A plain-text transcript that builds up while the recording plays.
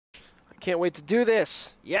Can't wait to do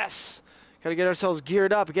this. Yes. Gotta get ourselves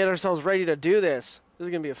geared up, get ourselves ready to do this. This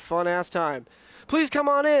is gonna be a fun-ass time. Please come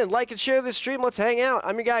on in, like and share this stream. Let's hang out.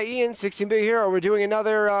 I'm your guy Ian, 16-Bit Hero. We're doing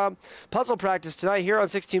another puzzle practice tonight here on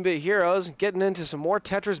 16-Bit Heroes, getting into some more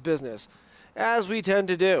Tetris business, as we tend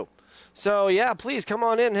to do. So yeah, please come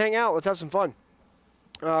on in and hang out. Let's have some fun.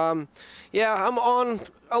 Yeah, I'm on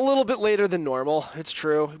a little bit later than normal. It's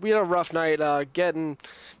true. We had a rough night getting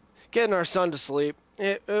our son to sleep.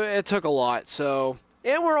 It took a lot. So,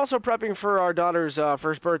 and we're also prepping for our daughter's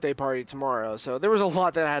first birthday party tomorrow. So there was a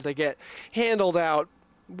lot that had to get handled out,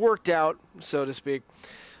 worked out, so to speak.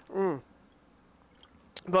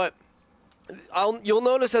 But you'll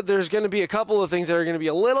notice that there's going to be a couple of things that are going to be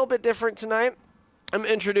a little bit different tonight. I'm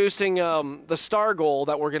introducing the star goal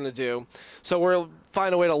that we're going to do. So we'll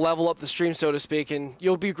find a way to level up the stream, so to speak, and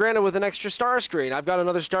you'll be granted with an extra star screen. I've got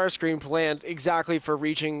another star screen planned exactly for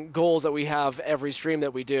reaching goals that we have every stream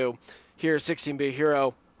that we do here at 16-Bit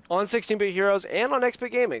Hero, on 16-Bit Heroes, and on X-Bit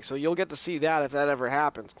Gaming. So you'll get to see that if that ever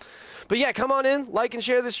happens. But yeah, come on in, like and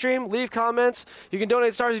share the stream, leave comments. You can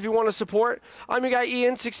donate stars if you want to support. I'm your guy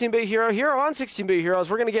Ian, 16-Bit Hero, here on 16-Bit Heroes.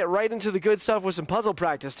 We're going to get right into the good stuff with some puzzle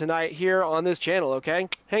practice tonight here on this channel, okay?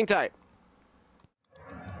 Hang tight.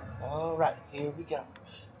 Alright, here we go.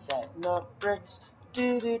 Setting up bricks,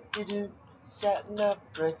 do-do-do-do. Setting up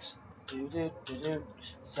bricks, do-do-do-do.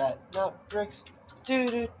 Setting up bricks,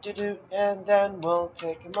 do-do-do-do. And then we'll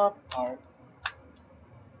take them apart.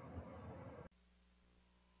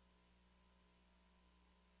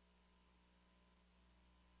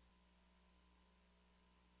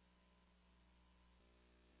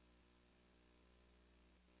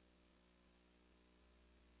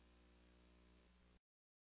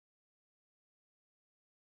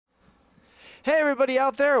 Hey everybody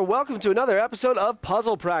out there, and welcome to another episode of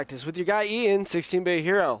Puzzle Practice with your guy Ian, 16-Bit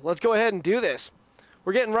Hero. Let's go ahead and do this.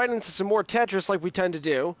 We're getting right into some more Tetris like we tend to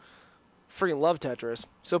do. Freaking love Tetris.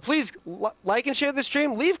 So please like and share the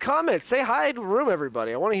stream, leave comments, say hi to the room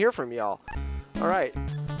everybody. I want to hear from y'all. Alright,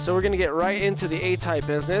 so we're going to get right into the A-type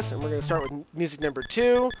business, and we're going to start with music number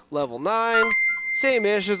 2, level 9.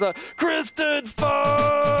 Same-ish as a Kristen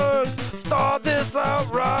Fun! Start this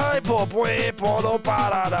out right! Po pue polo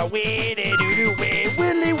para da willy doo doo way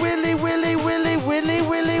willy willy willy willy willy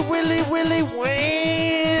willy willy willy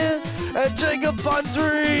win! A Jacob on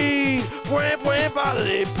 3! Pue pue para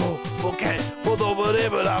de po okay! Hold over there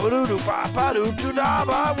but I do pa pa do do da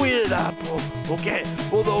ba willy da po okay!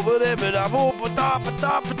 Hold over there but I mo pa da pa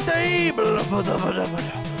da pa day ba da ba da ba da ba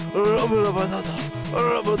da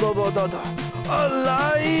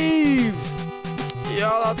Alive!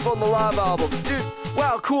 Yeah, that's from the live album. Dude,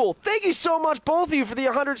 wow, cool. Thank you so much, both of you, for the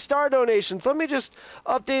 100 star donations. Let me just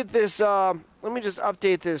update this,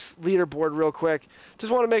 leaderboard real quick.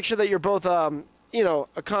 Just want to make sure that you're both, you know,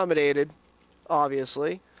 accommodated,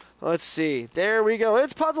 obviously. Let's see. There we go.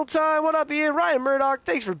 It's puzzle time. What up, Ian? Ryan Murdoch,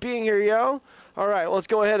 thanks for being here, yo. All right, let's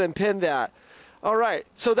go ahead and pin that. All right,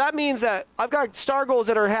 so that means that I've got star goals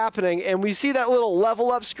that are happening, and we see that little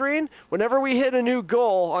level up screen. Whenever we hit a new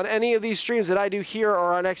goal on any of these streams that I do here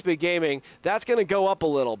or on X-Bit Gaming, that's going to go up a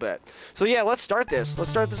little bit. So yeah, let's start this. Let's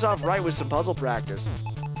start this off right with some puzzle practice.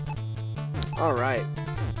 All right.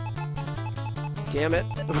 Damn it.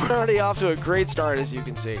 We're already off to a great start, as you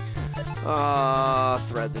can see.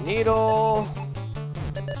 Thread the needle.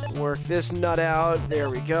 Work this nut out. There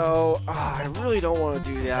we go. I really don't want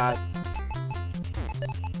to do that.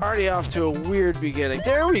 Already off to a weird beginning.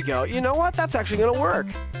 There we go. You know what? That's actually going to work.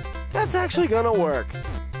 That's actually going to work.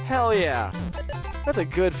 Hell yeah. That's a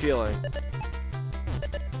good feeling.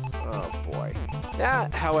 Oh boy.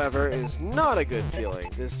 That, however, is not a good feeling.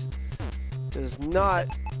 This does not...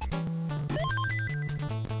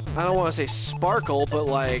 I don't want to say sparkle, but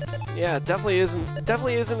like, yeah, it definitely isn't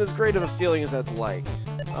as great of a feeling as I'd like.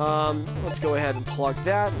 Let's go ahead and plug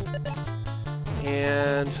that.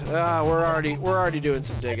 And we're already doing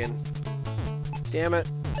some digging. Damn it.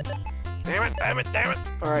 Damn it, damn it, damn it.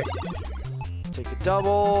 Alright. Take a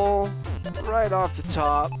double. Right off the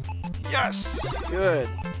top. Yes! Good.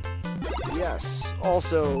 Yes.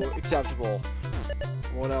 Also acceptable.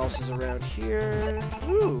 What else is around here?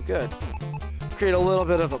 Ooh, good. Create a little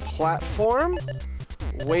bit of a platform.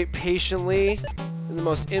 Wait patiently, in the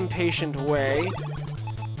most impatient way,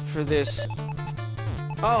 for this.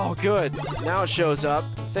 Oh, good. Now it shows up.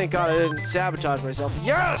 Thank God I didn't sabotage myself.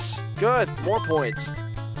 Yes! Good. More points.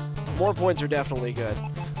 More points are definitely good.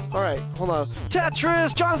 Alright, hold on.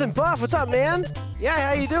 Tetris! Jonathan Buff, what's up, man? Yeah,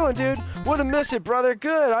 how you doing, dude? Wouldn't miss it, brother.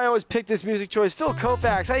 Good. I always pick this music choice. Phil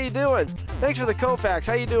Koufax, how you doing? Thanks for the Koufax.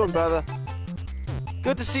 How you doing, brother?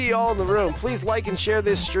 Good to see you all in the room. Please like and share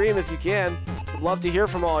this stream if you can. Would love to hear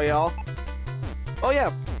from all y'all. Oh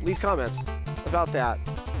yeah, leave comments about that.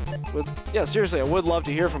 Yeah, seriously, I would love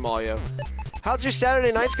to hear from all of you. How's your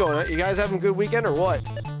Saturday nights going? You guys having a good weekend or what?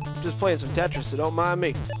 Just playing some Tetris, so don't mind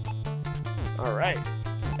me. All right,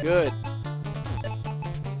 good.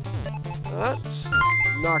 Just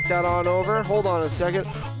knock that on over. Hold on a second.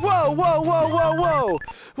 Whoa, whoa, whoa, whoa, whoa!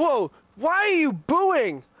 Whoa, why are you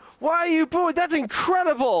booing? Why are you booing? That's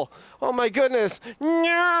incredible! Oh my goodness.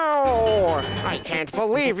 No! I can't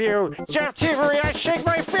believe you! Jeff Tivery, I shake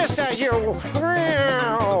my fist at you!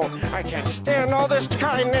 No! I can't stand all this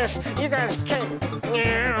kindness! You guys can't...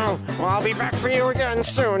 No! Well, I'll be back for you again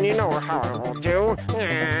soon. You know how I will do.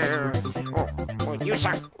 No. Oh, you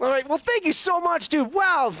suck. Alright, well thank you so much, dude.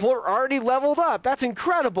 Wow, we're already leveled up. That's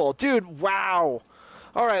incredible. Dude, wow.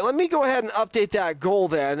 Alright, let me go ahead and update that goal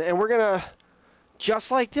then, and we're gonna...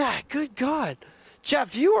 Just like that. Good God.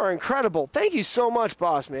 Jeff, you are incredible. Thank you so much,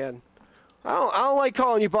 boss man. I don't like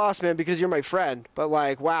calling you boss man because you're my friend, but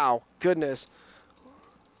like, wow, goodness.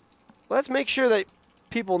 Let's make sure that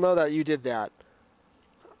people know that you did that.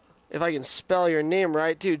 If I can spell your name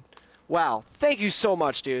right, dude. Wow. Thank you so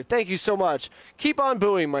much, dude. Thank you so much. Keep on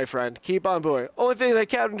booing, my friend. Keep on booing. Only thing that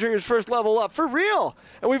Captain Trigger's first level up. For real.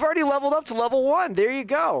 And we've already leveled up to level 1. There you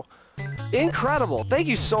go. Incredible. Thank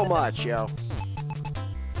you so much, yo.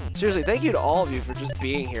 Seriously, thank you to all of you for just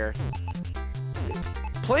being here.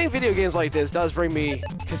 Playing video games like this does bring me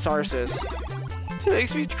catharsis. It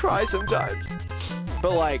makes me cry sometimes.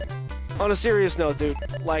 But like, on a serious note, dude,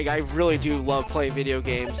 like I really do love playing video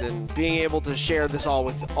games, and being able to share this all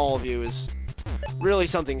with all of you is really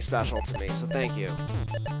something special to me, so thank you.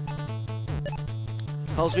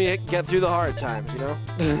 Helps me get through the hard times, you know?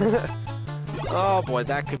 Oh boy,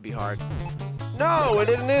 that could be hard. No, and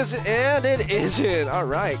it isn't, and it isn't. All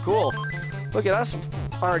right, cool. Look at us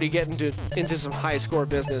already getting into some high score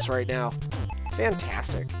business right now.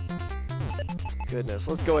 Fantastic. Goodness,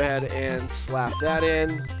 let's go ahead and slap that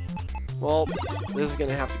in. Well, this is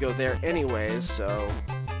gonna have to go there anyways, so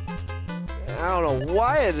I don't know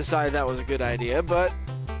why I decided that was a good idea, but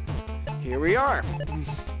here we are.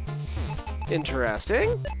 Interesting.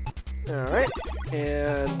 All right,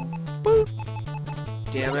 and boop.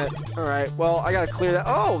 Damn it. Alright, well, I gotta clear that.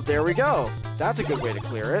 Oh, there we go. That's a good way to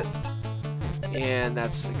clear it. And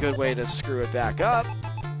that's a good way to screw it back up.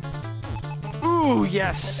 Ooh,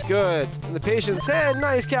 yes, good. And the patient's, hey,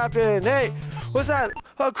 nice, Captain. Hey, what's that?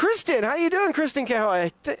 Oh, Kristen, how you doing, Kristen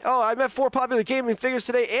Cahoy? I met 4 popular gaming figures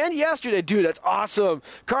today and yesterday. Dude, that's awesome.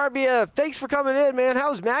 Carbia, thanks for coming in, man.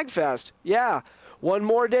 How's MagFest? Yeah, one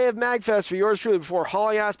more day of MagFest for yours truly before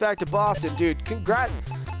hauling ass back to Boston. Dude, congrats.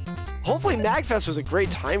 Hopefully MagFest was a great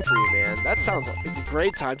time for you, man. That sounds like a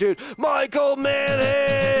great time, dude. Michael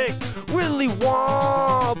Manning! Willy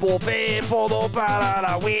Wobble, people, Willy,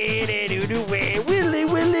 Willy,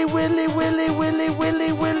 Willy, Willy, Willy,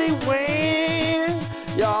 Willy, Willy, Wayne.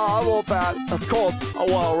 Yeah, I want that. That's called I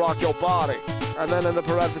Want to Rock Your Body. And then in the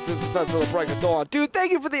parentheses, it says for the break of dawn. Dude,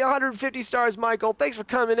 thank you for the 150 stars, Michael. Thanks for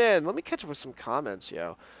coming in. Let me catch up with some comments,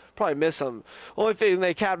 yo. Probably miss them. Only thing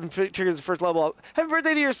they Captain triggers the first level up. Happy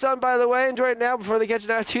birthday to your son, by the way. Enjoy it now before they catch it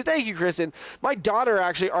out too. Thank you, Kristen. My daughter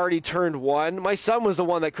actually already turned 1. My son was the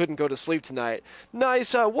one that couldn't go to sleep tonight.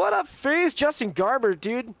 Nice. What up, Phase? Justin Garber,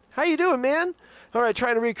 dude. How you doing, man? All right,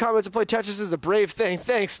 trying to read comments and play Tetris is a brave thing.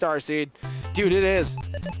 Thanks, Starseed. Dude, it is.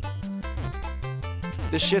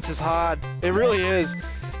 This shit's is hard. It really is.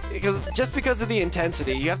 Just because of the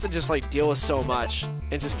intensity, you have to just like deal with so much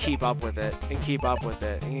and just keep up with it and keep up with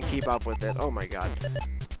it and keep up with it. Oh my god.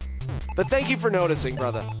 But thank you for noticing,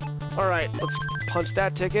 brother. All right, let's punch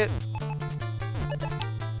that ticket.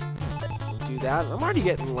 Do that. I'm already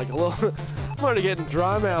getting like a little. I'm already getting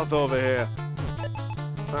dry mouth over here.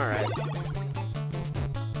 All right.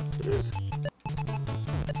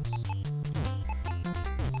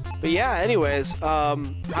 But yeah, anyways, how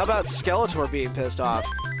about Skeletor being pissed off?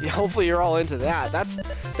 Yeah, hopefully you're all into that. That's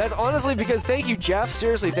honestly because thank you, Jeff.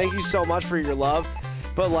 Seriously, thank you so much for your love.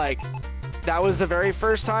 But like, that was the very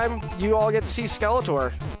first time you all get to see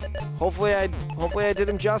Skeletor. Hopefully I did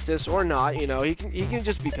him justice, or not. You know, he can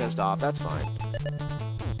just be pissed off. That's fine.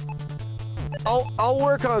 I'll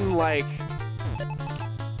work on like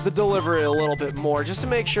the delivery a little bit more just to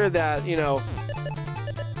make sure that, you know,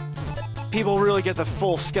 people really get the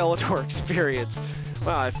full Skeletor experience.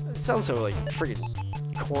 Wow, it sounds so like freaking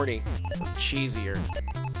corny, or cheesy, or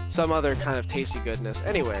some other kind of tasty goodness.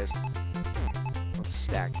 Anyways, let's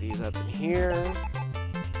stack these up in here.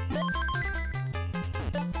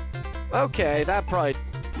 Okay, that probably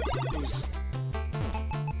was...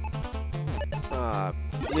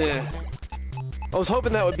 yeah. I was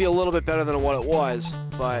hoping that would be a little bit better than what it was,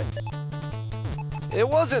 but it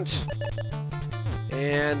wasn't.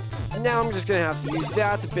 And now I'm just going to have to use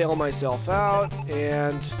that to bail myself out.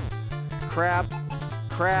 And crap,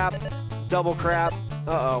 crap, double crap.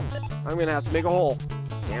 Uh-oh. I'm going to have to make a hole.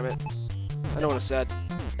 Damn it. I know what I said.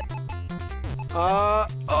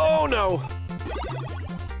 Oh no!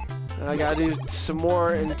 I gotta do some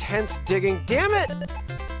more intense digging. Damn it!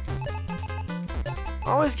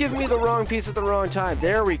 Always giving me the wrong piece at the wrong time.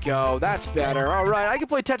 There we go. That's better. Alright, I can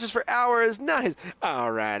play Tetris for hours. Nice.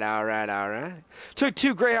 Alright, alright, alright. Took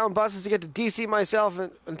 2 Greyhound buses to get to DC myself and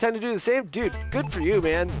intend to do the same. Dude, good for you,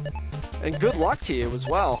 man. And good luck to you as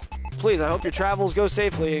well. Please, I hope your travels go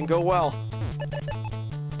safely and go well.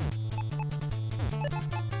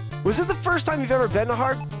 Was it the first time you've ever been to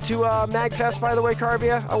MagFest, by the way,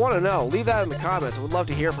 Carbia? I want to know. Leave that in the comments. I would love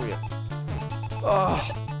to hear from you.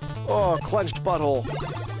 Oh, clenched butthole.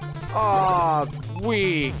 Oh,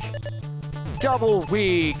 weak. Double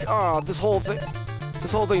weak. Oh, this whole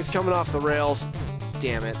thing's coming off the rails.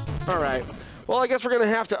 Damn it. All right. Well, I guess we're going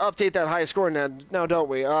to have to update that high score now, don't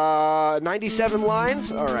we? 97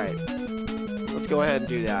 lines? All right. Let's go ahead and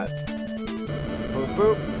do that. Boop,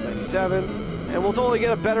 boop. 97. And we'll totally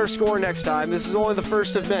get a better score next time. This is only the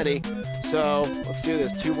first of many. So, let's do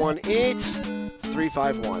this. 218,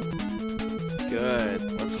 351. Good.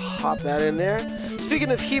 Let's hop that in there. Speaking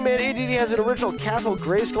of He-Man, ADD has an original Castle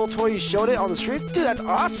Grayskull toy. You showed it on the stream? Dude, that's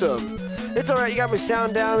awesome. It's alright. You got my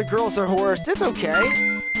sound down. The girls are worst. It's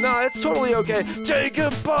okay. No, it's totally okay.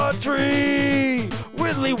 Jacob Buttrey!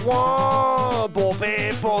 Willy Womble,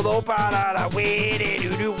 Polo Parada, Willy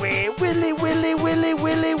Willy Willy Willy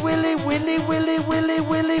Willy Willy Willy Willy Willy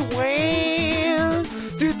Willy Wham!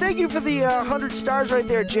 Dude, thank you for the 100 stars right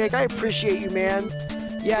there, Jake. I appreciate you, man.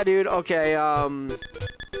 Yeah, dude, okay, I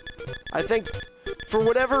think for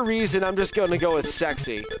whatever reason, I'm just gonna go with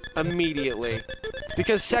Sexy immediately.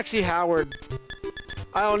 Because Sexy Howard,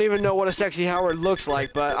 I don't even know what a Sexy Howard looks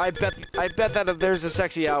like, but I bet that there's a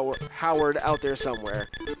Sexy Howard out there somewhere.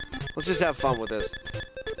 Let's just have fun with this.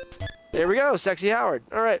 There we go, Sexy Howard.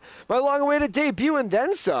 All right, my long-awaited debut and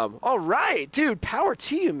then some. All right, dude, power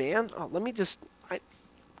to you, man. Oh, let me just,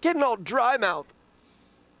 getting all dry mouth.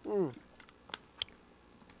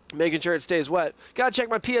 Making sure it stays wet. Gotta check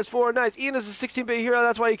my PS4. Nice. Ian is a 16-bit hero.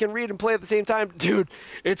 That's why you can read and play at the same time. Dude,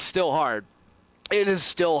 it's still hard. It is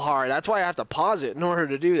still hard. That's why I have to pause it in order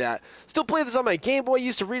to do that. Still play this on my Game Boy.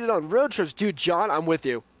 Used to read it on road trips. Dude, John, I'm with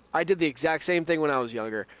you. I did the exact same thing when I was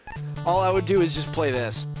younger. All I would do is just play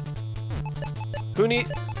this. Who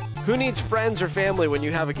needs friends or family when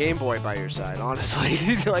you have a Game Boy by your side, honestly?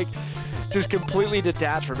 Like, just completely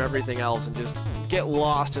detach from everything else and just get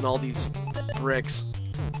lost in all these bricks.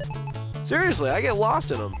 Seriously, I get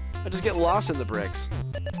lost in them. I just get lost in the bricks.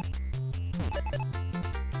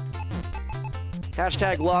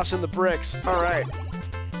 Hashtag lost in the bricks. All right.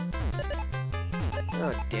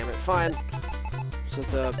 Oh, damn it. Fine. So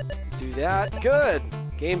to do that. Good.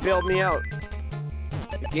 Game bailed me out.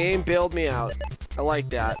 The game bailed me out. I like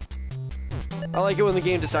that. I like it when the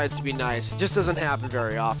game decides to be nice. It just doesn't happen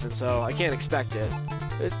very often, so I can't expect it.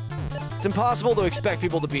 It's impossible to expect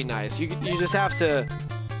people to be nice. You just have to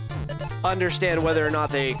understand whether or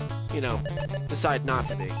not they, decide not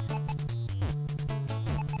to be.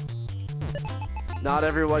 Not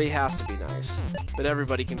everybody has to be nice, but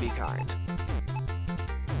everybody can be kind.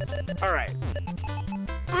 All right.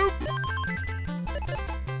 Boop.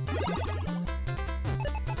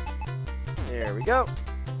 There we go.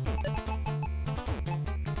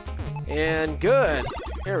 And good.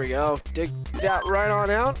 There we go. Dig that right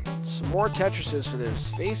on out. Some more Tetrises for those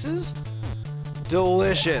faces.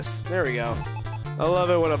 Delicious. There we go. I love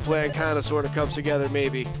it when a plan kind of sort of comes together,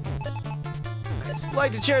 maybe. Nice.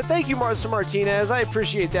 Like to share. Thank you, Mr. Martinez. I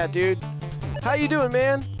appreciate that, dude. How you doing,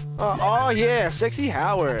 man? Oh, yeah. Sexy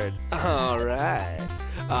Howard. All right.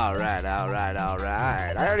 All right, all right, all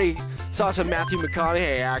right. I already saw some Matthew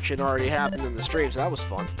McConaughey action already happen in the stream, so that was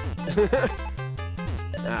fun.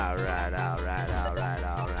 All right, all right, all right,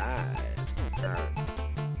 all right. All right.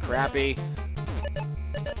 Crappy.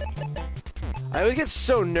 I always get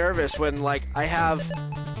so nervous when, like, I have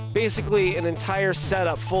basically an entire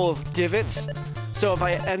setup full of divots. So if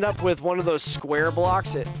I end up with one of those square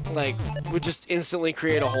blocks, it, like, would just instantly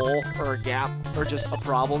create a hole or a gap or just a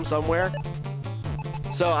problem somewhere.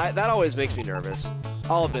 So that always makes me nervous.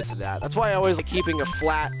 I'll admit to that. That's why I always like keeping a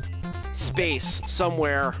flat space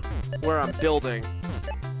somewhere where I'm building.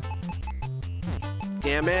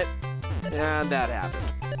 Damn it. And that happened.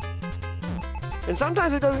 And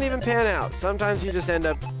sometimes it doesn't even pan out. Sometimes you just end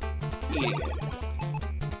up eating it.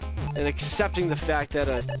 And accepting the fact that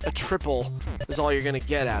a triple is all you're going to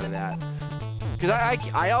get out of that. Because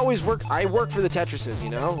I always work for the Tetrises, you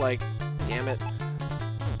know? Like, damn it.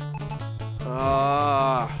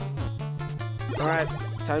 Alright,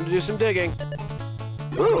 time to do some digging.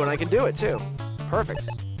 Ooh, and I can do it too. Perfect.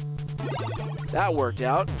 That worked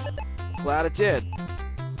out. Glad it did.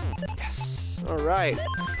 Yes. Alright.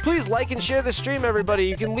 Please like and share the stream, everybody.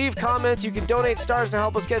 You can leave comments, you can donate stars to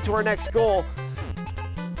help us get to our next goal.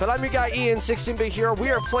 But I'm your guy Ian, 16-bit hero. We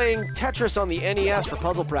are playing Tetris on the NES for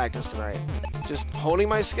puzzle practice tonight. Just honing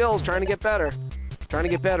my skills, trying to get better. Trying to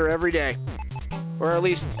get better every day. Or at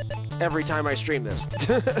least every time I stream this.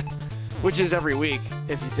 Which is every week,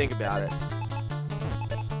 if you think about it.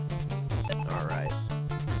 Alright.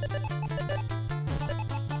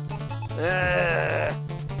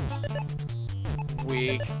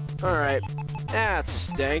 Weak. Alright. That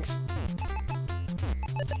stinks.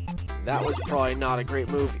 That was probably not a great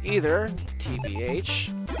move either. TBH.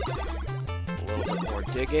 A little bit more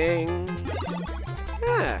digging.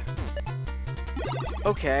 Yeah.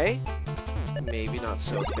 Okay. Maybe not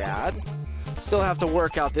so bad. Still have to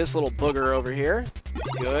work out this little booger over here.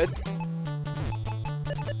 Good.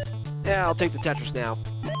 Yeah, I'll take the Tetris now.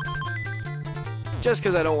 Just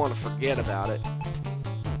because I don't want to forget about it.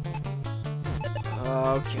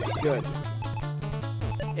 Okay, good.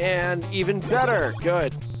 And even better.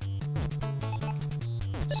 Good.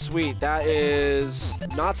 Sweet. That is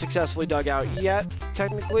not successfully dug out yet,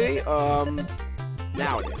 technically.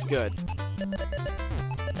 Now it is. Good.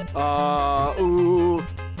 Ooh.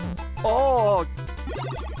 Oh!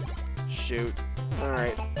 Shoot.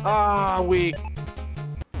 Alright. Weak.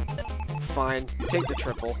 Fine. Take the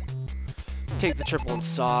triple. Take the triple and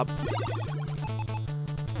sob.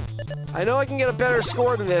 I know I can get a better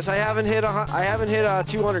score than this. I haven't hit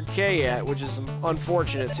 200K yet, which is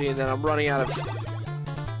unfortunate, seeing that I'm running out of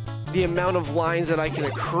the amount of lines that I can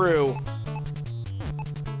accrue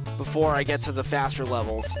before I get to the faster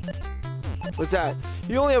levels. What's that?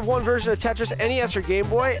 You only have one version of Tetris, NES or Game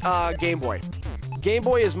Boy? Game Boy. Game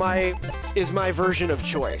Boy is my version of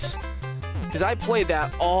choice. Because I played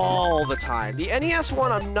that all the time. The NES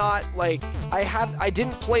one, I'm not, like, I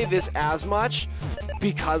didn't play this as much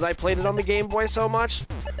because I played it on the Game Boy so much.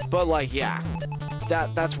 But, like, yeah,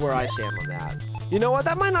 that's where I stand on that. You know what?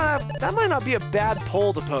 That might not be a bad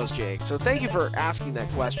poll to post, Jake. So thank you for asking that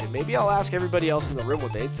question. Maybe I'll ask everybody else in the room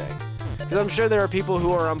what they think. Because I'm sure there are people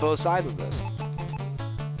who are on both sides of this.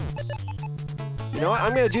 You know what?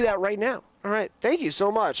 I'm going to do that right now. All right. Thank you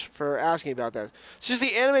so much for asking about that. It's just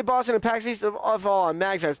the anime boss and a PAX East of all on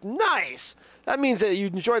MagFest. Nice! That means that you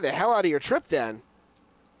enjoyed the hell out of your trip then.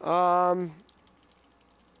 Let's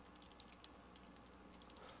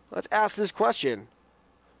ask this question.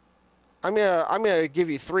 I'm gonna give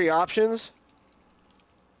you 3 options.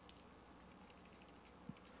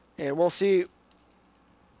 And we'll see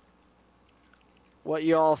what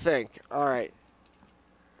you all think. All right.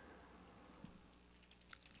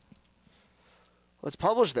 Let's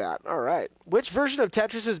publish that. All right. Which version of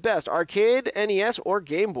Tetris is best? Arcade, NES, or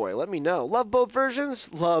Game Boy? Let me know. Love both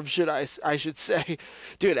versions? Love, I should say.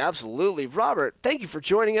 Dude, absolutely. Robert, thank you for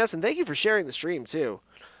joining us, and thank you for sharing the stream, too.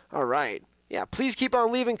 All right. Yeah, please keep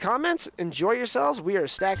on leaving comments. Enjoy yourselves. We are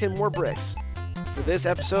stacking more bricks for this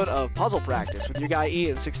episode of Puzzle Practice with your guy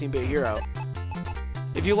Ian, 16-bit hero.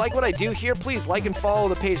 If you like what I do here, please like and follow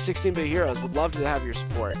the page 16-bit heroes. Would love to have your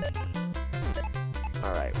support.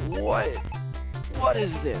 All right. What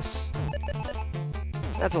is this?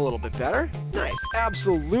 That's a little bit better. Nice.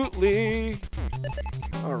 Absolutely.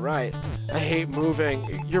 All right. I hate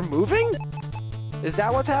moving. You're moving? Is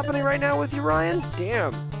that what's happening right now with you, Ryan?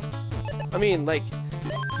 Damn. I mean, like,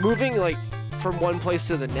 moving, like, from one place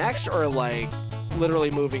to the next, or, like,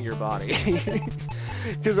 literally moving your body?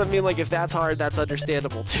 Because, I mean, like, if that's hard, that's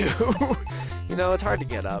understandable, too. You know, it's hard to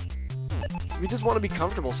get up. We just want to be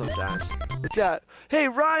comfortable sometimes. It's got, hey,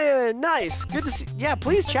 Ryan, nice. Good to see. Yeah,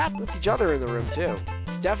 please chat with each other in the room, too.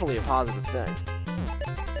 It's definitely a positive thing.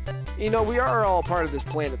 You know, we are all part of this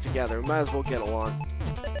planet together. We might as well get along.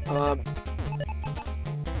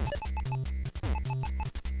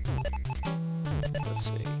 Let's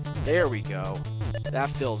see. There we go. That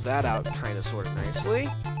fills that out kind of sort of nicely.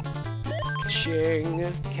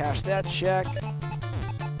 Ching. Cash that check.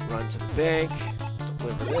 Run to the bank.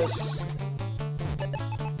 Deliver this.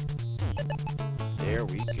 There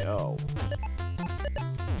we go.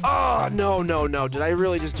 Oh, no, no, no. Did I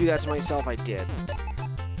really just do that to myself? I did.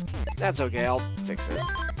 That's okay. I'll fix it.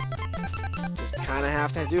 Just kind of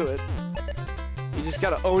have to do it. You just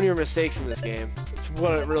gotta own your mistakes in this game. It's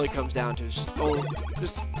what it really comes down to.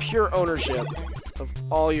 Just pure ownership of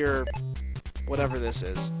all your whatever this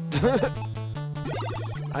is.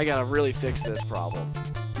 I gotta really fix this problem.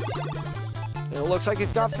 And it looks like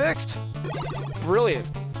it got fixed. Brilliant.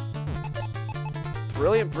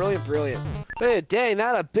 brilliant, brilliant, brilliant. Hey, dang,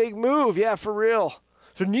 that a big move. Yeah, for real.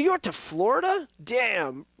 From New York to Florida?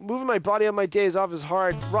 Damn. Moving my body on my days off is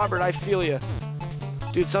hard. Robert, I feel you.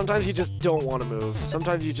 Dude, sometimes you just don't want to move.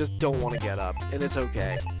 Sometimes you just don't want to get up, and it's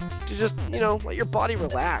okay. To just, you know, let your body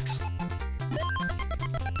relax.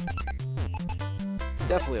 It's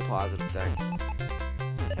definitely a positive thing.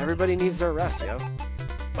 Everybody needs their rest, yo.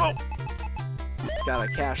 Oh! Gotta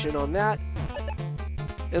cash in on that.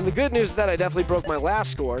 And the good news is that I definitely broke my last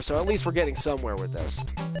score, so at least we're getting somewhere with this.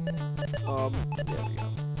 There we go.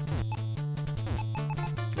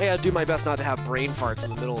 I gotta do my best not to have brain farts in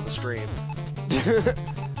the middle of the stream.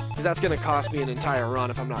 Because that's going to cost me an entire run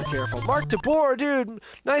if I'm not careful. Mark DeBoer, dude.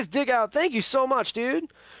 Nice dig out. Thank you so much, dude.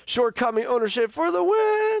 Shortcoming ownership for the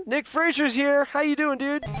win. Nick Frazier's here. How you doing,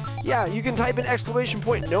 dude? Yeah, you can type in !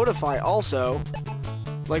 notify also,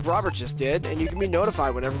 like Robert just did, and you can be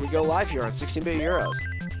notified whenever we go live here on 16-bit Euros.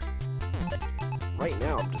 Right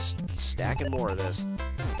now, I'm just stacking more of this.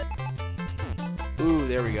 Ooh,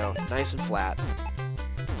 there we go. Nice and flat.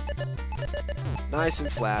 Nice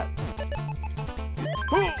and flat.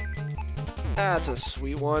 That's a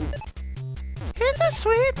sweet one. It's a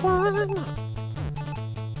sweet one.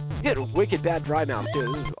 You get a wicked bad dry mouth,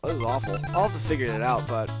 too. This is awful. I'll have to figure it out,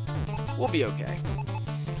 but we'll be okay.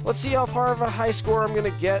 Let's see how far of a high score I'm going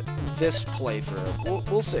to get this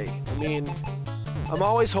playthrough. We'll see. I mean, I'm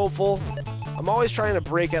always hopeful. I'm always trying to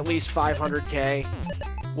break at least 500K.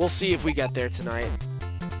 We'll see if we get there tonight.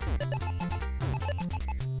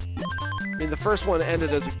 I mean, the first one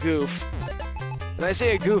ended as a goof. And I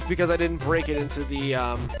say a goof because I didn't break it into the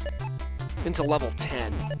into level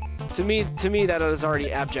 10. To me, that is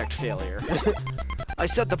already abject failure. I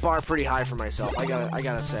set the bar pretty high for myself. I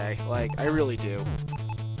gotta say, like, I really do.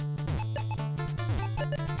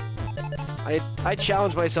 I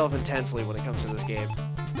challenge myself intensely when it comes to this game.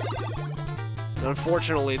 And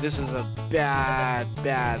unfortunately, this is a bad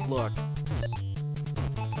look.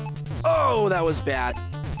 Oh, that was bad.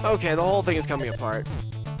 Okay, the whole thing is coming apart.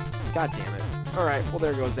 God damn it. Alright, well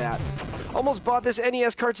there goes that. Almost bought this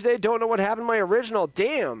NES card today, don't know what happened to my original.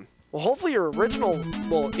 Damn! Well, hopefully your original,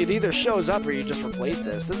 well, it either shows up or you just replace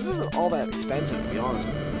this. This isn't all that expensive, to be honest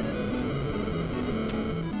with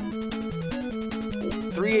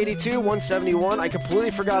you. 382, 171. I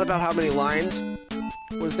completely forgot about how many lines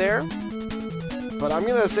was there. But I'm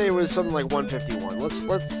gonna say it was something like 151.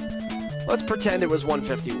 Let's pretend it was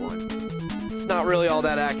 151. It's not really all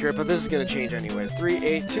that accurate, but this is gonna change anyways.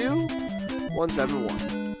 382.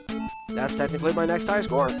 171. That's technically my next high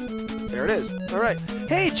score. There it is. All right.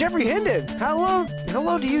 Hey, Jeffrey Hinden.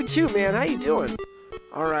 Hello to you too, man. How you doing?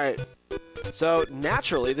 All right. So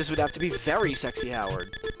naturally, this would have to be very sexy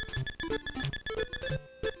Howard.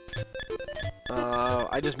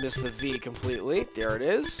 I just missed the V completely. There it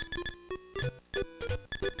is.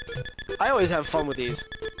 I always have fun with these.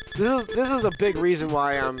 This is a big reason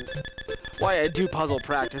why I do puzzle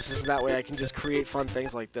practice. Is that way I can just create fun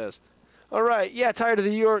things like this. Alright, yeah, tired of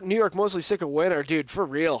the New York, mostly sick of winter. Dude, for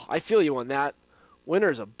real. I feel you on that.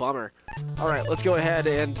 Winter's a bummer. Alright, let's go ahead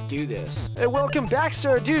and do this. Hey, welcome back,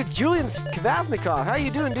 sir. Dude, Julian Kvasnikov. How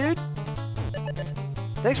you doing, dude?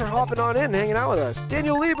 Thanks for hopping on in and hanging out with us.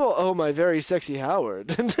 Daniel Liebel. Oh, my very sexy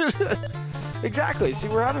Howard. Exactly. See,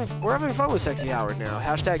 we're having fun with sexy Howard now.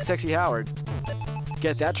 Hashtag sexy Howard.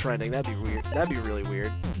 Get that trending. That'd be weird. That'd be really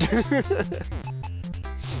weird.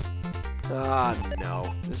 Ah,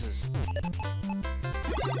 no. This is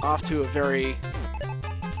off to a very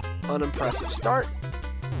unimpressive start.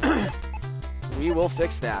 We will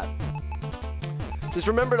fix that. Just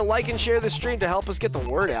remember to like and share this stream to help us get the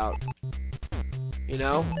word out. You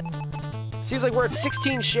know? Seems like we're at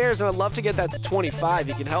 16 shares and I'd love to get that to 25.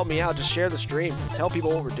 You can help me out. Just share the stream. Tell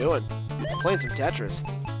people what we're doing. Playing some Tetris.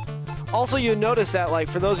 Also, you notice that, like,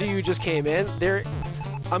 for those of you who just came in,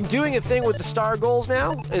 I'm doing a thing with the star goals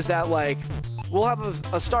now, is that, like, we'll have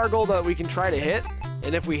a star goal that we can try to hit,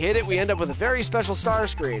 and if we hit it, we end up with a very special star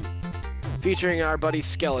screen featuring our buddy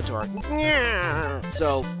Skeletor.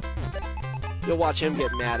 So, you'll watch him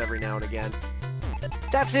get mad every now and again.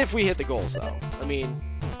 That's if we hit the goals, though. I mean,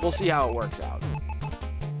 we'll see how it works out.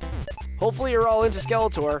 Hopefully you're all into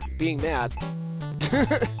Skeletor being mad.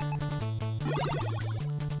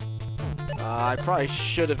 I probably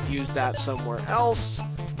should have used that somewhere else.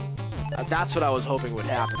 That's what I was hoping would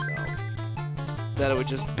happen, though. That it would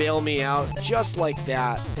just bail me out just like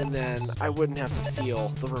that, and then I wouldn't have to feel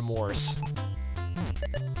the remorse.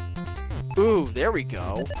 Ooh, there we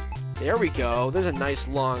go. There we go. There's a nice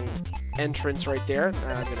long entrance right there.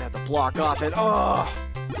 I'm gonna have to block off it. Oh!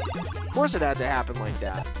 Of course it had to happen like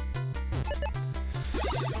that.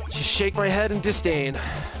 Just shake my head in disdain.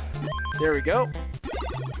 There we go.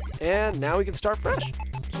 And now we can start fresh.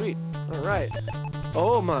 Sweet. All right.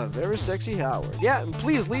 Oh, my very sexy Howard. Yeah, and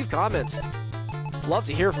please leave comments. Love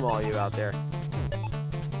to hear from all of you out there.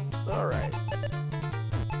 All right.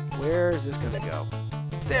 Where is this going to go?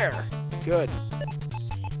 There. Good.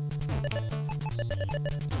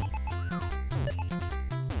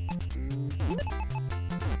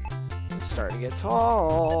 It's starting to get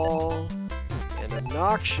tall. And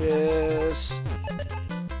obnoxious.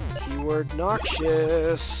 Keyword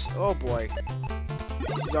noxious. Oh boy.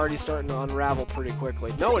 This is already starting to unravel pretty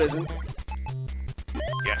quickly. No, it isn't.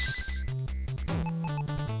 Yes.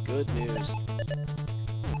 Good news.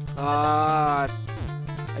 I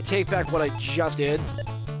take back what I just did.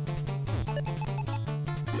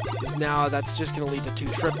 Now that's just going to lead to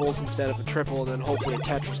 2 triples instead of a triple, and then hopefully a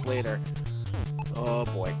Tetris later. Oh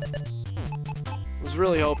boy. I was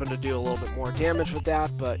really hoping to do a little bit more damage with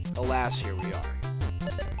that, but alas, here we are.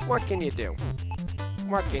 What can you do?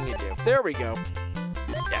 What can you do? There we go.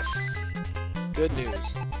 Yes. Good news.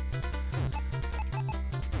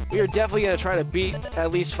 We are definitely going to try to beat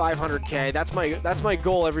at least 500k. That's my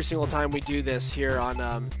goal every single time we do this here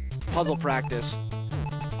on Puzzle Practice.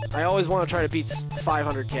 I always want to try to beat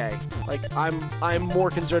 500k. Like, I'm more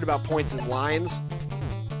concerned about points than lines.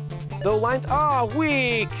 Though lines... Oh,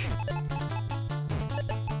 weak!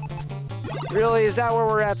 Really? Is that where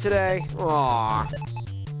we're at today? Aww.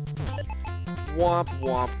 Womp,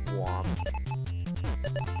 womp, womp.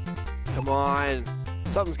 Come on.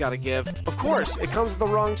 Something's got to give. Of course, it comes at the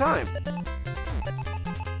wrong time.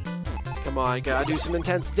 Come on, gotta do some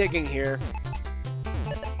intense digging here.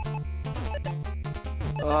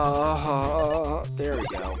 There we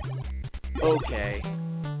go. Okay.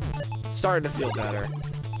 Starting to feel better.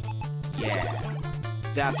 Yeah.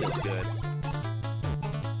 That feels good.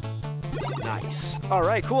 Nice.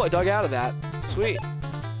 Alright, cool. I dug out of that. Sweet.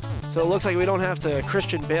 So it looks like we don't have to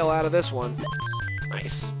Christian bail out of this one.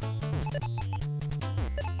 Nice.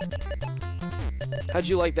 How'd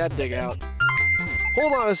you like that dig out?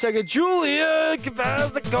 Hold on a second. Julian, give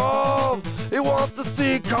us the call. He wants to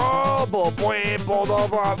see Carl. Nah,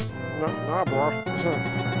 boy.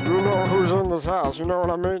 You know who's in this house. You know what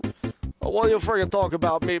I mean? What do you freaking talk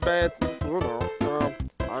about me, man? You know,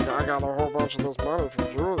 I got a whole bunch of this money from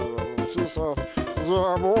Julia. And she said,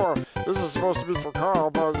 yeah, more. This is supposed to be for Carl,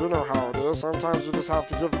 but you know how it is. Sometimes you just have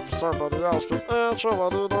to give it for somebody else, because,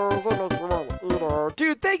 somebody knows they make you money, you know.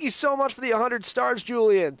 Dude, thank you so much for the 100 stars,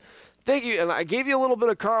 Julian. Thank you, and I gave you a little bit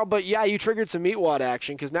of Carl, but yeah, you triggered some Meatwad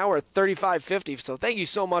action, because now we're at 3550, so thank you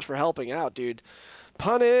so much for helping out, dude.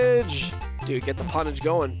 Punnage! Dude, get the punnage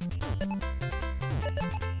going.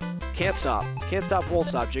 Can't stop. Can't stop, won't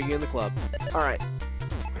stop. Jiggy in the club. Alright.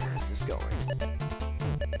 Where is this going?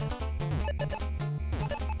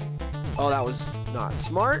 Oh, that was not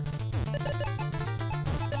smart.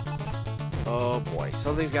 Oh, boy.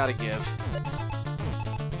 Something's got to give.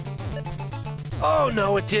 Oh,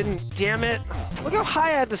 no, it didn't. Damn it. Look how high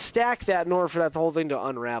I had to stack that in order for that whole thing to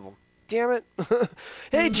unravel. Damn it.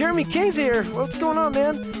 Hey, Jeremy King's here. What's going on,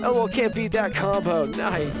 man? LOL can't beat that combo.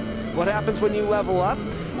 Nice. What happens when you level up?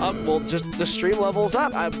 Well, just the stream levels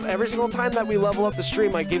up. Every single time that we level up the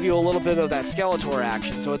stream, I give you a little bit of that Skeletor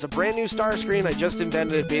action. So it's a brand new star screen. I just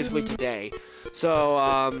invented it basically today.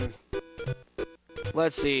 So,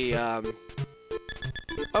 let's see.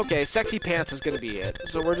 Okay, sexy pants is going to be it.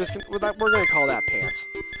 So we're going to call that pants.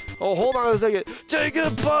 Oh, hold on a second. Take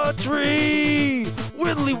a pottery!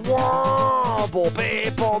 Widdly wobble,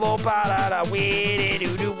 people, no ba-da-da,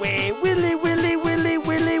 willy-doo-doo, willy, willy, willy, willy,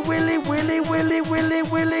 willy, willy, willy, willy,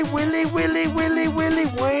 willy, willy, willy, willy, willy,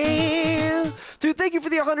 willy. Dude, thank you for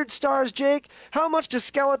the 100 stars, Jake. How much does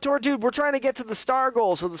Skeletor? Dude, we're trying to get to the star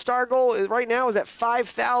goal. So the star goal right now is at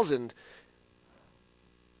 5,000.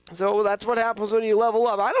 So that's what happens when you level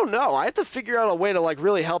up. I don't know. I have to figure out a way to like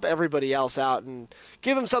really help everybody else out and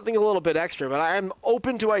give them something a little bit extra. But I'm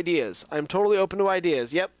open to ideas. I'm totally open to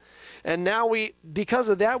ideas. Yep. And now because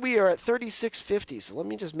of that, we are at 3650. So let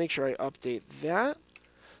me just make sure I update that.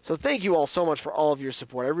 So thank you all so much for all of your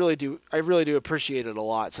support. I really do appreciate it a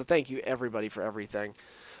lot. So thank you everybody for everything.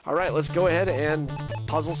 All right, let's go ahead and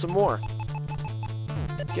puzzle some more.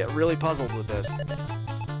 Get really puzzled with this.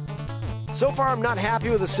 So far, I'm not happy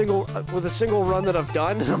with a single run that I've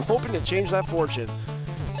done, and I'm hoping to change that fortune.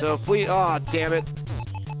 So please, oh damn it!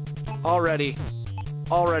 Already,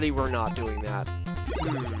 we're not doing that.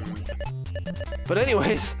 But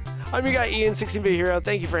anyways, I'm your guy Ian, 16-bit hero.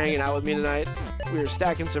 Thank you for hanging out with me tonight. We were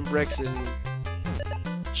stacking some bricks and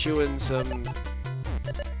chewing some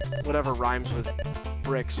whatever rhymes with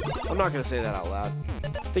bricks. I'm not gonna say that out loud.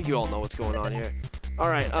 I think you all know what's going on here. All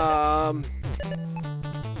right,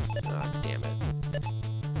 damn it.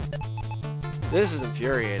 This is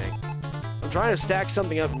infuriating. I'm trying to stack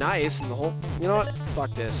something up nice, and the whole... You know what?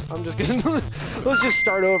 Fuck this. I'm just gonna... Let's just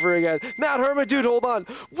start over again. Matt Herman, dude, hold on.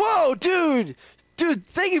 Whoa, dude! Dude,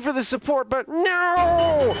 thank you for the support, but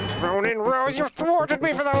no! Ronan Rose, you've thwarted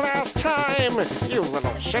me for the last time! You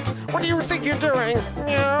little shit! What do you think you're doing?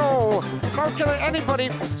 No! How can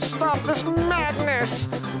anybody stop this madness?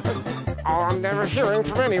 All I'm never hearing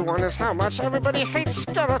from anyone is how much everybody hates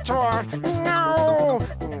Skeletor! No!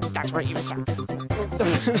 That's where you suck.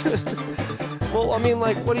 Well, I mean,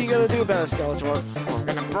 like, what are you gonna do about it, Skeletor? I'm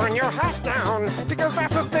gonna burn your house down, because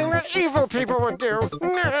that's the thing that evil people would do.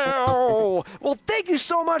 No! Well, thank you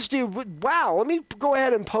so much, dude. Wow, let me go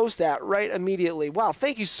ahead and post that right immediately. Wow,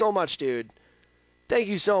 thank you so much, dude. Thank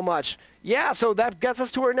you so much. Yeah, so that gets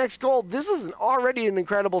us to our next goal. This is already an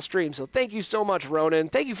incredible stream, so thank you so much, Ronan.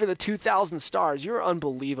 Thank you for the 2,000 stars. You're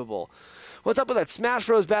unbelievable. What's up with that Smash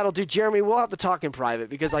Bros. Battle? Dude, Jeremy, we'll have to talk in private,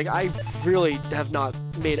 because, like, I really have not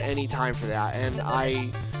made any time for that, and I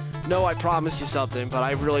know I promised you something, but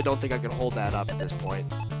I really don't think I can hold that up at this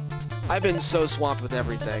point. I've been so swamped with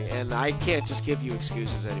everything, and I can't just give you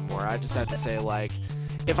excuses anymore. I just have to say, like,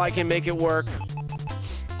 if I can make it work,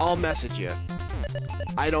 I'll message you.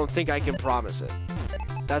 I don't think I can promise it.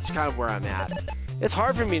 That's kind of where I'm at. It's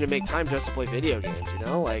hard for me to make time just to play video games, you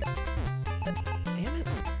know? Like, damn it.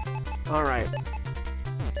 All right.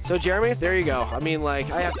 So, Jeremy, there you go. I mean,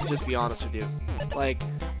 like, I have to just be honest with you. Like,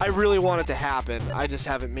 I really want it to happen. I just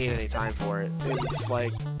haven't made any time for it. It's,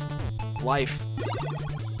 like, life.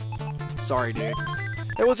 Sorry, dude.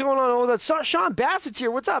 Hey, what's going on? Oh, that's Sean Bassett's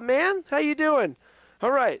here. What's up, man? How you doing?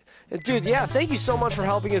 All right. And, dude, yeah, thank you so much for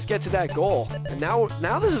helping us get to that goal. And now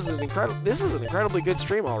this is an incredibly good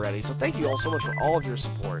stream already. So thank you all so much for all of your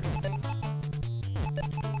support.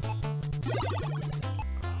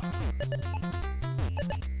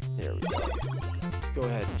 There we go. Let's go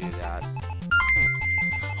ahead and do that.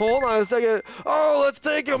 Hold on a second. Oh, let's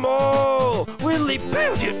take them all. Willy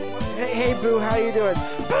Boo, dude. Hey, Boo, how you doing?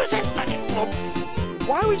 Boo's a fucking...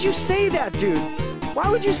 Why would you say that, dude? Why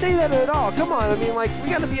would you say that at all? Come on, I mean, like, we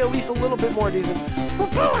gotta be at least a little bit more decent. Well,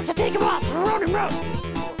 Boo wants to take him off for Ronan Rose.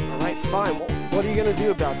 Alright, fine. Well, what are you gonna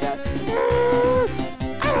do about that?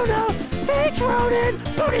 I don't know. Thanks, Ronan.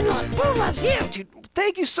 Boo loves you. Dude,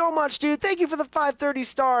 thank you so much, dude. Thank you for the 530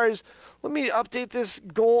 stars. Let me update this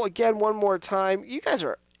goal again one more time. You guys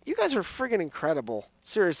are friggin' incredible.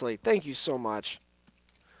 Seriously, thank you so much.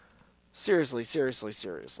 Seriously.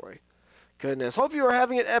 Goodness. Hope you are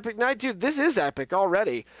having an epic night, dude. This is epic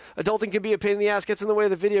already. Adulting can be a pain in the ass, gets in the way of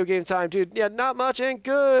the video game time, dude. Yeah, not much ain't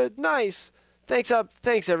good. Nice. Thanks,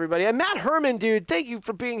 everybody. And Matt Herman, dude, thank you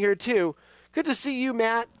for being here, too. Good to see you,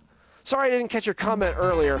 Matt. Sorry I didn't catch your comment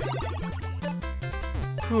earlier.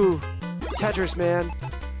 Whew. Tetris, man.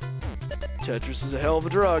 Tetris is a hell of a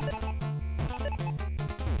drug.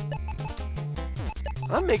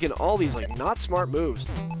 I'm making all these, like, not smart moves.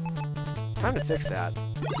 Time to fix that.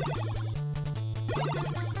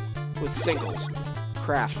 With singles.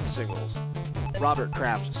 Kraft singles. Robert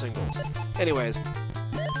Kraft singles. Anyways.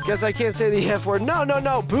 Guess I can't say the F word.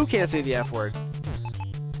 No. Boo can't say the F word.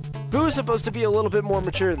 Boo is supposed to be a little bit more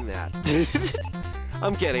mature than that.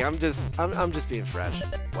 I'm kidding. I'm just being fresh.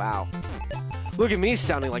 Wow. Look at me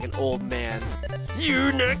sounding like an old man.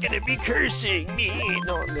 You're not gonna be cursing me.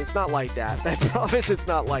 No, it's not like that. I promise it's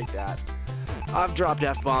not like that. I've dropped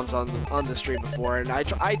F-bombs on the stream before, and I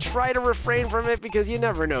try to refrain from it because you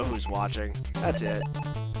never know who's watching. That's it.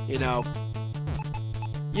 You know.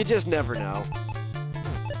 You just never know.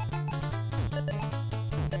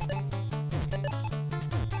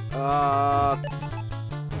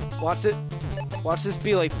 Watch this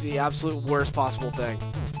be like the absolute worst possible thing.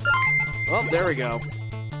 Well, there we go.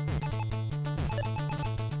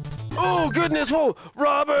 Oh, goodness, whoa!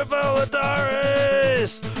 Robert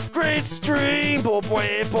Valadares! Great stream!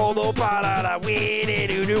 Willy,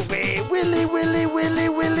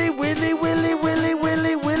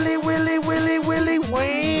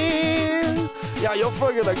 Wayne! Yeah, you're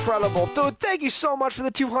friggin' incredible. Dude, thank you so much for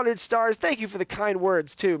the 200 stars. Thank you for the kind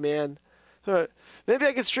words, too, man. Maybe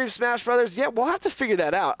I could stream Smash Brothers. Yeah, we'll have to figure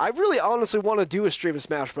that out. I really honestly want to do a stream of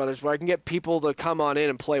Smash Brothers where I can get people to come on in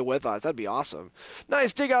and play with us. That'd be awesome.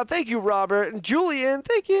 Nice dig out. Thank you, Robert. And Julian,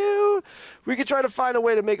 thank you. We could try to find a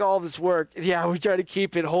way to make all of this work. Yeah, we try to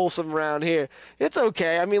keep it wholesome around here. It's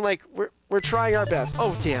okay. I mean, like, we're trying our best.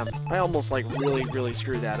 Oh, damn. I almost, like, really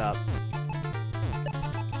screwed that up.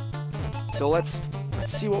 So let's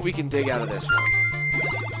see what we can dig out of this one.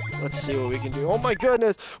 Let's see what we can do. Oh my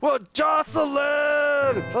goodness! Well,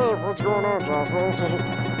 Jocelyn! Hey, what's going on, Jocelyn?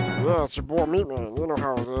 Yeah, it's your boy Meatman. You know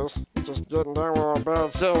how it is. Just getting down with our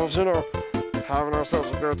bad selves, you know. having ourselves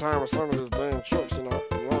a good time with some of these dang chips, you know.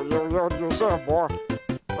 You're yourself, boy.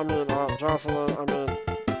 I mean, Jocelyn, I mean,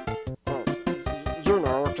 you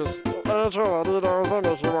know, just, I'll eat those, I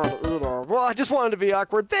make you want to eat those. Well, I just wanted to be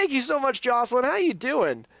awkward. Thank you so much, Jocelyn. How you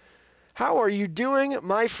doing? How are you doing,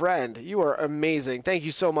 my friend? You are amazing. Thank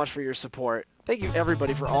you so much for your support. Thank you,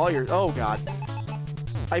 everybody, for all your... Oh, God.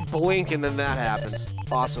 I blink and then that happens.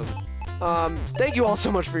 Awesome. Thank you all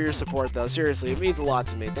so much for your support, though. Seriously, it means a lot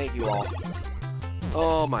to me. Thank you all.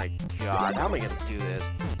 Oh, my God. How am I going to do this?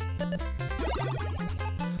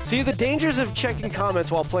 See, the dangers of checking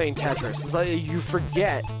comments while playing Tetris is like you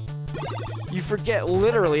forget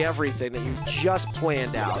literally everything that you just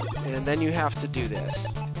planned out, and then you have to do this.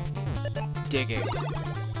 Digging.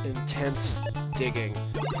 Intense digging.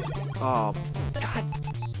 Oh, God.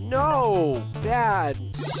 No! Bad.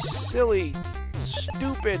 Silly.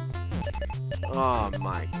 Stupid. Oh,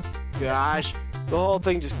 my gosh. The whole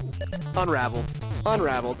thing just unraveled.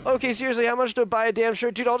 Unraveled. Okay, seriously, how much to buy a damn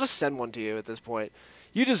shirt? Dude, I'll just send one to you at this point.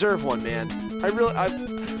 You deserve one, man.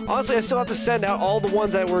 Honestly, I still have to send out all the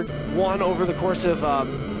ones that were won over the course of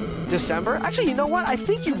December. Actually, you know what? I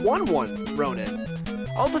think you won one, Ronan.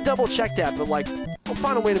 I'll have to double check that, but like, I'll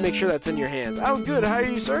find a way to make sure that's in your hands. Oh, good. How are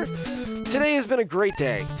you, sir? Today has been a great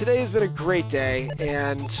day. Today has been a great day,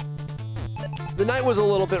 and the night was a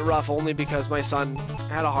little bit rough only because my son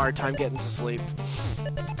had a hard time getting to sleep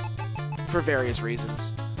for various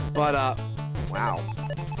reasons. But, wow.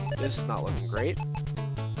 This is not looking great.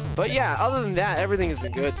 But yeah, other than that, everything has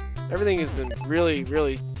been good. Everything has been really,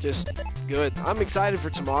 really just good. I'm excited for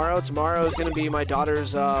tomorrow. Tomorrow is going to be my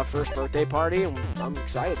daughter's first birthday party, and I'm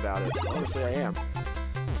excited about it. Honestly, I am.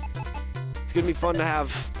 It's going to be fun to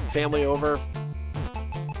have family over.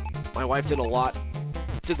 My wife did a lot.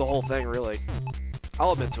 Did the whole thing, really.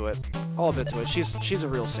 I'll admit to it. I'll admit to it. She's a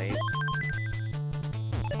real saint.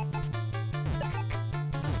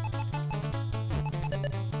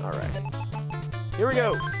 All right. Here we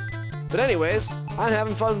go. But anyways, I'm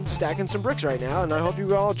having fun stacking some bricks right now, and I hope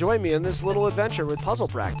you all join me in this little adventure with puzzle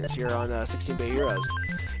practice here on 16-Bit Heroes.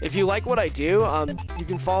 If you like what I do, you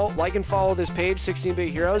can like and follow this page, 16-Bit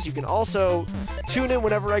Heroes. You can also tune in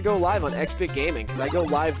whenever I go live on X-Bit Gaming, because I go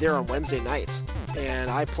live there on Wednesday nights,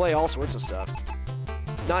 and I play all sorts of stuff.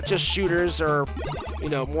 Not just shooters or, you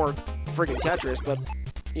know, more friggin' Tetris, but,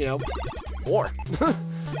 you know, more.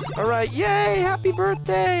 All right, yay! Happy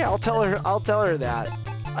birthday! I'll tell her that.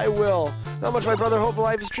 I will. Not much, my brother. Hope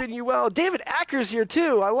life is treating you well. David Acker's here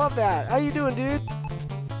too. I love that. How you doing, dude?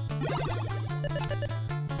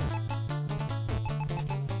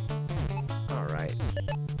 All right.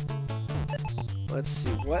 Let's see.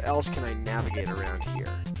 What else can I navigate around here?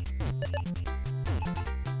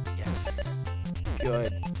 Yes.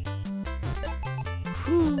 Good.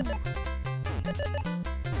 Whew.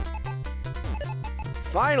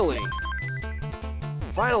 Finally!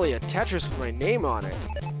 Finally, a Tetris with my name on it.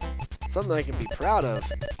 Something I can be proud of.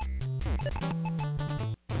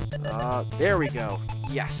 There we go.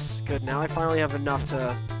 Yes. Good. Now I finally have enough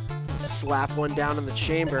to slap one down in the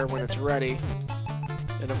chamber when it's ready.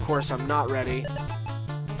 And of course, I'm not ready.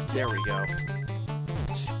 There we go.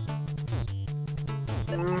 Just...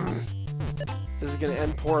 This is going to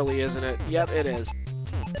end poorly, isn't it? Yep, it is.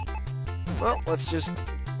 Well, let's just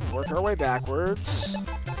work our way backwards.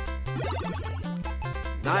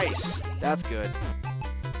 Nice. That's good.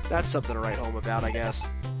 That's something to write home about, I guess.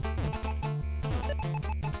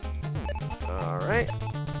 Alright.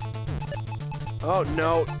 Oh,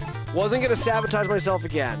 no. Wasn't going to sabotage myself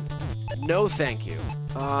again. No, thank you.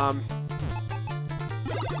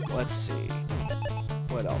 Let's see.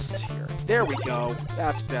 What else is here? There we go.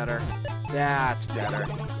 That's better. That's better.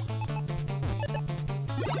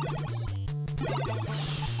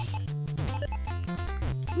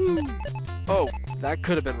 Oh, that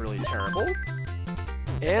could have been really terrible.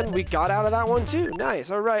 And we got out of that one too.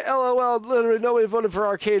 Nice. All right. LOL. Literally nobody voted for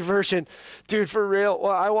arcade version. Dude, for real.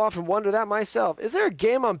 Well, I often wonder that myself. Is there a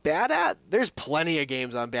game I'm bad at? There's plenty of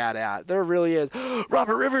games I'm bad at. There really is.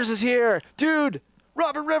 Robert Rivers is here. Dude,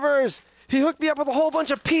 Robert Rivers. He hooked me up with a whole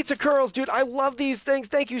bunch of pizza curls. Dude, I love these things.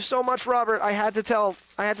 Thank you so much, Robert. I had to tell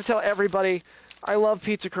everybody. I love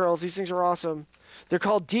pizza curls. These things are awesome. They're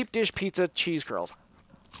called deep dish pizza cheese curls.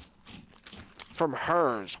 From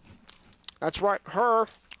Hers. That's right, her.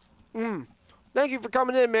 Thank you for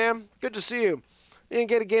coming in, man. Good to see you. You didn't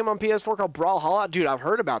get a game on PS4 called Brawlhalla? Dude, I've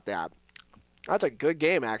heard about that. That's a good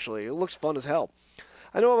game, actually. It looks fun as hell.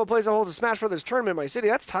 I know of a place that holds a Smash Brothers tournament in my city.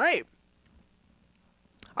 That's tight.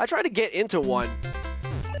 I tried to get into one,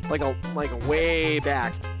 like a way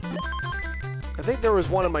back. I think there was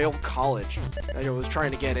one in my old college that I was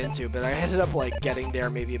trying to get into, but I ended up like getting there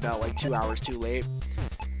maybe about like 2 hours too late.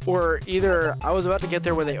 Or either I was about to get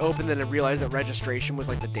there when they opened and I realized that registration was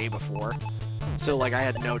like the day before. So like I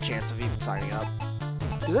had no chance of even signing up.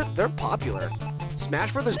 They're popular.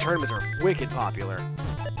 Smash Brothers tournaments are wicked popular.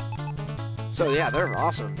 So yeah, they're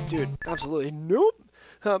awesome. Dude, absolutely. Nope.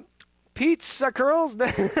 Pizza curls?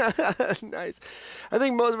 Nice. I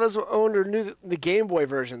think most of us owned or knew the Game Boy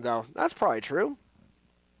version, though. That's probably true.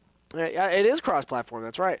 Yeah, it is cross-platform.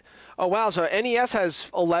 That's right. Oh, wow. So NES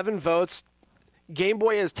has 11 votes. Game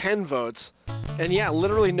Boy has 10 votes. And yeah,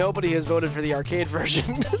 literally nobody has voted for the arcade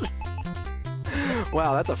version.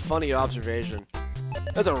 Wow, that's a funny observation.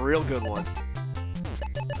 That's a real good one.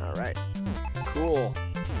 All right. Cool.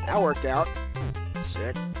 That worked out.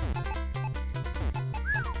 Sick.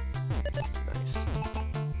 Nice.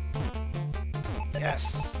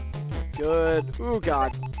 Yes. Good. Ooh,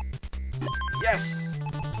 God. Yes.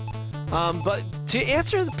 But to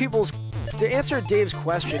answer Dave's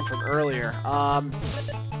question from earlier, are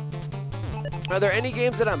there any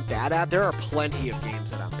games that I'm bad at? There are plenty of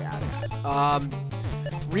games that I'm bad at.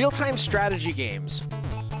 Real-time strategy games,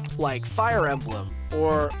 like Fire Emblem,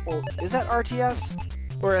 or is that RTS?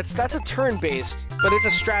 Or that's a turn-based, but it's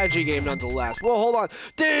a strategy game nonetheless. Well, hold on.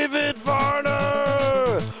 David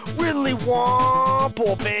Varner! Willy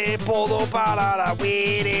Wompo, Polo Parada,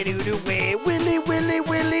 Willy Doo Way, Willy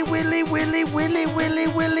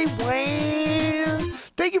Wham!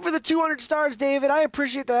 Thank you for the 200 stars, David. I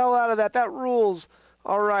appreciate the hell out of that. That rules.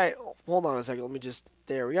 All right. Hold on a second. Let me just...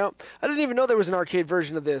 There we go. I didn't even know there was an arcade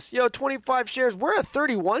version of this. Yo, 25 shares. We're at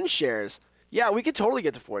 31 shares. Yeah, we could totally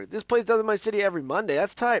get to 40. This place does in my city every Monday.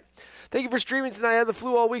 That's tight. Thank you for streaming tonight. I had the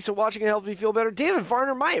flu all week, so watching it helps me feel better. David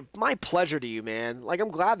Varner, my pleasure to you, man. Like,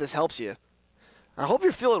 I'm glad this helps you. I hope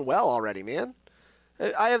you're feeling well already, man.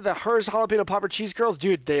 I have the Hers Jalapeno Popper Cheese Curls.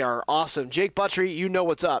 Dude, they are awesome. Jake Buttry, you know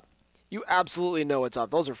what's up. You absolutely know what's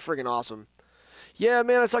up. Those are friggin' awesome. Yeah,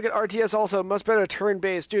 man, I suck at RTS also. Must better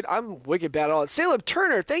turn-based. Dude, I'm wicked bad at all. Salem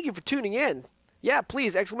Turner, thank you for tuning in. Yeah,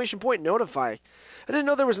 please, exclamation point, notify. I didn't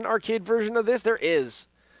know there was an arcade version of this. There is.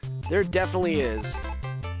 There definitely is.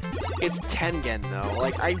 It's Tengen, though.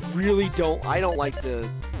 Like, I don't like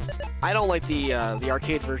the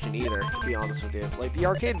arcade version either, to be honest with you. Like, the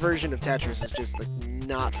arcade version of Tetris is just, like,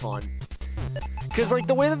 not fun. Because, like,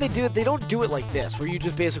 the way that they do it, they don't do it like this, where you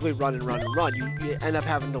just basically run and run and run. You end up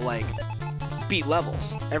having to, like, beat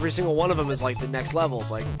levels. Every single one of them is, like, the next level. It's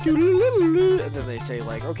like, and then they say,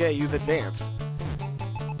 like, okay, you've advanced.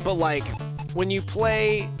 But, like, when you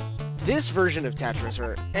play this version of Tetris,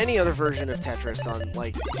 or any other version of Tetris on,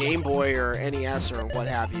 like, Game Boy or NES or what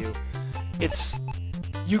have you, it's...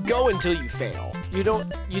 You go until you fail. You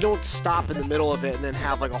don't stop in the middle of it and then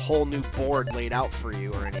have like a whole new board laid out for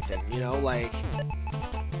you or anything. You know, like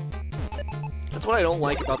that's what I don't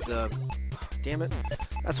like about the. Damn it!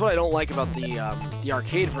 That's what I don't like about the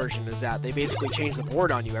arcade version is that they basically change the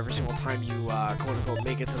board on you every single time you quote unquote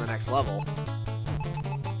make it to the next level.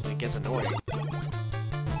 And it gets annoying.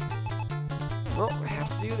 Well, I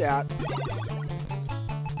have to do that.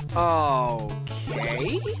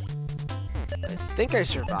 Okay. I think I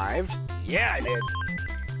survived. Yeah, I did.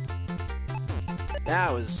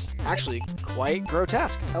 That was actually quite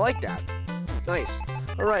grotesque. I like that. Nice.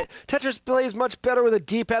 Alright, Tetris plays much better with a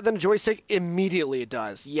D-pad than a joystick. Immediately it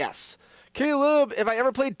does. Yes. Caleb, if I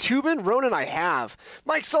ever played Tubin? Ronan, I have.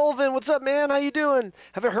 Mike Sullivan, what's up, man? How you doing?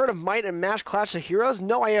 Have you heard of Might and Mash Clash of Heroes?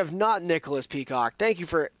 No, I have not, Nicholas Peacock. Thank you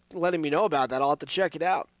for letting me know about that. I'll have to check it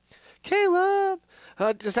out. Caleb!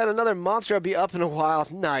 Just had another monster. I'll be up in a while.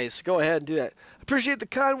 Nice. Go ahead and do that. Appreciate the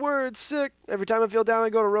kind words. Sick. Every time I feel down, I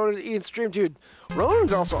go to Ronan to eat and stream. Dude,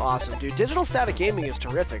 Ronan's also awesome, dude. Digital Static Gaming is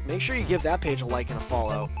terrific. Make sure you give that page a like and a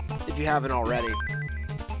follow if you haven't already.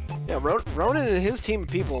 Yeah, Ronan and his team of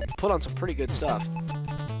people put on some pretty good stuff.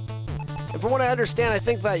 And from what I understand, I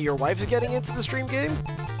think that your wife is getting into the stream game.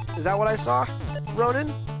 Is that what I saw,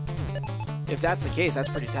 Ronan? If that's the case, that's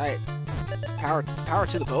pretty tight. Power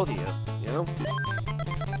to the both of you, you know?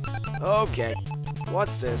 Okay.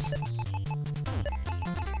 What's this?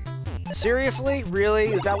 Seriously? Really?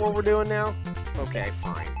 Is that what we're doing now? Okay,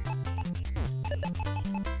 fine.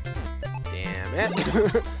 Damn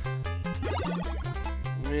it.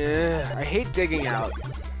 Yeah, I hate digging out.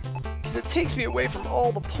 Because it takes me away from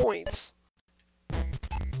all the points.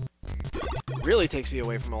 Really takes me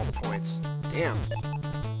away from all the points. Damn.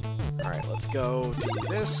 Alright, let's go do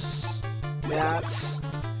this. That.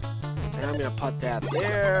 And I'm gonna put that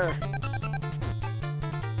there.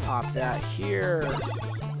 Pop that here.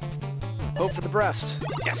 Hope for the breast.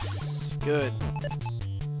 Yes! Good.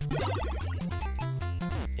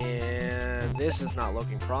 And this is not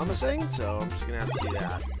looking promising, so I'm just gonna have to do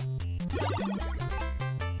that.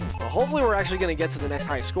 Well, hopefully we're actually gonna get to the next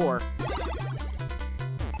high score.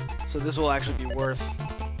 So this will actually be worth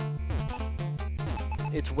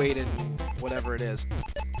its weight in whatever it is.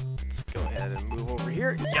 Let's go ahead and move over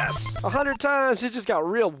here. Yes! 100 times! It just got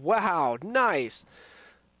real. Wow, nice.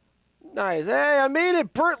 Nice. Hey, I made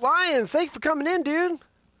it! Burt Lyons! Thanks for coming in, dude!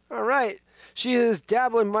 Alright. She is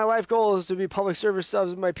dabbling. My life goal is to be public service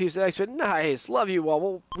subs with my peeps at X-Fit. Nice. Love you all.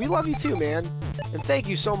 Well, we love you too, man. And thank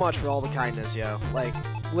you so much for all the kindness, yo. Like,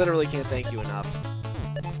 literally can't thank you enough.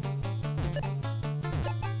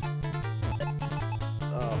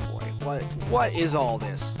 Oh boy. What is all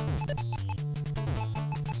this?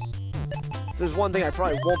 If there's one thing I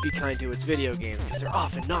probably won't be kind to, it's video games, because they're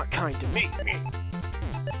often not kind to me.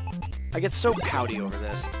 I get so pouty over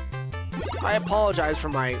this. I apologize for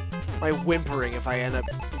my whimpering if I end up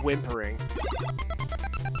whimpering.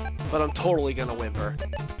 But I'm totally gonna whimper.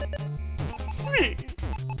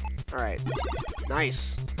 Alright.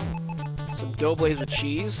 Nice. Some doughboys with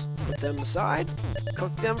cheese. Put them aside.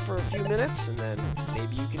 Cook them for a few minutes, and then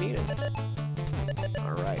maybe you can eat it.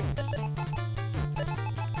 Alright.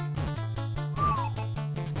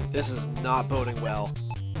 This is not boding well.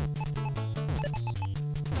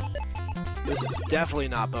 This is definitely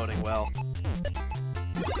not boding well.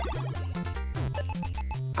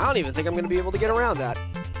 I don't even think I'm going to be able to get around that.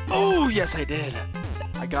 Oh, yes I did.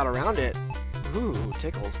 I got around it. Ooh,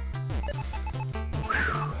 tickles.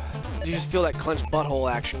 Whew. You just feel that clenched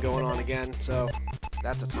butthole action going on again, so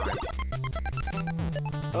that's a time.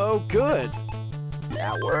 Oh, good.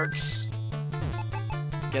 That works.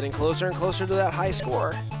 Getting closer and closer to that high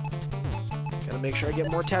score. Gotta make sure I get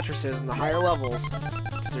more Tetrises in the higher levels.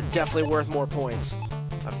 They're definitely worth more points.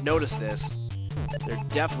 I've noticed this. They're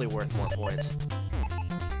definitely worth more points.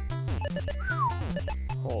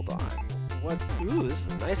 Hold on. What? Ooh, this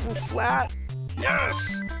is nice and flat.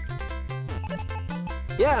 Yes!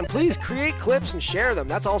 Yeah, and please create clips and share them.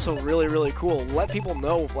 That's also really, really cool. Let people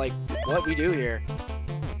know, like, what we do here.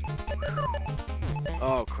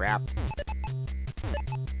 Oh, crap.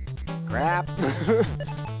 Crap.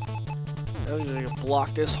 I'm gonna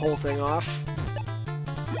block this whole thing off.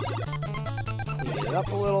 Clean it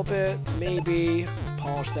up a little bit, maybe.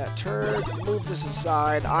 Polish that turd. Move this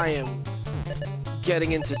aside. I am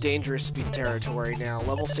getting into dangerous speed territory now.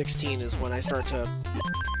 Level 16 is when I start to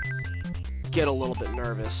get a little bit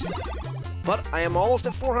nervous. But I am almost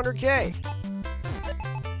at 400k.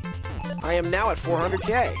 I am now at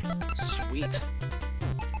 400k. Sweet.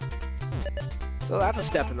 So that's a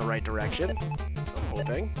step in the right direction. I'm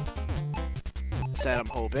hoping. Said I'm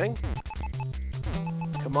hoping.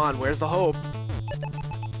 Come on, where's the hope?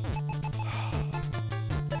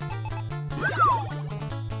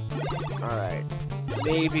 Alright.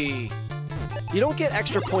 Maybe. You don't get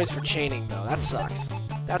extra points for chaining, though. That sucks.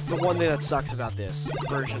 That's the one thing that sucks about this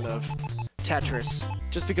version of Tetris.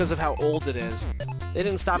 Just because of how old it is. They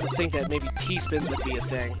didn't stop to think that maybe T-spins would be a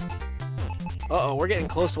thing. Uh-oh, we're getting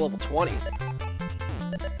close to level 20.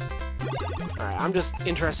 Alright, I'm just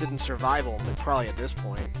interested in survival, probably at this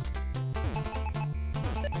point.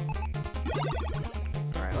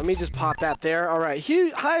 Alright, let me just pop that there. Alright,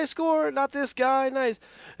 huge, high score, not this guy, nice.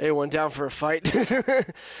 Anyone down for a fight? Well,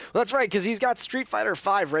 that's right, because he's got Street Fighter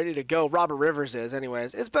V ready to go. Robert Rivers is,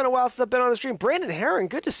 anyways. It's been a while since I've been on the stream. Brandon Herron,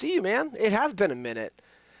 good to see you, man. It has been a minute.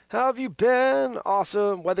 How have you been?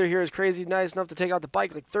 Awesome. Weather here is crazy. Nice enough to take out the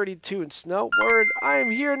bike, like 32 in snow. Word, I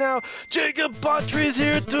am here now. Jacob Buttry's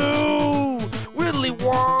here too. Willy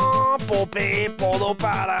wompo babe, polo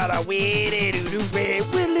para willy doo doo babe.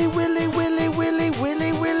 Willy willy willy willy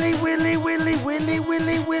willy willy willy willy willy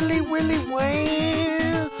willy willy willy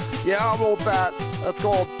wham. Yeah, I'm old fat. That's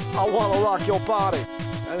called I Wanna Rock Your Body.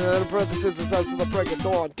 And then in parentheses it says to the break of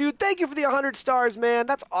dawn. Dude, thank you for the 100 stars, man.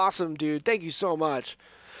 That's awesome, dude. Thank you so much.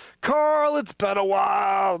 Carl, it's been a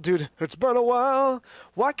while. Dude, it's been a while.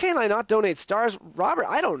 Why can't I not donate stars? Robert,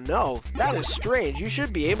 I don't know. That is strange. You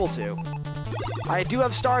should be able to. I do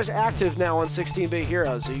have stars active now on 16-Bit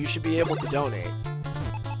Heroes, so you should be able to donate.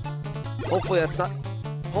 Hopefully that's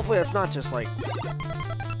not just, like,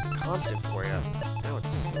 constant for you. That would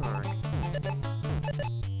suck.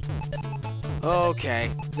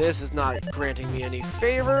 Okay, this is not granting me any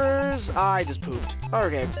favors. I just pooped.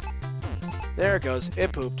 Okay. There it goes.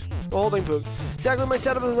 It pooped. The whole thing pooped. Exactly, my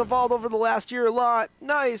setup has evolved over the last year a lot.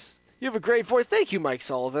 Nice. You have a great voice. Thank you, Mike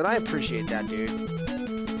Sullivan. I appreciate that, dude.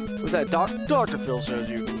 What's that? Dr. Phil says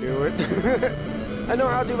you can do it. I know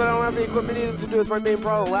how to, but I don't have the equipment needed to do it with my main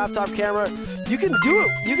problem, laptop camera. You can do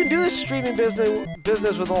it. You can do this streaming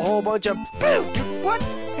business with a whole bunch of... Boo! Dude, what?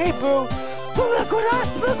 Hey, Boo.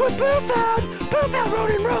 Look what Boo found! Boo found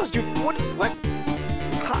Ronan Rose! Dude, what?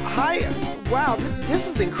 Hi, wow, this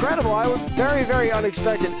is incredible. I was very, very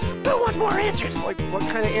unexpected. Boo wants more answers! Like, what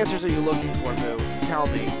kind of answers are you looking for, Boo? Tell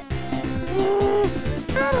me.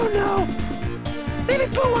 I don't know. Maybe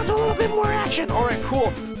Boo wants a little bit more action. Alright,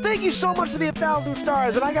 cool. Thank you so much for the 1,000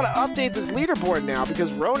 stars, and I gotta update this leaderboard now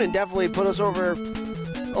because Ronan definitely put us over a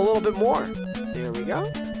little bit more. There we go.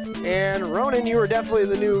 And Ronan, you are definitely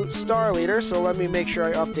the new star leader, so let me make sure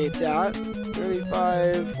I update that.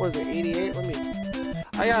 35, what is it, 88?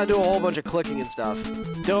 I gotta do a whole bunch of clicking and stuff.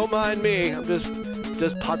 Don't mind me, I'm just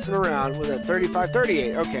putzing around with it. 35,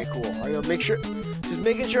 38, okay, cool. I gotta make sure, just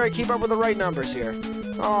making sure I keep up with the right numbers here.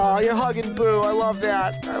 Aw, you're hugging Boo, I love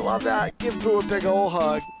that. I love that. Give Boo a big ol'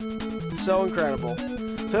 hug. It's so incredible.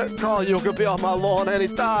 Carl, you could be on my lawn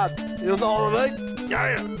anytime. You know what I mean?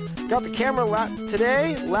 Yeah. Got the camera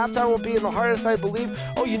today. Laptop will be in the hardest, I believe.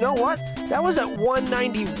 Oh, you know what? That was at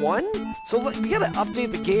 191? So we gotta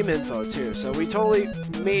update the game info too. So we totally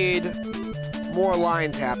made more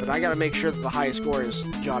lines happen. I gotta make sure that the high score is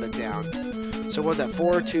jotted down. So what's that?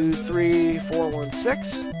 423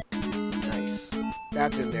 416? Nice.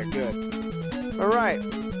 That's in there. Good. Alright.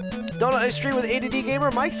 Don't I stream with ADD Gamer?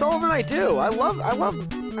 Mike Sullivan, I do. I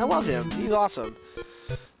love him. He's awesome.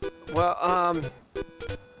 Well,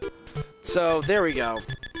 so there we go.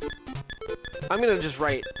 I'm gonna just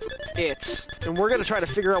write it, and we're gonna try to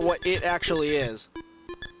figure out what it actually is.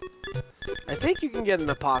 I think you can get an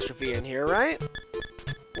apostrophe in here, right?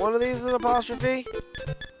 One of these is an apostrophe?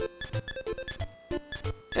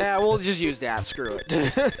 Yeah, we'll just use that. Screw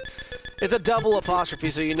it. It's a double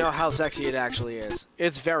apostrophe, so you know how sexy it actually is.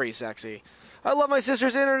 It's very sexy. I love my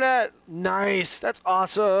sister's internet. Nice. That's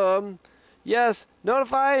awesome. Yes.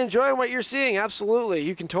 Notify, enjoy what you're seeing. Absolutely.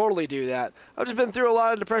 You can totally do that. I've just been through a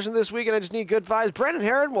lot of depression this week, and I just need good vibes. Brandon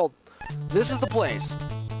Herron, well, this is the place.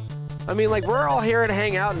 I mean, like, we're all here to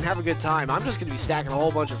hang out and have a good time. I'm just going to be stacking a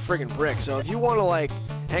whole bunch of friggin' bricks. So if you want to, like,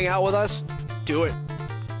 hang out with us, do it.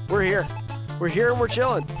 We're here. We're here and we're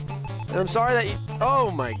chilling. And I'm sorry that you...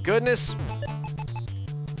 Oh, my goodness.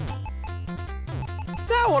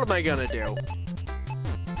 Now what am I going to do?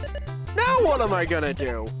 Now what am I going to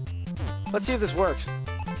do? Let's see if this works.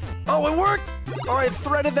 Oh, it worked! Oh, I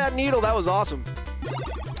threaded that needle. That was awesome.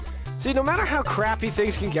 See, no matter how crappy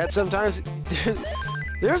things can get sometimes,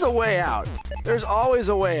 there's a way out. There's always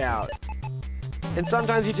a way out. And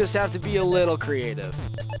sometimes you just have to be a little creative.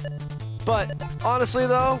 But, honestly,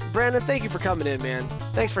 though, Brandon, thank you for coming in, man.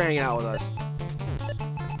 Thanks for hanging out with us.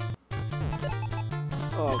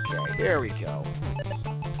 Okay, there we go.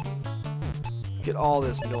 Get all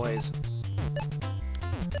this noise.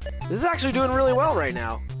 This is actually doing really well right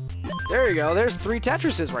now. There you go. There's 3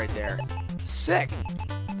 Tetrises right there. Sick.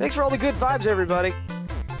 Thanks for all the good vibes, everybody.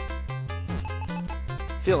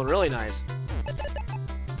 Feeling really nice.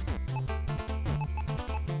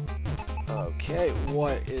 Okay,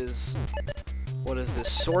 what is this?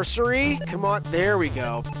 Sorcery? Come on, there we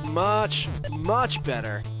go. Much, much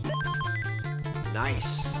better.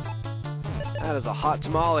 Nice. That is a hot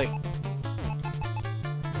tamale.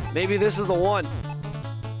 Maybe this is the one.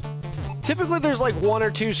 Typically, there's like 1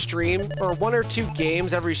 or 2 1 or 2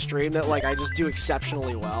 games every stream that like I just do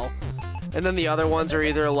exceptionally well, and then the other ones are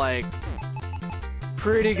either like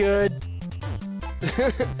pretty good,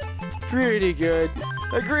 pretty good.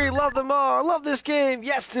 Agree, love them all. I love this game.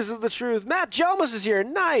 Yes, this is the truth. Matt Jomas is here.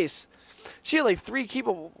 Nice. She had like 3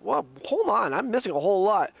 people. Well, hold on. I'm missing a whole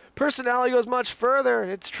lot. Personality goes much further.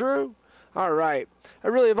 It's true. All right. I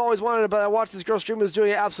really have always wanted it, but I watched this girl stream who was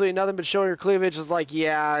doing absolutely nothing but showing her cleavage. It's like,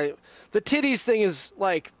 yeah, the titties thing is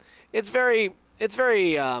like, it's very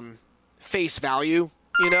face value.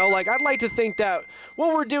 You know, like I'd like to think that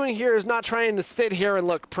what we're doing here is not trying to sit here and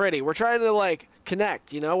look pretty. We're trying to like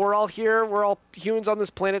connect, you know? We're all here. We're all humans on this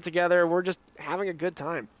planet together. We're just having a good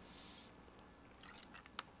time.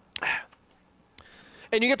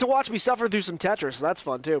 And you get to watch me suffer through some Tetris, so that's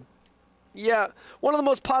fun too. Yeah, one of the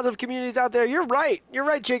most positive communities out there. You're right. You're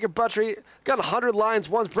right, Jacob Buttrey. Got 100 lines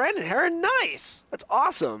once. Brandon Herron, nice. That's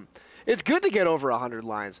awesome. It's good to get over 100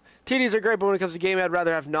 lines. TDs are great, but when it comes to game, I'd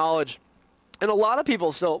rather have knowledge. And a lot of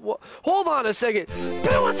people still... Well, hold on a second.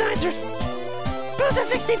 Boo wants answers. Boo's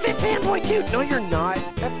a 60-bit fanboy, too. No, you're not.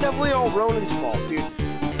 That's definitely all Ronan's fault, dude.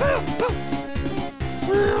 Boo, boo.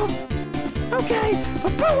 Well, okay,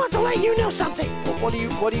 but Boo wants to let you know something. Well, what do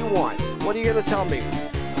you want? What are you going to tell me?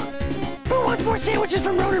 Boo wants more sandwiches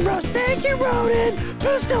from Ronan Rose. Thank you, Ronan.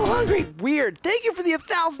 Boo's still hungry. Weird. Thank you for the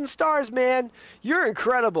 1,000 stars, man. You're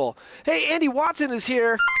incredible. Hey, Andy Watson is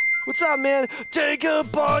here. What's up, man? Take a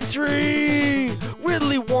Buttrey.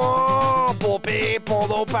 Willy womp, people,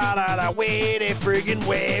 no para the way they friggin'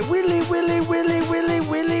 way. Willy, willy, willy, willy,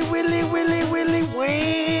 willy, willy, willy, willy,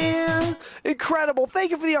 wham. Incredible.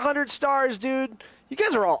 Thank you for the 100 stars, dude. You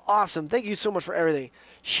guys are all awesome. Thank you so much for everything.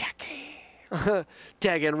 Shaki.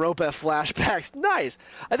 Danganronpa flashbacks. Nice.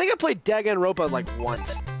 I think I played Danganronpa like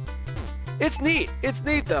once. It's neat. It's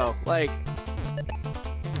neat, though. Like,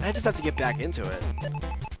 I just have to get back into it.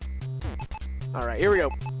 All right, here we go.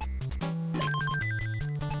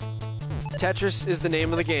 Tetris is the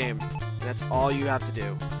name of the game. That's all you have to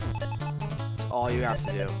do. That's all you have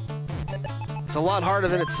to do. It's a lot harder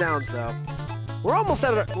than it sounds, though. We're almost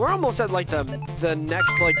at like the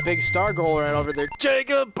next like big star goal right over there.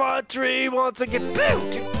 Jacob Buttry wants to get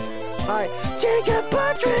booed. Hi, Jacob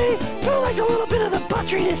Buttry, who likes a little bit of the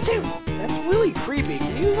buttriness too. That's really creepy.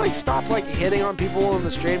 Can you like stop like hitting on people in the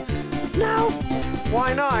stream? No.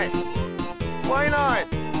 Why not? Why not?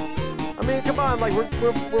 I mean, come on. Like we're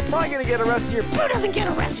probably gonna get arrested here. Who doesn't get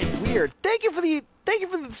arrested? Weird. Thank you for the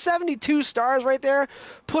 72 stars right there.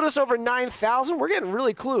 Put us over 9,000. We're getting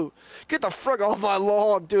really clue. Get the frick off my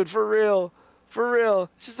lawn, dude. For real. For real.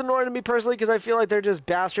 It's just annoying to me personally because I feel like they're just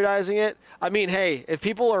bastardizing it. I mean, hey, if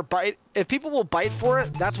people will bite for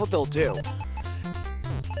it, that's what they'll do.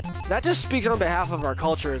 That just speaks on behalf of our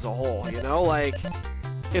culture as a whole, you know? Like,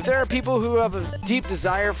 if there are people who have a deep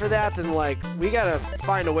desire for that, then, like, we gotta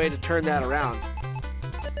find a way to turn that around.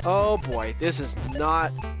 Oh, boy. This is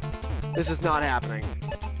not happening.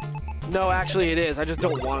 No, actually, it is. I just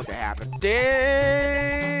don't want it to happen.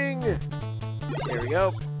 Dang! There we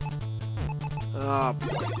go. A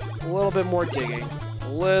little bit more digging. A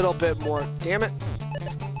little bit more. Damn it.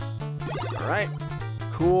 All right.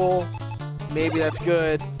 Cool. Maybe that's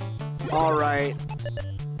good. All right.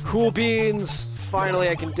 Cool beans. Finally,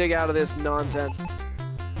 I can dig out of this nonsense.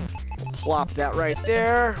 We'll plop that right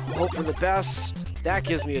there. Hope for the best. That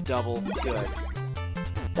gives me a double. Good.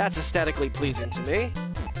 That's aesthetically pleasing to me.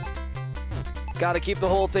 Gotta keep the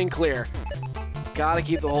whole thing clear. Gotta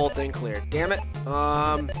keep the whole thing clear. Damn it.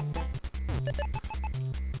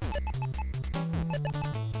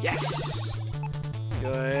 Yes.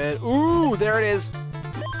 Good. Ooh, there it is.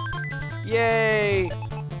 Yay.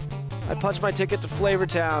 I punched my ticket to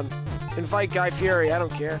Flavortown. Invite Guy Fieri. I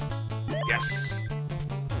don't care. Yes.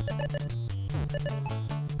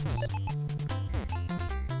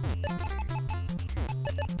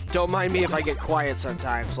 Don't mind me if I get quiet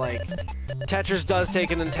sometimes. Like, Tetris does take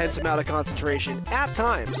an intense amount of concentration. At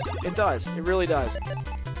times. It does. It really does.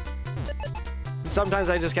 And sometimes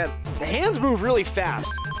I just get... The hands move really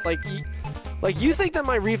fast. Like, you think that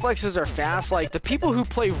my reflexes are fast? Like, the people who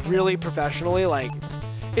play really professionally, like,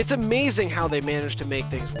 it's amazing how they manage to make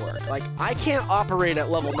things work. Like, I can't operate at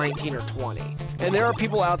level 19 or 20. And there are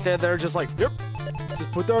people out there that are just like, yep,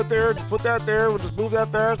 just put that there, just put that there, we'll just move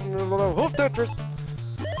that fast, and we'll hoof Tetris.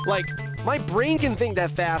 Like, my brain can think that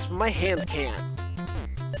fast, but my hands can't.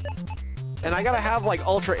 And I gotta have, like,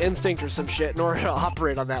 Ultra Instinct or some shit in order to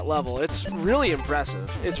operate on that level. It's really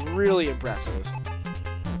impressive. It's really impressive.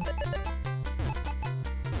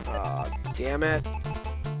 Damn it.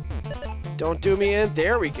 Don't do me in.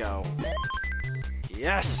 There we go.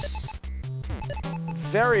 Yes.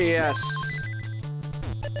 Very yes.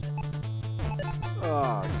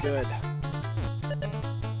 Oh, good.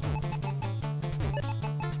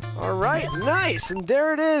 All right, nice. And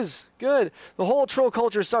there it is. Good. The whole troll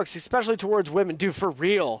culture sucks, especially towards women. Dude, for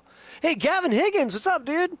real. Hey, Gavin Higgins, what's up,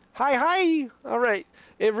 dude? Hi, hi. All right.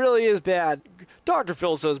 It really is bad. Dr.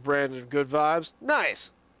 Phil says Brandon, good vibes.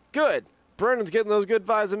 Nice. Good. Brandon's getting those good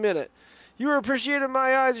vibes a minute. You were appreciated in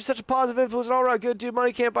my eyes. You're such a positive influence. All right, good dude.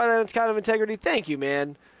 Money can't buy that kind of integrity. Thank you,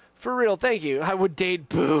 man. For real, thank you. I would date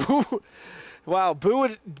Boo. Wow,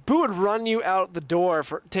 Boo would run you out the door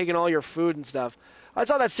for taking all your food and stuff. I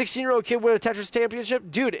saw that 16-year-old kid win a Tetris championship.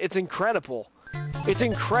 Dude, it's incredible. It's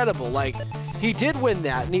incredible. Like, he did win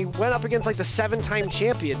that, and he went up against, like, the 7-time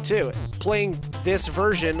champion, too, playing this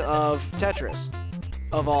version of Tetris,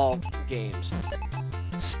 of all games.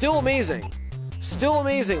 Still amazing. Still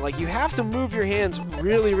amazing. Like, you have to move your hands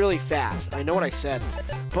really, really fast. I know what I said.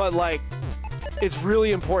 But, like, it's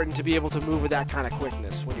really important to be able to move with that kind of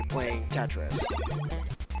quickness when you're playing Tetris.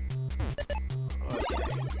 Okay.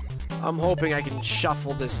 I'm hoping I can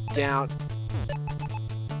shuffle this down.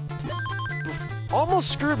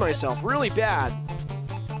 Almost screwed myself. Really bad.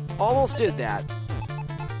 Almost did that.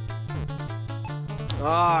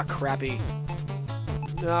 Ah, crappy.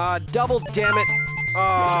 Double, damn it.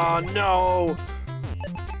 Oh, no.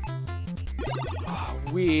 Oh,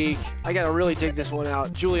 weak. I gotta really dig this one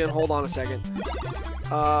out. Julian, hold on a second.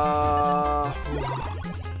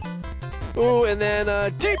 Ooh, and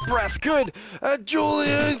then deep breath. Good.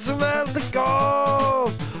 Julia Samantha,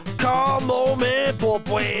 go. Calm moment,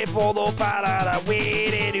 boy, for the parada,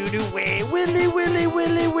 way to do way. Willy, willy,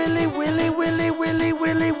 willy, willy, willy, willy, willy,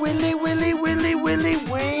 willy, willy, willy, willy, willy,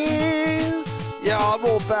 willy. Yeah, I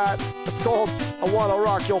wrote that. It's called I Wanna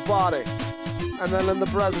Rock Your Body. And then in the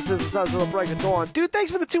presence of the break of dawn. Dude,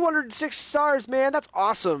 thanks for the 206 stars, man. That's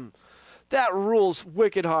awesome. That rules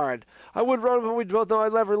wicked hard. I would run, but we both know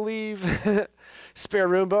I'd never leave. Spare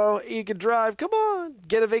Roombo, you can drive. Come on,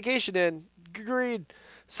 get a vacation in. Agreed.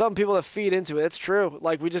 Some people that feed into it, it's true.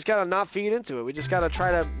 Like, we just gotta not feed into it. We just gotta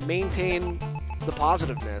try to maintain the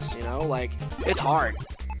positiveness, you know? Like, it's hard.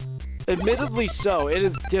 Admittedly so, it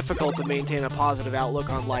is difficult to maintain a positive outlook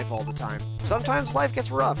on life all the time. Sometimes life gets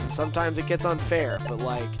rough, and sometimes it gets unfair, but,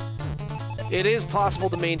 like, it is possible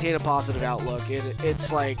to maintain a positive outlook.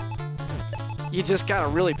 It's like, you just gotta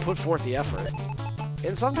really put forth the effort.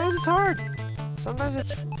 And sometimes it's hard. Sometimes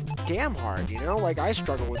it's damn hard, you know? Like, I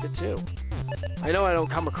struggle with it, too. I know I don't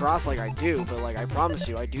come across like I do, but, like, I promise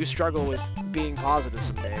you, I do struggle with being positive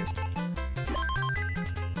some days.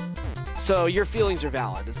 So, your feelings are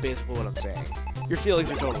valid, is basically what I'm saying. Your feelings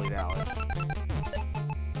are totally valid.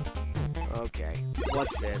 Okay,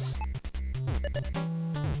 what's this?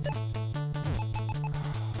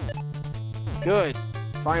 Good,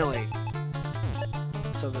 finally.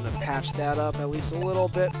 Something to patch that up at least a little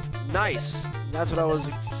bit. Nice! That's what I was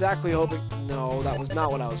exactly hoping. No, that was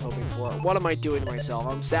not what I was hoping for. What am I doing to myself?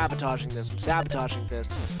 I'm sabotaging this. I'm sabotaging this.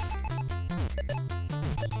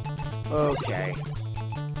 Okay.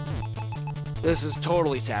 This is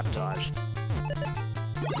totally sabotaged.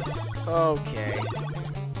 Okay.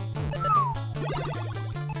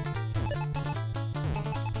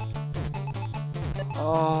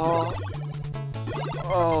 Oh.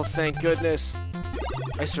 Oh, thank goodness.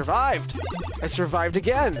 I survived. I survived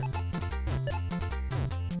again.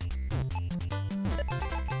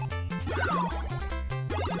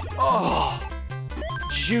 Oh,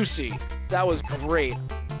 juicy. That was great.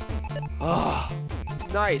 Oh,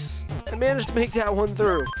 nice. I managed to make that one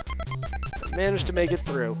through. I managed to make it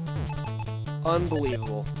through.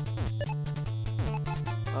 Unbelievable.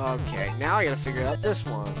 Okay, now I gotta figure out this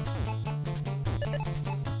one.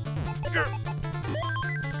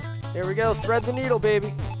 There we go. Thread the needle,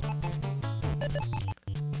 baby.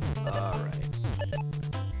 Alright.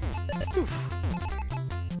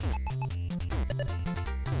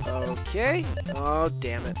 Okay. Oh,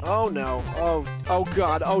 damn it. Oh, no. Oh,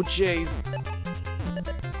 God. Oh, jeez.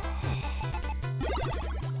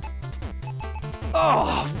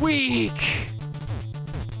 Oh, weak.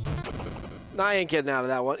 I ain't getting out of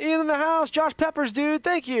that one. Ian in the house. Josh Peppers, dude.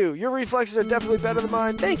 Thank you. Your reflexes are definitely better than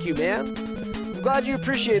mine. Thank you, man. I'm glad you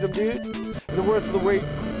appreciate them, dude. In the words of the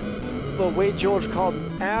Wade George called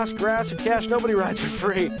ass, grass, or cash, nobody rides for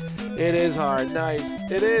free. It is hard. Nice.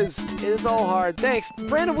 It is. It is all hard. Thanks.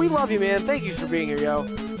 Brandon, we love you, man. Thank you for being here, yo.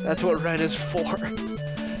 That's what Ren is for.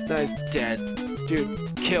 Nice. Dead.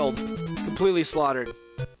 Dude, killed. Completely slaughtered.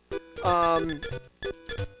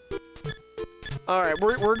 Alright,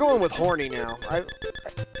 we're going with horny now.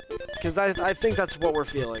 Because I think that's what we're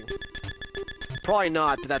feeling. Probably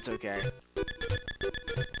not, but that's okay.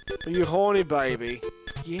 Are you horny, baby?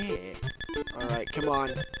 Yeah. Alright, come on.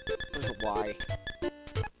 Where's the Y?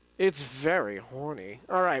 It's very horny.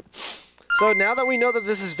 Alright. So now that we know that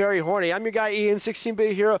this is very horny, I'm your guy Ian,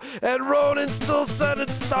 16-bit hero, and Ronan still sending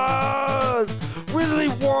stars! Willy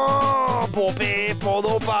womp, baby, for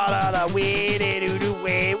the parada, willy do do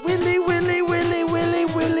way, willy willy willy willy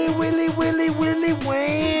willy willy willy willy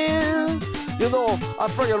wham. You know, I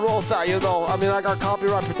friggin' wrote that, you know. I mean, I got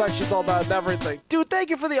copyright protections, all that and everything. Dude, thank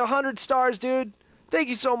you for the 100 stars, dude. Thank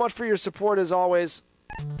you so much for your support as always.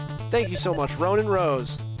 Thank you so much, Ronan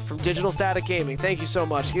Rose from Digital Static Gaming. Thank you so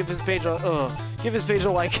much. Give his page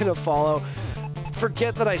a like and a follow.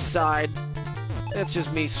 Forget that I sighed. That's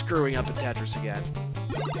just me screwing up in Tetris again.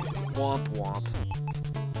 Womp womp.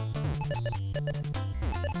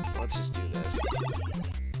 Let's just do this.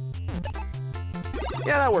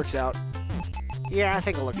 Yeah, that works out. Yeah, I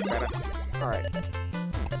think it'll look better. Alright.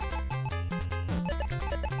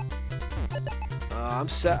 I'm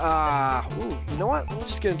set. Ooh, you know what? I'm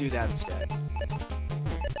just gonna do that instead.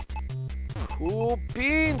 Cool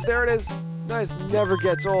beans! There it is! Nice, never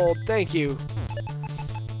gets old. Thank you.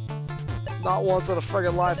 Not once in a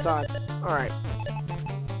friggin' lifetime. Alright.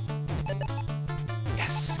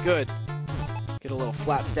 Yes, good. Get a little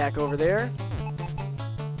flat stack over there.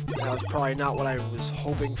 That was probably not what I was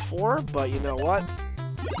hoping for, but you know what?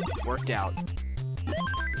 Worked out.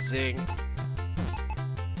 Zing.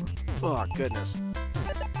 Oh, goodness.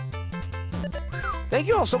 Thank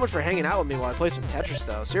you all so much for hanging out with me while I play some Tetris,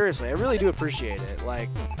 though. Seriously, I really do appreciate it. Like,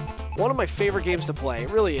 one of my favorite games to play. It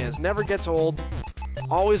really is. Never gets old.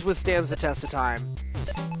 Always withstands the test of time.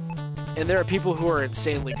 And there are people who are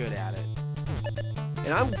insanely good at it.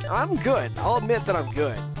 And I'm good. I'll admit that I'm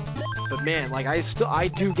good. But man, like I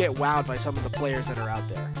do get wowed by some of the players that are out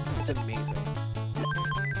there. It's amazing.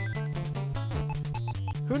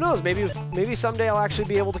 Who knows? Maybe someday I'll actually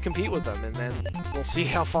be able to compete with them, and then we'll see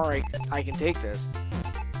how far I can take this.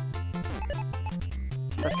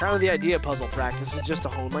 That's kind of the idea of puzzle practice, is just to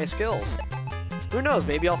hone my skills. Who knows?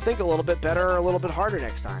 Maybe I'll think a little bit better or a little bit harder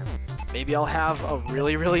next time. Maybe I'll have a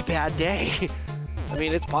really, really bad day. I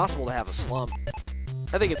mean, it's possible to have a slump.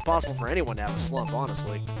 I think it's possible for anyone to have a slump,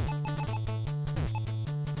 honestly.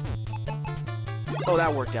 Oh,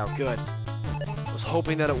 that worked out good. I was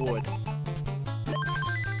hoping that it would.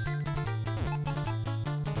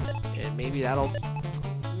 And maybe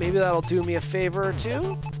that'll do me a favor or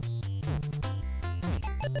two.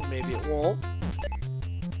 Maybe it won't.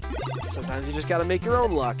 Sometimes you just gotta make your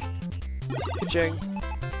own luck. Ka-ching.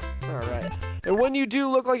 Alright. And when you do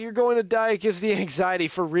look like you're going to die, it gives the anxiety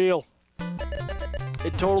for real.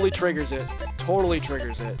 It totally triggers it. Totally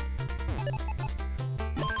triggers it.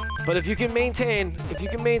 But if you can maintain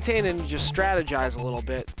and just strategize a little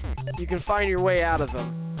bit, you can find your way out of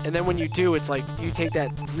them. And then when you do, it's like you take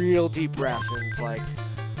that real deep breath and it's like,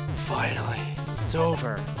 finally, it's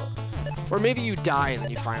over. Or maybe you die and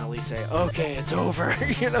then you finally say, okay, it's over.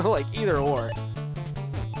 You know, like either or.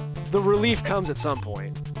 The relief comes at some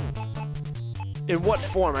point. In what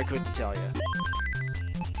form, I couldn't tell you.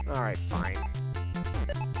 Alright, fine.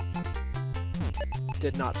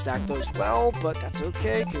 Did not stack those well, but that's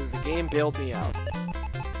okay, because the game bailed me out.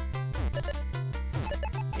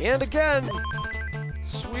 And again!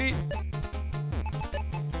 Sweet!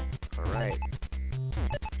 Alright.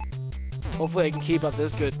 Hopefully I can keep up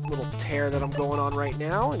this good little tear that I'm going on right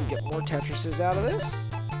now and get more Tetrises out of this.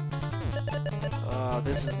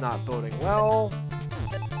 This is not boding well,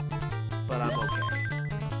 but I'm okay.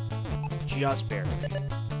 Just barely.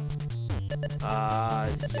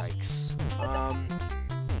 Yikes.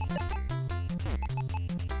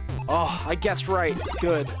 Oh, I guessed right.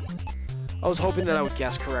 Good. I was hoping that I would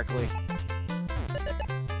guess correctly.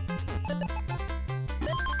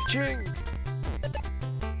 Ching!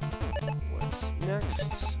 What's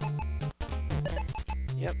next?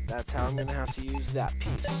 Yep, that's how I'm gonna have to use that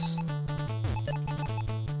piece.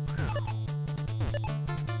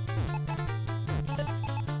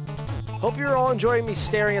 Hope you're all enjoying me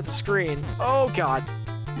staring at the screen. Oh god.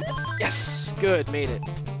 Yes! Good, made it.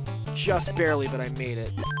 Just barely, but I made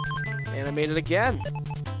it. And I made it again.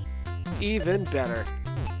 Even better.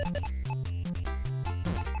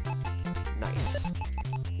 Nice.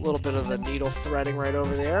 A little bit of the needle threading right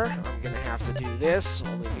over there. I'm gonna have to do this,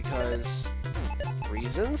 only because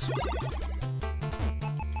reasons.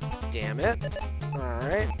 Damn it.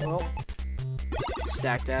 Alright, well.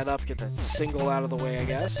 Stack that up, get that single out of the way, I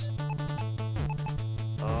guess.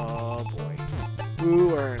 Oh boy.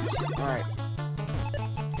 Who earns? Alright.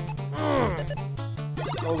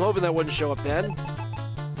 I was hoping that wouldn't show up then.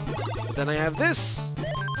 But then I have this.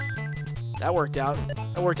 That worked out.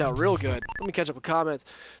 That worked out real good. Let me catch up with comments.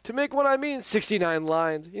 To make what I mean, 69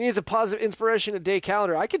 lines. He needs a positive inspiration a day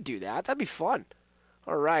calendar. I could do that. That'd be fun.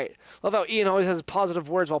 Alright. Love how Ian always has positive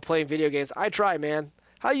words while playing video games. I try, man.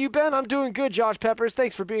 How you been? I'm doing good, Josh Peppers.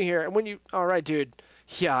 Thanks for being here. And when you... Alright, dude.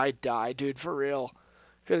 Yeah, I die, dude. For real.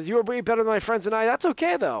 Because you were way better than my friends and I. That's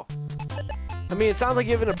okay, though. I mean, it sounds like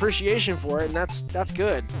you have an appreciation for it, and that's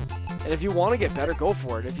good. And if you want to get better, go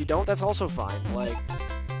for it. If you don't, that's also fine. Like,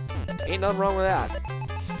 ain't nothing wrong with that.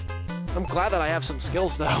 I'm glad that I have some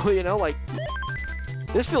skills, though, you know? Like,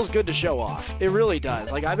 this feels good to show off. It really does.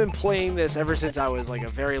 Like, I've been playing this ever since I was, like, a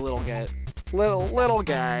very little guy. Little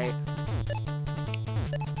guy.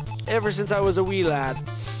 Ever since I was a wee lad.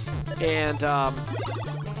 And,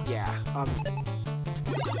 yeah.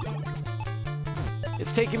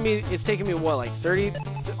 It's taken me what, like 30,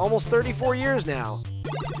 almost 34 years now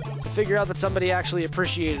to figure out that somebody actually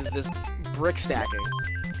appreciated this brick stacking.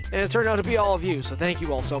 And it turned out to be all of you, so thank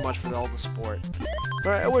you all so much for all the support.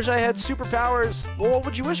 Alright, I wish I had superpowers. Well, what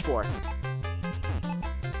would you wish for?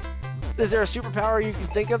 Is there a superpower you can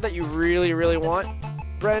think of that you really, really want,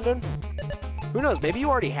 Brandon? Who knows? Maybe you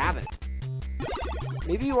already have it.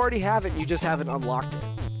 Maybe you already have it and you just haven't unlocked it.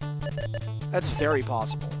 That's very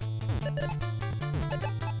possible.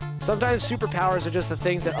 Sometimes superpowers are just the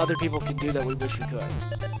things that other people can do that we wish we could.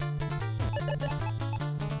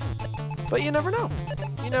 But you never know.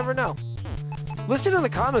 You never know. List it in the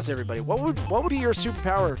comments, everybody. What would be your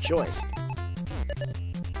superpower of choice?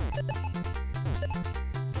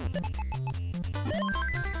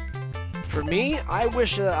 For me, I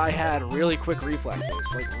wish that I had really quick reflexes.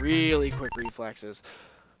 Like, really quick reflexes.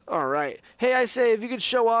 All right. Hey, I say, if you could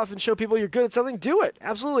show off and show people you're good at something, do it.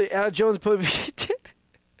 Absolutely. Anna Jones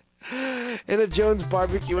Anna Jones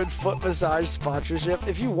barbecue and foot massage sponsorship.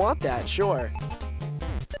 If you want that, sure.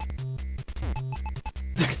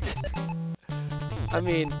 I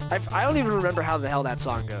mean, I don't even remember how the hell that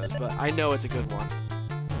song goes, but I know it's a good one.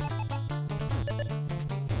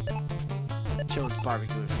 Jones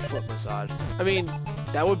barbecue and foot massage. I mean,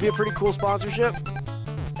 that would be a pretty cool sponsorship.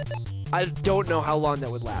 I don't know how long that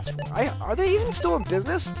would last for. Are they even still in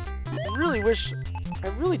business? I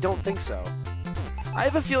really don't think so. I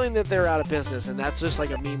have a feeling that they're out of business, and that's just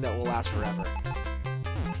like a meme that will last forever.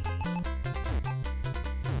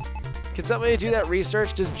 Can somebody do that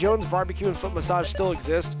research? Does Jones Barbecue and Foot Massage still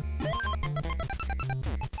exist?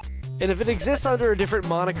 And if it exists under a different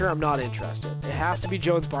moniker, I'm not interested. It has to be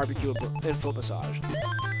Jones Barbecue and Foot Massage.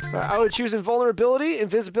 I would choose invulnerability,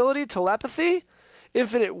 invisibility, telepathy,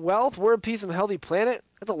 infinite wealth, world peace, and healthy planet.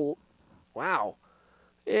 Wow.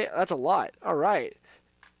 Yeah, that's a lot. All right.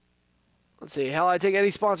 Let's see. Hell, I take any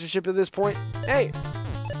sponsorship at this point. Hey,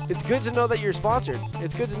 it's good to know that you're sponsored.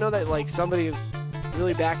 It's good to know that, like, somebody is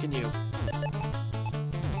really backing you.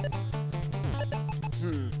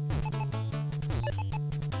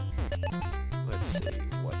 Let's see.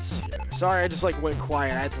 What's here? Sorry, I just, like, went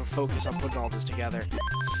quiet. I had to focus on putting all this together.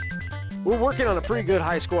 We're working on a pretty good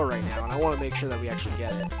high score right now, and I want to make sure that we actually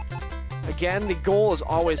get it. Again, the goal is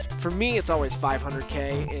always, for me, it's always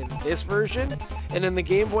 500k in this version, and in the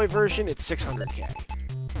Game Boy version, it's 600k.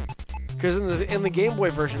 Because in the Game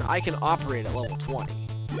Boy version, I can operate at level 20.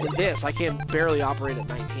 In this, I can barely operate at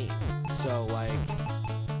 19. So, like...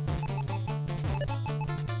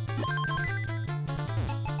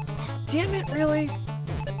 Damn it, really?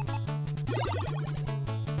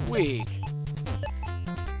 Weak.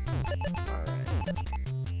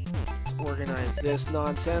 Organize this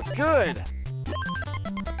nonsense. Good!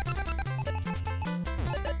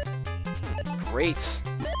 Great.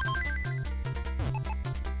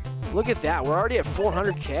 Look at that. We're already at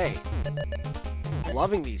 400k.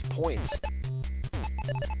 Loving these points.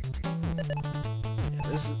 Yeah,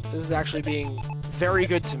 this is actually being very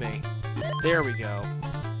good to me. There we go.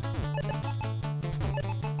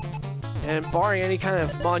 And barring any kind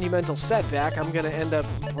of monumental setback, I'm going to end up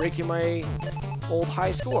breaking my old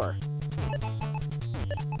high score.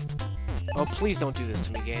 Oh, please don't do this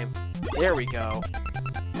to me, game. There we go.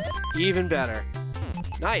 Even better.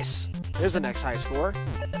 Nice. There's the next high score.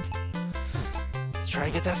 Let's try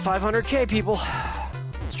to get that 500k, people.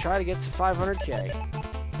 Let's try to get to 500k.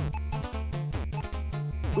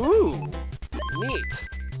 Ooh. Neat.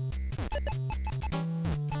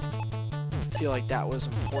 I feel like that was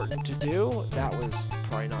important to do. That was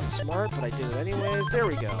probably not smart, but I did it anyways. There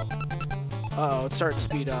we go. Uh-oh, it's starting to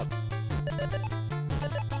speed up.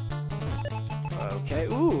 Okay,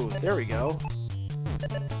 ooh, there we go.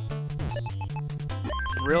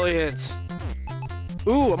 Brilliant.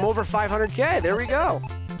 Ooh, I'm over 500k, there we go.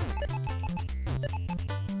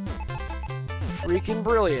 Freaking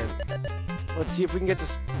brilliant. Let's see if we can get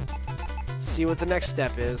to see what the next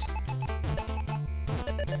step is.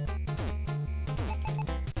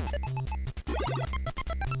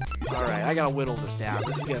 Alright, I gotta whittle this down.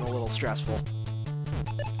 This is getting a little stressful.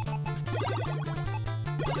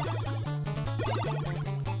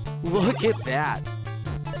 Look at that.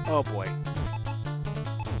 Oh boy.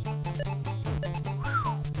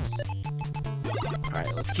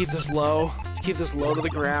 Alright, let's keep this low. Let's keep this low to the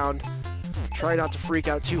ground. Try not to freak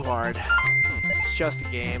out too hard. It's just a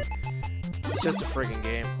game. It's just a friggin'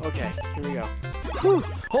 game. Okay, here we go. Whew.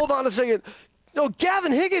 Hold on a second. No,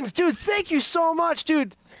 Gavin Higgins, dude, thank you so much,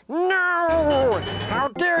 dude. No! How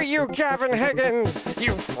dare you, Gavin Higgins!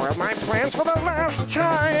 You foiled my plans for the last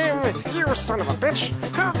time! You son of a bitch!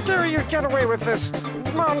 How dare you get away with this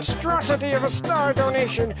monstrosity of a star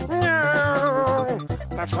donation! No!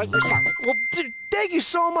 That's right, you suck. Well, dude, thank you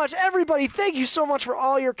so much, everybody. Thank you so much for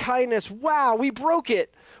all your kindness. Wow, we broke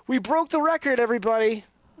it. We broke the record, everybody.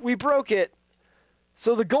 We broke it.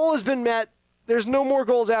 So the goal has been met. There's no more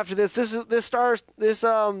goals after this.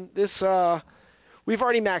 We've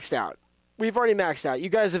already maxed out. We've already maxed out. You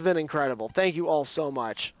guys have been incredible. Thank you all so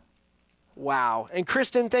much. Wow. And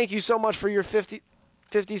Kristen, thank you so much for your 50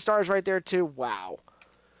 stars right there, too. Wow.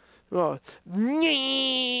 Oh.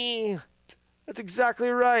 That's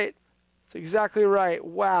exactly right. That's exactly right.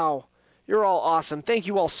 Wow. You're all awesome. Thank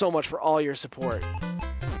you all so much for all your support.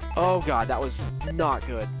 Oh, God, that was not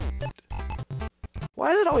good.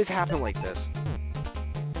 Why does it always happen like this?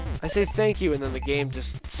 I say thank you, and then the game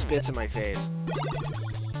just spits in my face.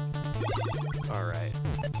 Alright.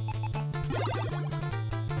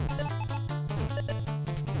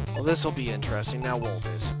 Well, this will be interesting. Now Wolt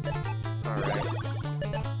is. Alright.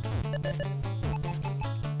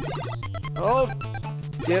 Oh!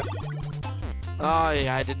 Dip. Oh,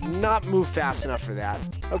 yeah, I did not move fast enough for that.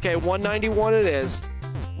 Okay, 191 it is.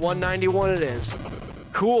 191 it is.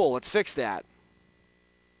 Cool, let's fix that.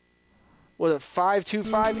 Was it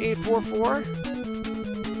 525844?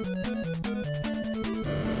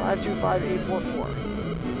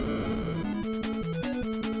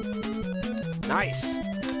 525844. Nice.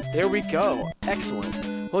 There we go.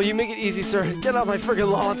 Excellent. Well, you make it easy, sir. Get off my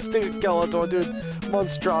friggin' lawn, Skeletor, dude.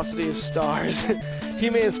 Monstrosity of stars.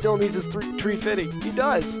 He-Man still needs his tree fitting. He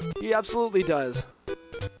does. He absolutely does.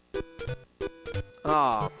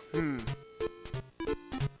 Ah,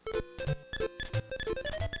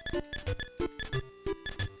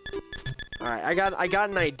 Alright, I got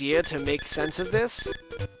an idea to make sense of this.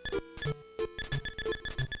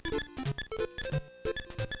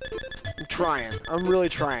 I'm trying. I'm really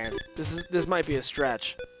trying. This might be a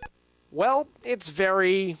stretch. Well, it's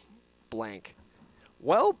very blank.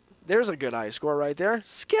 Well, there's a good high score right there.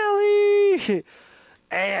 Skelly!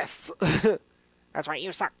 Ass! That's right,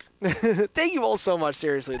 you suck. Thank you all so much,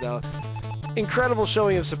 seriously, though. Incredible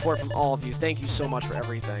showing of support from all of you. Thank you so much for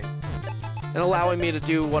everything. And allowing me to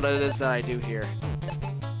do what it is that I do here.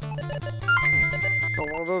 Oh,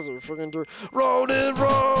 what does it freaking do? Ronin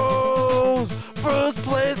Rose! First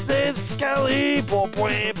place named Skelly!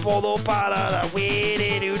 Willy,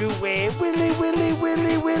 willy,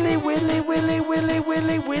 willy, willy, willy, willy, willy, willy, willy,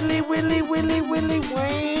 willy, willy, willy, willy,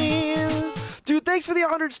 willy. Dude, thanks for the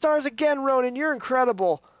 100 stars again, Ronin. You're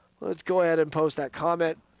incredible. Let's go ahead and post that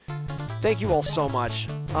comment. Thank you all so much.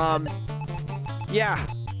 Yeah,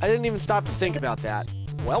 I didn't even stop to think about that.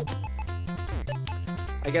 Well,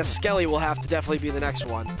 I guess Skelly will have to definitely be the next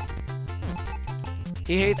one.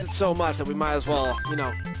 He hates it so much that we might as well, you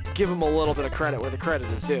know, give him a little bit of credit where the credit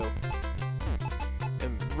is due.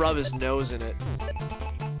 And rub his nose in it.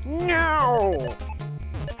 No!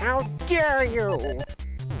 How dare you!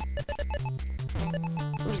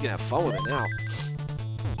 I'm just gonna have fun with it now.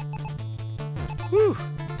 Whew!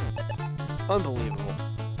 Unbelievable.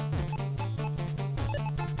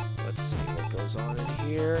 Let's see what goes on in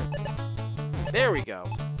here. There we go.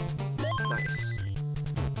 Nice.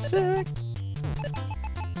 Sick!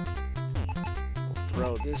 We'll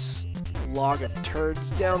throw this log of turds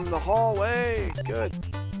down the hallway. Good.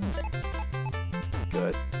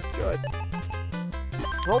 Good. Good.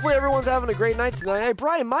 Hopefully everyone's having a great night tonight. Hey,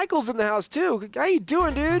 Brian Michael's in the house, too. How you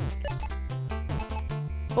doing, dude?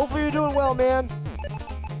 Hopefully you're doing well, man.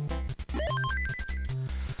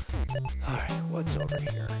 Alright, what's over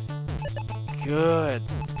here? Good.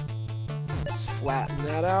 Let's flatten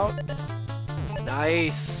that out.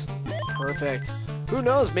 Nice. Perfect. Who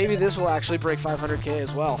knows? Maybe this will actually break 500k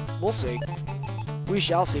as well. We'll see. We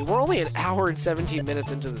shall see. We're only an hour and 17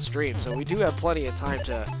 minutes into the stream, so we do have plenty of time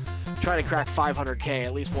to try to crack 500k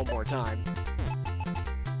at least one more time.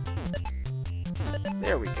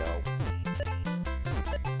 There we go.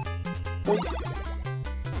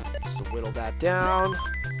 Just to whittle that down.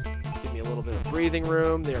 Give me a little bit of breathing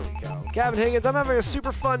room. There we go. Gavin Higgins, I'm having a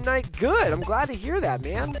super fun night. Good. I'm glad to hear that,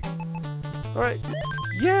 man. All right.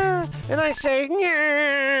 Yeah. And I say,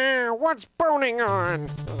 yeah. What's boning on?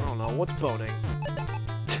 I don't know. What's boning?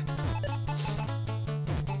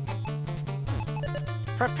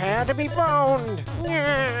 Prepare to be boned!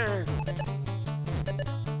 Yeah.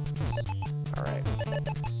 Alright.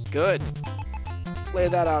 Good. Lay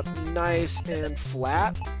that out nice and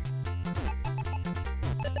flat.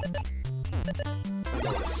 Like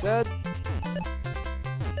I said.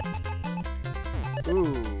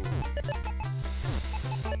 Ooh.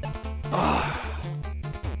 Ah.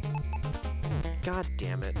 God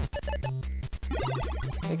damn it.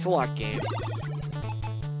 Thanks a lot, game.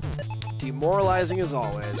 Demoralizing as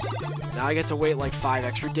always. Now I get to wait like 5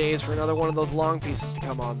 extra days for another one of those long pieces to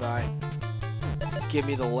come on by. Give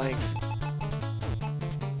me the length.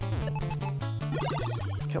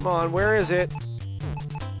 Come on, where is it?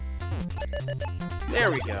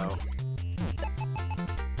 There we go.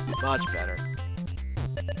 Much better.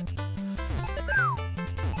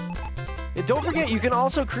 And don't forget, you can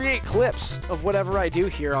also create clips of whatever I do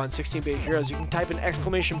here on 16-Bit Heroes. You can type an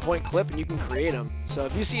exclamation point clip and you can create them. So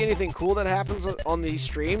if you see anything cool that happens on these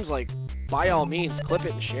streams, like, by all means, clip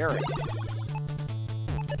it and share it.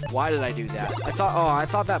 Why did I do that? I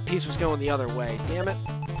thought that piece was going the other way. Damn it.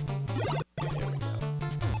 There we go.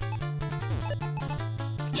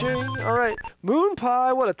 Ching. All right. Moon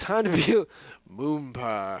Pie, what a time to be. Moon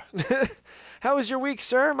Pie. How was your week,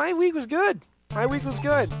 sir? My week was good. My week was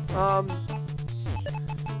good. It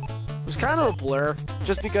was kind of a blur,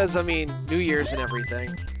 just because, I mean, New Year's and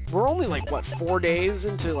everything. we're only like, what, 4 days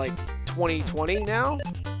into like 2020 now?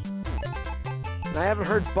 And I haven't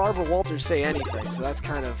heard Barbara Walters say anything, so that's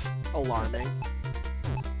kind of alarming.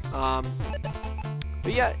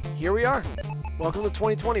 But yeah, here we are. Welcome to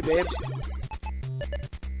 2020, babes.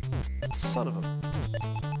 Son of a...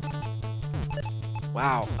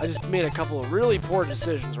 Wow, I just made a couple of really poor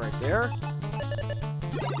decisions right there.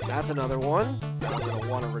 That's another one that I'm going to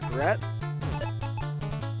want to regret.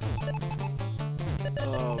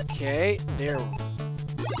 Okay, there.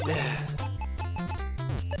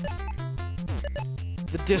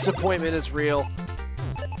 The disappointment is real.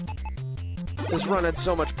 This run had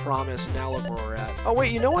so much promise, and now look where we're at. Oh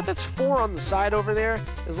wait, you know what? That's 4 on the side over there.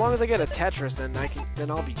 As long as I get a Tetris, then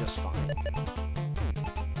I'll be just fine.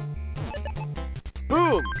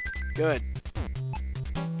 Boom! Good.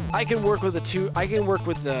 I can work with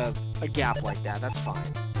a gap like that. That's fine.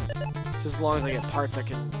 Just as long as I get parts that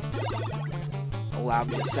can allow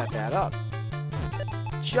me to set that up.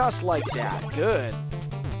 Just like that. Good.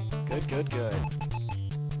 Good, good, good.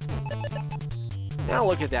 Now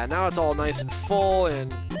look at that. Now it's all nice and full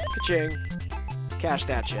and ka-ching. Cash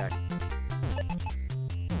that check.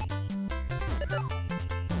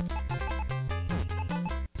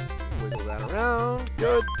 Just wiggle that around.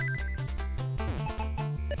 Good.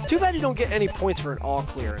 It's too bad you don't get any points for an all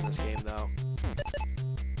clear in this game, though.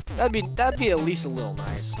 That'd be at least a little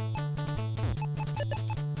nice.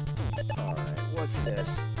 All right, what's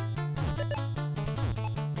this?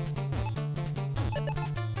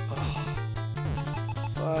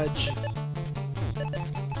 Fudge.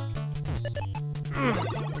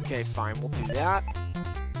 Okay, fine, we'll do that.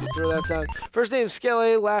 We'll throw that down. First name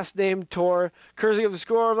Skelly, last name Tor. Cursing of the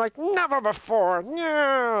score, I'm like, never before.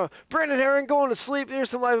 No. Brandon Herring, going to sleep.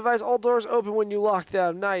 Here's some life advice. All doors open when you lock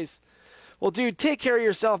them. Nice. Well, dude, take care of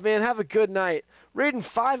yourself, man. Have a good night. Raiden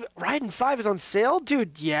 5 is on sale?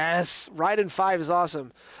 Dude, yes. Raiden 5 is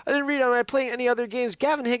awesome. I didn't read on I playing any other games.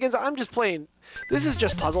 Gavin Higgins, I'm just playing. This is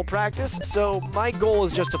just puzzle practice, so my goal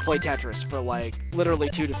is just to play Tetris for like literally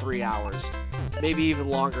 2 to 3 hours. Maybe even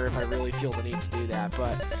longer if I really feel the need to do that.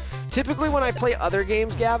 But typically when I play other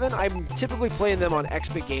games, Gavin, I'm typically playing them on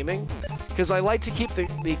X-Bit Gaming because I like to keep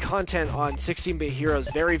the content on 16-bit Heroes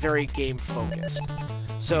very, very game focused.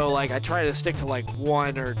 So like I try to stick to like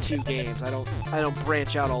 1 or 2 games. I don't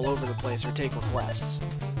branch out all over the place or take requests.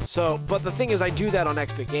 So, but the thing is I do that on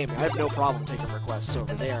X-Bit Gaming. I have no problem taking requests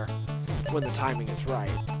over there when the timing is right.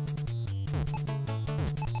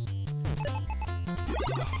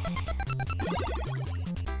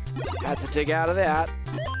 Had to dig out of that.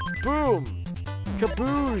 Boom!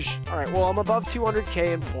 Kaboosh! Alright, well I'm above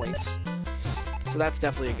 200k in points. So that's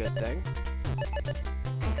definitely a good thing.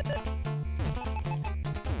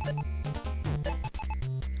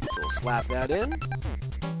 Slap that in.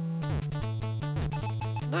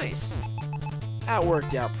 Nice. That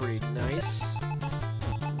worked out pretty nice.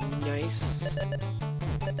 Nice.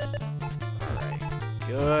 Alright.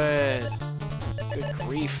 Good. Good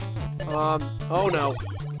grief. Oh no.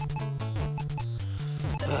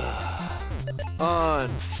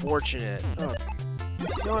 Unfortunate. Oh.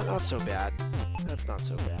 You know what? Not so bad. That's not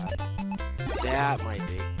so bad. That might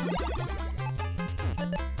be.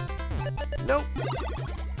 Nope.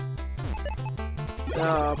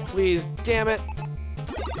 Please, damn it.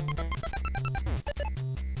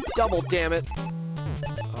 Double damn it.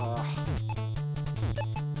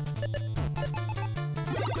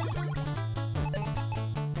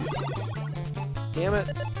 Damn it.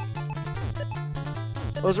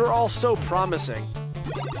 Those are all so promising.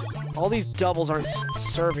 All these doubles aren't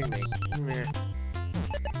serving me. Meh.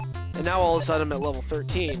 And now all of a sudden I'm at level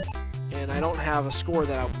 13, and I don't have a score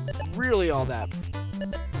that I'm really all that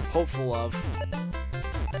hopeful of.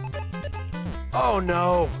 Oh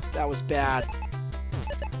no, that was bad.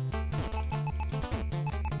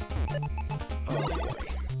 Oh boy.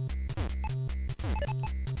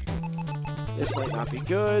 This might not be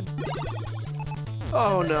good.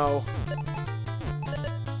 Oh no.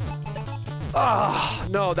 Ah,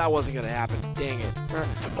 no, that wasn't gonna happen. Dang it.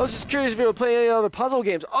 I was just curious if you were playing any other puzzle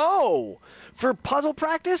games. Oh! For puzzle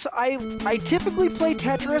practice, I typically play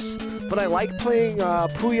Tetris, but I like playing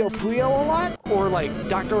Puyo Puyo a lot, or like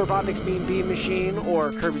Dr. Robotnik's Mean Bean Machine,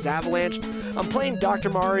 or Kirby's Avalanche. I'm playing Dr.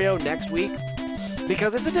 Mario next week,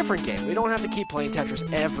 because it's a different game. We don't have to keep playing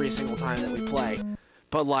Tetris every single time that we play.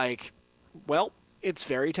 But like, well, it's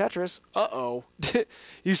very Tetris. Uh-oh.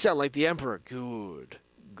 You sound like the Emperor. Good.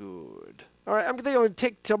 Good. Alright, I'm going to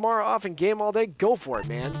take tomorrow off and game all day. Go for it,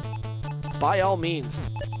 man. By all means.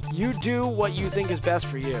 You do what you think is best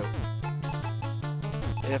for you.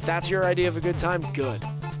 And if that's your idea of a good time, good.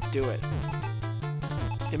 Do it.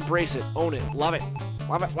 Embrace it. Own it. Love it.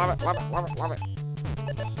 Love it, love it, love it, love it, love it.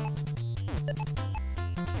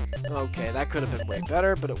 Okay, that could have been way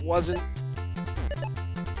better, but it wasn't.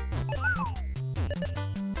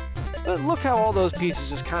 But look how all those pieces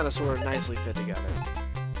just kind of sort of nicely fit together.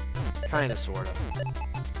 Kind of, sort of.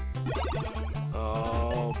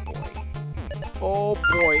 Oh, boy. Oh,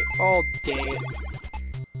 boy. Oh, dang it.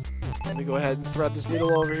 Let me go ahead and thread this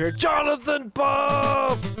needle over here. Jonathan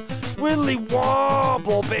Buff! Willy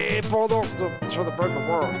Wobble, people! To the break of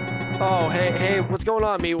world. Oh, hey, what's going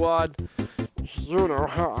on, Meatwad? You know,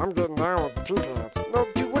 I'm getting down with the pea-pants. No,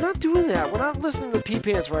 dude, we're not doing that. We're not listening to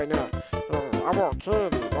Pea-Pants right now. I want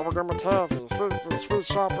candy, bubblegum and taffy, the sweet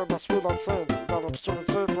shop and the sweet on Sandy. Got a stupid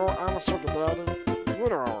say, bro, I'm a sugar daddy. You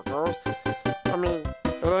know how it goes. I mean,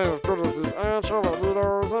 it ain't as good as these anchovies,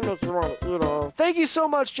 that make you want to eat them. Thank you so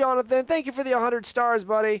much, Jonathan. Thank you for the 100 stars,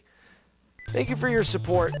 buddy. Thank you for your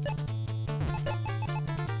support.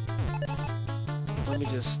 Let me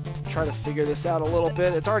just try to figure this out a little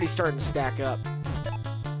bit. It's already starting to stack up.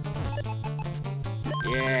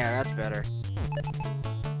 Yeah, that's better.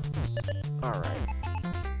 Alright.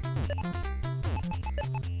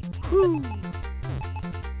 Whew.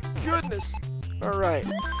 Goodness. Alright.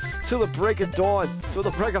 Till the break of dawn. Till the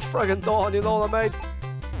break of friggin' dawn, you know what I mean?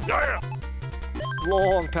 Yeah!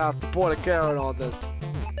 Long path to point of Karen on this.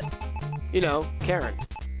 You know, Karen.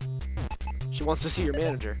 She wants to see your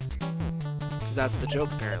manager. Because that's the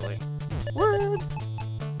joke, apparently. Word!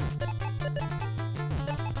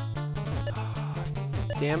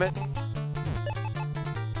 Damn it.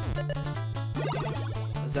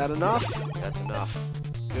 Is that enough? That's enough.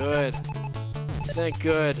 Good. Thank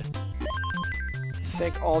good.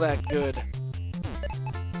 Thank all that good.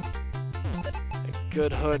 A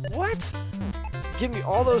good hood. What? Give me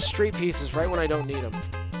all those straight pieces right when I don't need them.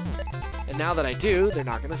 And now that I do, they're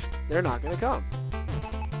not gonna come.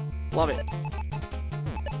 Love it.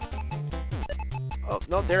 Oh,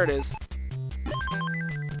 no, there it is.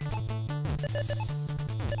 Yes.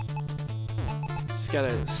 Just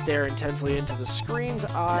gotta stare intensely into the screen's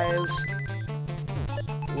eyes.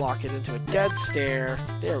 Lock it into a dead stare.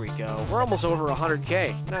 There we go. We're almost over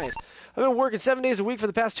 100K. Nice. I've been working 7 days a week for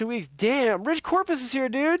the past 2 weeks. Damn, Rich Corpus is here,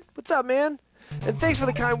 dude. What's up, man? And thanks for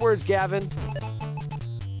the kind words, Gavin.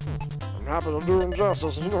 I'm happy to do him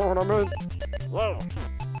justice, you know what I mean? Well,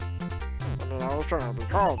 I mean, I was trying to be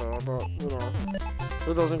called there, but, you know,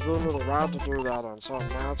 he doesn't give me the right to do that on some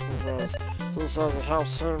nights because he says it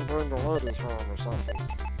helps him bring the ladies home or something.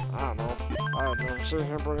 I don't know. I've never seen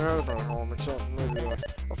him bring anybody home except maybe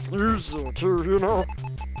a fuse or two, you know?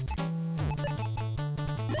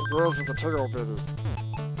 The girls with the tickle bitties.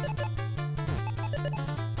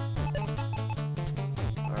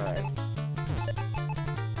 Alright.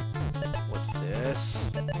 What's this?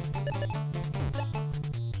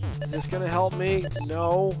 Is this gonna help me?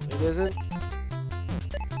 No, it isn't.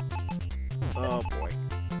 Oh boy.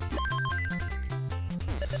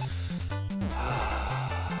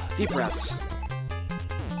 Deep breaths.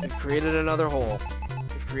 We've created another hole.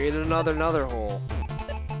 We've created another hole.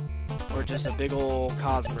 Or just a big ol'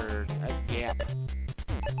 cosmer, a gap.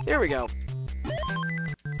 There we go.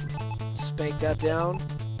 Spank that down.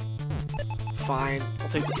 Fine, I'll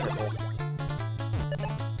take the triple.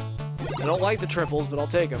 I don't like the triples, but I'll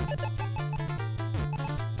take them.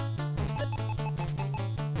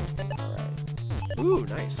 Alright. Ooh,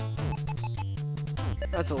 nice.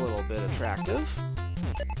 That's a little bit attractive.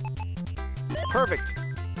 Perfect.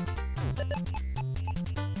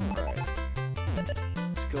 Alright.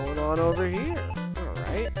 What's going on over here?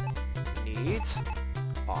 Alright. Neat.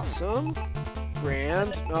 Awesome.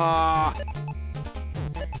 Grand. Ah!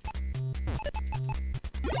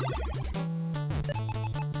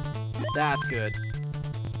 That's good.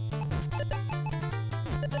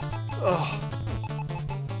 Ugh.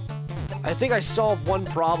 I think I solved one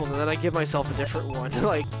problem and then I give myself a different one.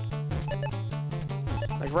 like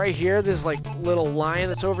right here, this like little line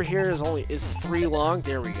that's over here is 3 long.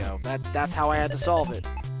 There we go. That's how I had to solve it.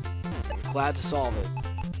 I'm glad to solve it.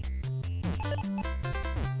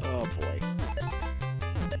 Oh boy.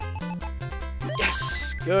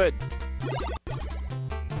 Yes! Good.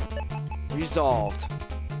 Resolved.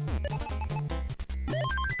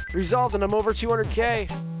 Resolved, and I'm over 200K.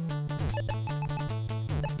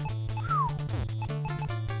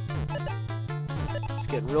 It's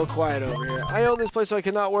getting real quiet over here. I own this place, so I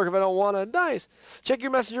cannot work if I don't want to. Nice. Check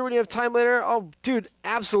your messenger when you have time later. Oh, dude,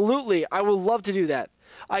 absolutely. I would love to do that.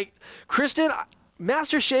 Kristen,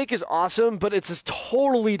 Master Shake is awesome, but it's a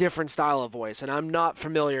totally different style of voice, and I'm not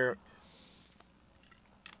familiar.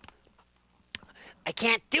 I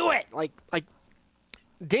can't do it. Like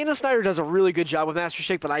Dana Snyder does a really good job with Master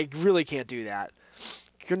Shake, but I really can't do that.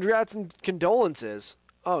 Congrats and condolences.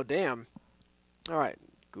 Oh, damn. All right.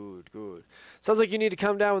 Good, good. Sounds like you need to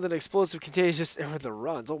come down with an explosive contagious with the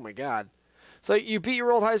runs. Oh, my God. So you beat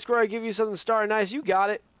your old high score. I give you something star. Nice. You got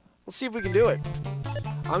it. Let's see if we can do it.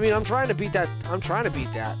 I mean, I'm trying to beat that.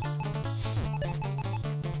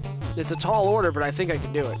 It's a tall order, but I think I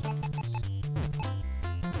can do it.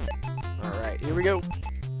 All right. Here we go.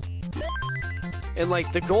 And,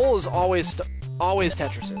 like, the goal is always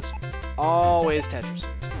Tetrises. Always Tetrises.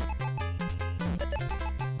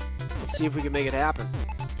 Let's see if we can make it happen.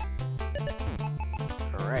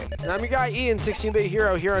 Alright. And I'm your guy Ian, 16-Bit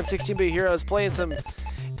Hero, here on 16-Bit Heroes, playing some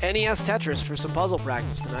NES Tetris for some puzzle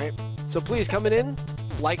practice tonight. So please, coming in,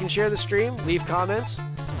 like and share the stream, leave comments.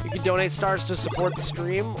 You can donate stars to support the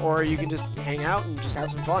stream, or you can just hang out and just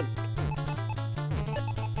have some fun.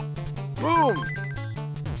 Boom!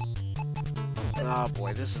 Oh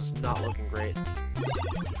boy, this is not looking great.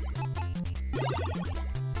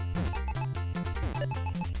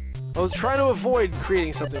 I was trying to avoid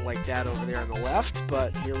creating something like that over there on the left,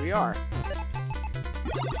 but here we are.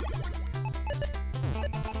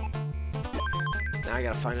 Now I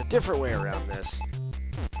gotta find a different way around this.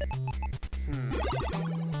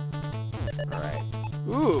 Alright.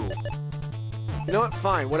 Ooh! You know what?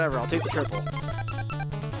 Fine, whatever, I'll take the triple.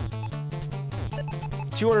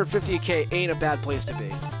 250k ain't a bad place to be.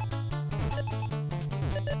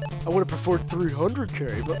 I would have preferred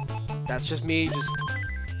 300k, but that's just me just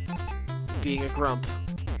being a grump.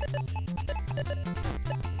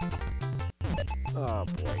 Oh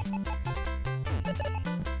boy.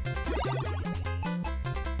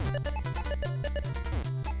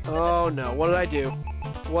 Oh no, what did I do?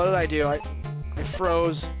 What did I do? I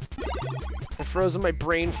froze. I froze and my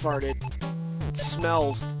brain farted. It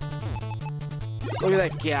smells. Look at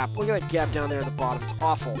that gap. Look at that gap down there at the bottom. It's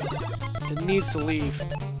awful. It needs to leave.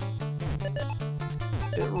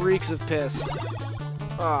 It reeks of piss.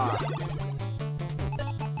 Ah.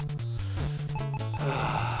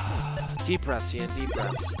 Deep breaths, Ian. Deep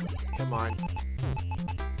breaths. Come on.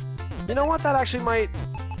 You know what? That actually might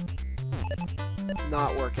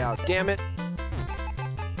not work out. Damn it.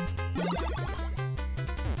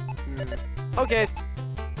 Okay.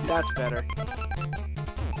 That's better.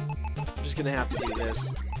 I'm just gonna have to do this.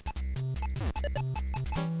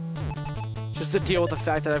 Just to deal with the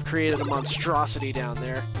fact that I've created a monstrosity down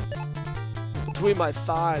there. Between my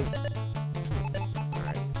thighs.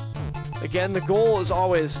 Alright. Again, the goal is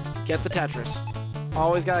always get the Tetris.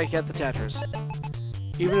 Always gotta get the Tetris.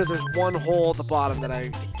 Even if there's one hole at the bottom that I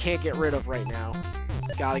can't get rid of right now.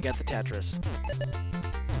 Gotta get the Tetris.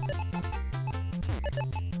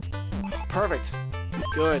 Perfect.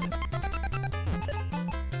 Good.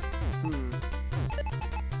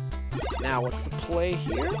 Now, what's the play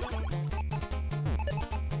here?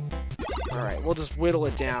 Alright, we'll just whittle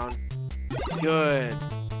it down. Good.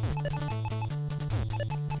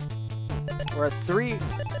 We're at 3.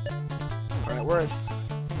 Alright, we're at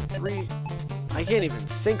 3. I can't even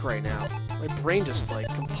think right now. My brain just, like,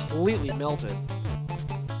 completely melted.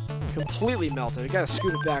 Completely melted. I gotta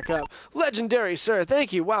scoop it back up. Legendary, sir.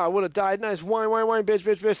 Thank you. Wow, I would have died. Nice. Wine, wine, wine. Bitch,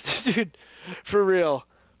 bitch, bitch. Dude, for real.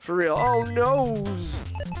 For real. Oh, noes.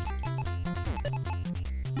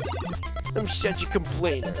 I'm such a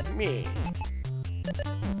complainer. Me.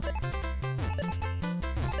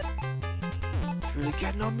 It's really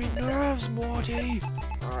getting on me nerves, Morty.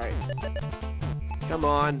 Alright. Come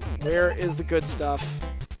on. Where is the good stuff?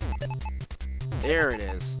 There it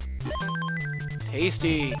is.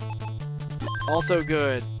 Tasty. Also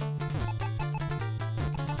good.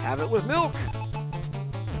 Have it with milk.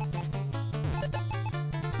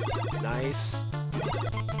 Nice.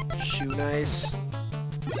 Shoe nice.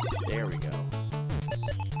 There we go.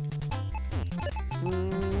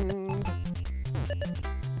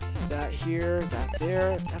 Is that here? That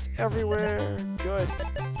there? That's everywhere. Good.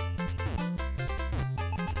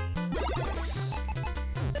 Nice.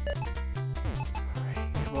 Alright,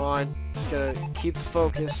 come on. Just gotta keep the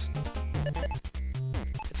focus.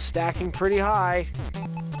 It's stacking pretty high.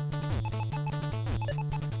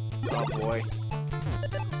 Oh boy.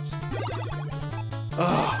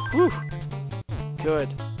 Oh, whew. Good.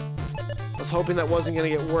 I was hoping that wasn't going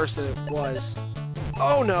to get worse than it was.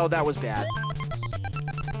 Oh no, that was bad.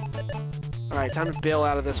 Alright, time to bail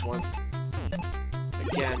out of this one.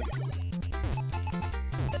 Again.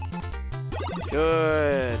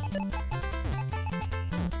 Good.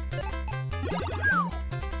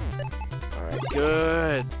 Alright,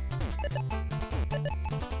 good.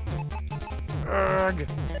 Ugh.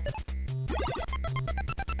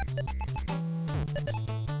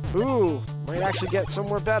 Ooh, might actually get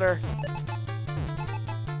somewhere better.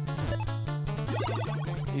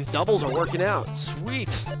 These doubles are working out. Sweet.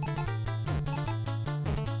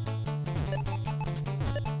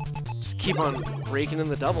 Just keep on raking in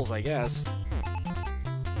the doubles, I guess.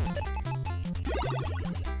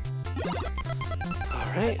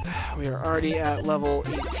 Alright, we are already at level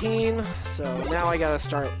 18, so now I gotta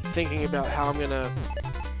start thinking about how I'm gonna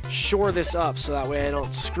shore this up so that way I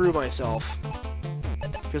don't screw myself.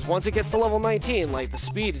 Because once it gets to level 19, like, the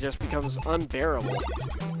speed just becomes unbearable.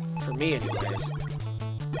 For me, anyways.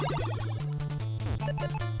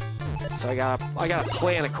 So I gotta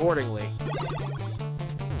plan accordingly.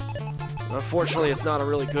 And unfortunately, it's not a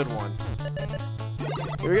really good one.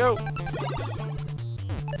 Here we go.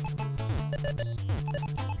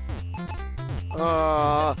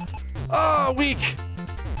 Weak.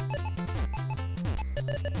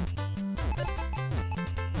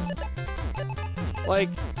 Like,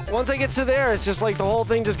 once I get to there, it's just like the whole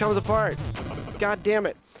thing just comes apart. God damn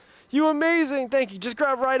it. You amazing! Thank you. Just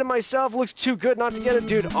grab right in myself. Looks too good not to get it,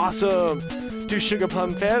 dude. Awesome. Do sugar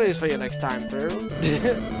plum fairies for you next time through.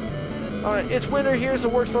 Alright, it's winter here, so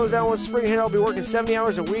work slows down. Once spring hit, I'll be working 70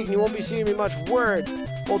 hours a week, and you won't be seeing me much. Word.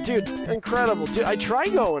 Well, dude, incredible. Dude, I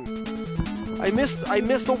tried going. I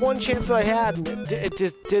missed the one chance that I had, and it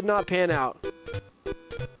just did not pan out.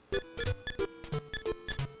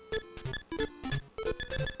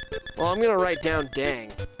 Well, I'm gonna write down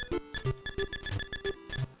dang.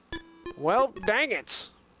 Well, dang it.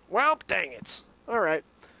 Well, dang it. Alright.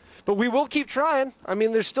 But we will keep trying. I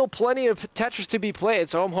mean, there's still plenty of Tetris to be played,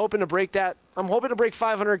 so I'm hoping to break that. I'm hoping to break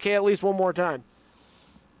 500K at least one more time.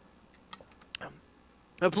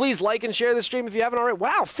 And please like and share the stream if you haven't already.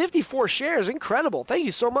 Wow, 54 shares. Incredible. Thank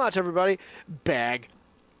you so much, everybody. Bag.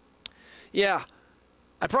 Yeah.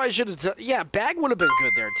 I probably should have... Yeah, Bag would have been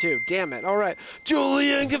good there, too. Damn it. All right.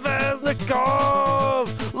 Julian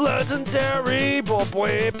Gavaznikov! Legendary!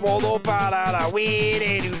 Willy,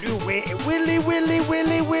 Willy, Willy,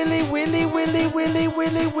 Willy, Willy, Willy, Willy, Willy,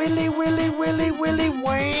 Willy, Willy, Willy, Willy,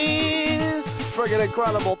 Wayne! Friggin'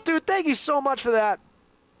 incredible. Dude, thank you so much for that.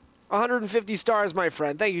 150 stars, my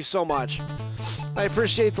friend. Thank you so much. I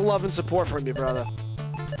appreciate the love and support from you, brother.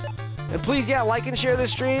 And please, yeah, like and share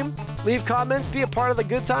this stream. Leave comments. Be a part of the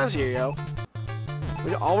good times here, yo.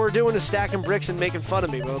 All we're doing is stacking bricks and making fun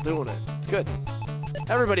of me while doing it. It's good.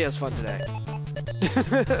 Everybody has fun today.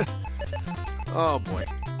 Oh, boy.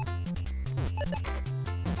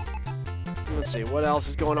 Let's see. What else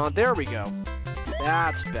is going on? There we go.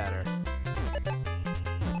 That's better.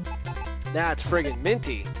 That's friggin'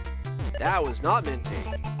 minty. That was not minty.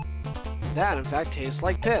 That, in fact, tastes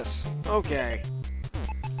like piss. Okay.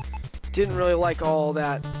 Didn't really like all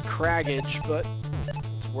that craggage, but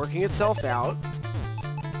it's working itself out.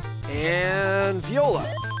 And Viola.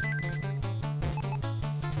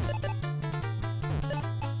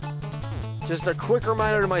 Just a quick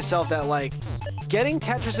reminder to myself that, like, getting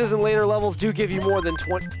Tetrises in later levels do give you more than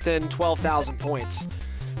 12,000 points,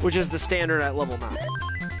 which is the standard at level 9.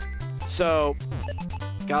 So,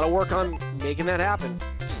 gotta work on making that happen.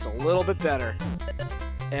 Just a little bit better.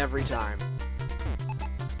 Every time.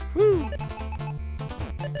 Woo!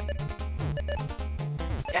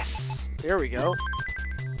 Yes! There we go.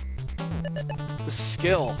 The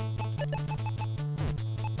skill.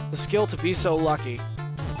 The skill to be so lucky.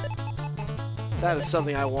 That is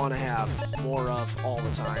something I want to have more of all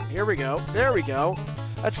the time. Here we go. There we go.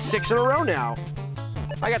 That's 6 in a row now.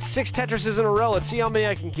 I got 6 Tetrises in a row. Let's see how many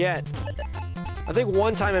I can get. I think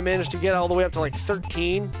one time I managed to get all the way up to like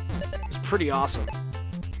 13. It's pretty awesome.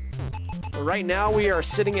 But right now we are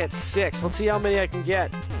sitting at 6. Let's see how many I can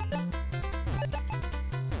get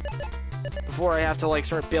before I have to like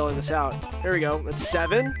start bailing this out. There we go. That's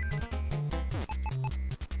 7.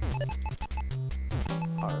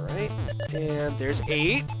 All right. And there's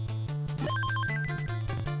 8.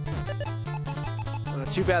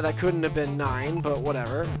 Too bad that couldn't have been 9, but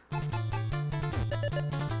whatever.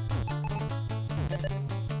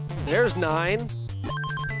 There's 9.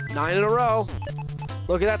 9 in a row.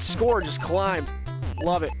 Look at that score just climb.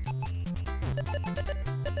 Love it.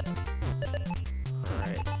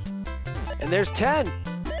 Alright. And there's 10.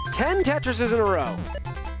 10 Tetrises in a row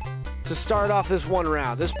to start off this one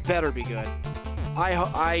round. This better be good.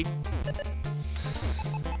 I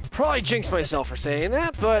probably jinxed myself for saying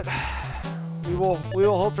that, but we will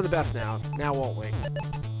hope for the best now. Now, won't we?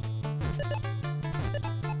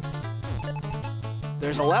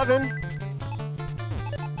 There's 11.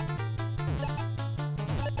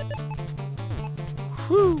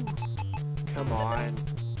 Whew. Come on.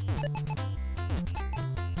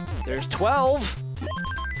 There's 12.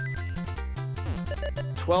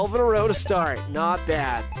 12 in a row to start. Not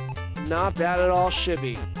bad. Not bad at all,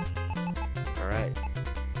 shibby. All right.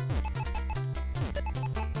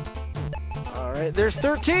 Right, there's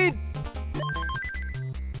 13!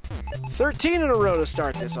 13 in a row to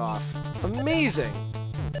start this off. Amazing.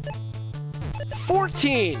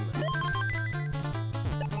 14!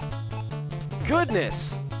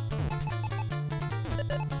 Goodness!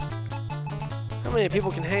 How many people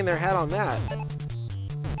can hang their hat on that?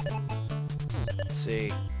 Let's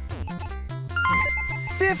see.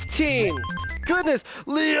 15! Goodness!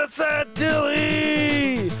 Leah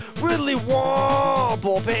Santilli! Willy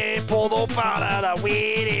Womble! People don't fall out of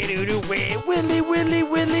Willy Willy Willy Willy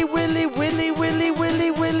Willy Willy Willy Willy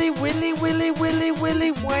Willy Willy Willy Willy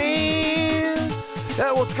Willy Wayne!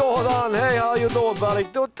 Hey, what's going on? Hey, how you doing, buddy?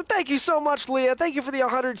 Thank you so much, Leah. Thank you for the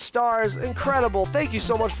 100 stars. Incredible. Thank you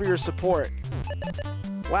so much for your support.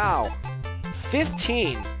 Wow.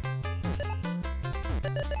 15.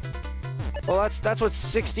 Well, that's what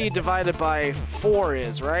 60 divided by 4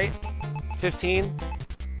 is, right? 15?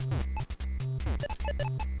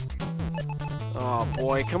 Oh,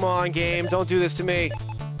 boy. Come on, game. Don't do this to me.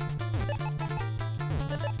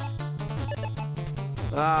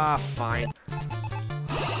 Ah, fine.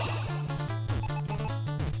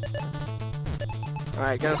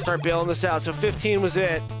 Alright, gotta start bailing this out. So 15 was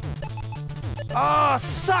it. Oh,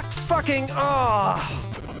 suck fucking... Oh.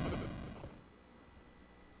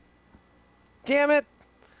 Damn it.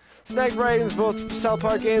 Snagged writings, both South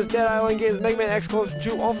Park games, Dead Island games, Mega Man X Clone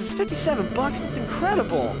 2, all for $57. That's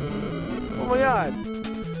incredible. Oh my god.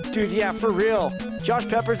 Dude, yeah, for real. Josh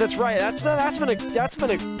Peppers, that's right. That's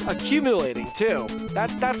been accumulating too.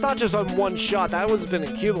 That's not just on one shot. That has been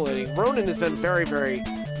accumulating. Ronan has been very, very,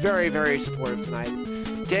 very, very supportive tonight.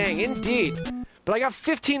 Dang, indeed. But I got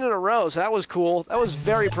 15 in a row, so that was cool. That was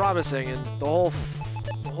very promising, and the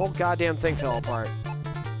whole goddamn thing fell apart.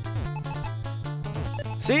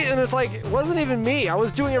 See, and it's like, it wasn't even me. I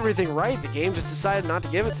was doing everything right. The game just decided not to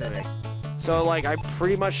give it to me. So, like, I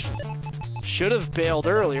pretty much should have bailed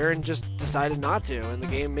earlier and just decided not to, and the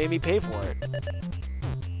game made me pay for it.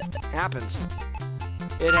 Happens.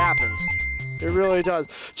 It happens. It really does.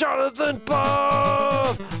 Jonathan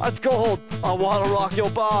Bob! That's gold. I want to rock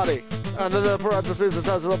your body. And then the parentheses, it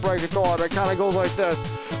says in the break it on. It kind of goes like this.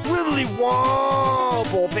 Willy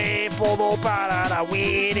Womble, people no para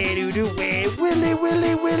willy do do willy willy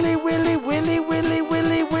willy willy willy willy willy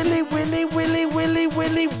willy willy willy willy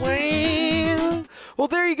willy willy. Well,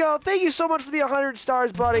 there you go. Thank you so much for the 100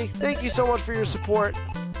 stars, buddy. Thank you so much for your support.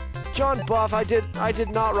 John Buff, I did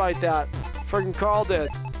not write that. Friggin' Carl did.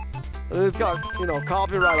 And it's got, you know,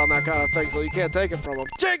 copyright on that kind of thing, so you can't take it from him.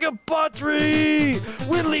 Jacob Buttry!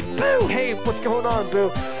 Whitley Boo! Hey, what's going on,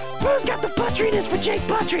 Boo? Boo's got the butteriness for Jake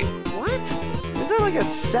Buttry! What? Is that like a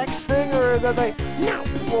sex thing, or that they... No!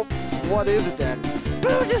 Well, what is it then?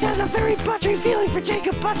 Boo just has a very buttery feeling for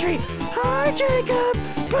Jacob Buttry! Hi, Jacob!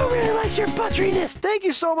 Boo really likes your butteriness! Thank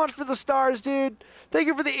you so much for the stars, dude! Thank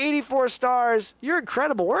you for the 84 stars! You're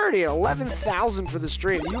incredible! We're already at 11,000 for the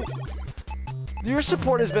stream. Your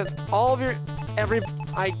support has been all of your...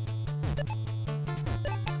 I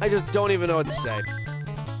just don't even know what to say.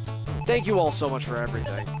 Thank you all so much for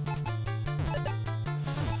everything.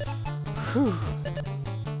 Whew.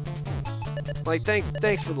 Like,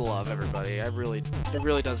 thanks for the love, everybody. It really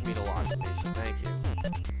does mean a lot to me, so thank you.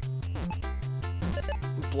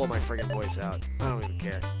 Blow my friggin' voice out. I don't even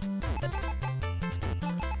care.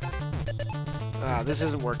 Ah, this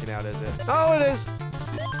isn't working out, is it? Oh, it is!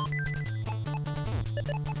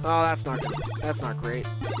 Oh, that's not great.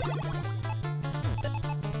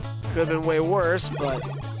 Could have been way worse, but...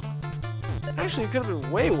 Actually, it could have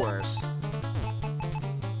been way worse.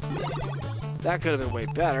 That could have been way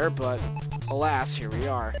better, but... Alas, here we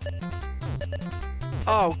are.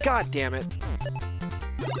 Oh, god damn it.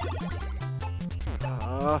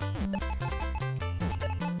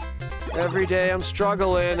 Every day I'm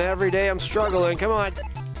struggling. Every day I'm struggling. Come on.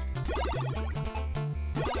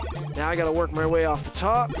 Now I gotta work my way off the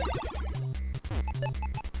top.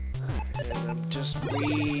 And I'm just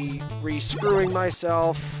re-screwing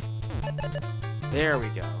myself. There we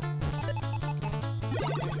go.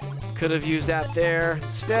 Could have used that there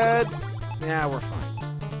instead. Yeah, we're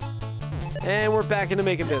fine. And we're back into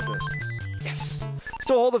making business. Yes.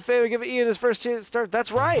 Still hold the favor, give Ian his first chance to start.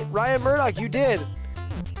 That's right, Ryan Murdoch, you did.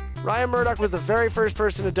 Ryan Murdoch was the very first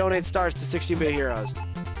person to donate stars to 16-Bit Heroes.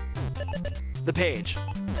 The page.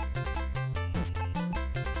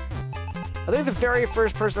 I think the very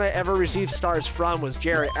first person I ever received stars from was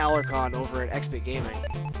Jarrett Alarcon over at X-Bit Gaming.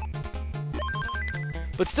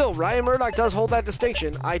 But still, Ryan Murdoch does hold that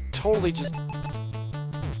distinction. I totally just...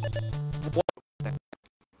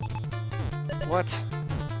 What?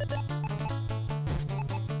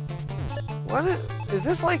 What is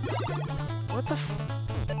this like? What the f...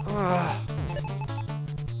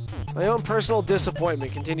 My own personal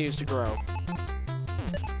disappointment continues to grow.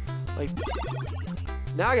 Like,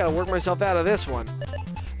 now I gotta work myself out of this one.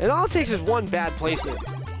 And all it takes is one bad placement.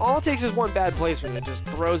 All it takes is one bad placement. It just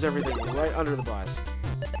throws everything right under the bus.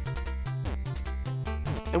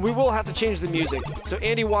 And we will have to change the music. So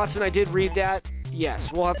Andy Watson, I did read that.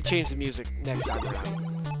 Yes, we'll have to change the music next time around.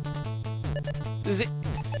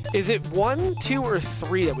 Is it 1, 2, or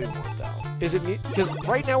 3 that we want, though? Is it because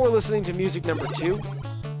right now we're listening to music number 2,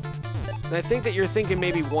 and I think that you're thinking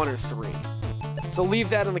maybe 1 or 3. So leave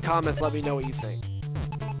that in the comments. Let me know what you think.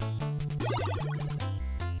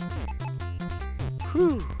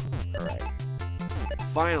 Whew. All right.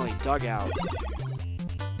 Finally dug out.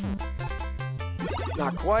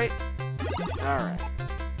 Not quite. All right.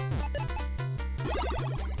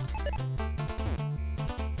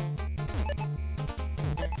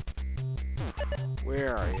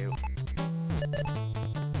 Where are you?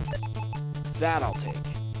 That I'll take.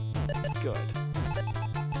 Good.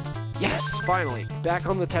 Yes, finally. Back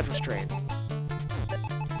on the Tetris train.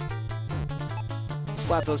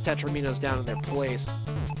 Slap those Tetraminos down in their place.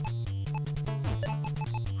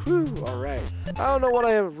 Whew, alright. I don't know what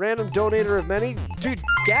I am, random donator of many. Dude,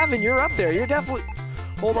 Gavin, you're up there. You're definitely...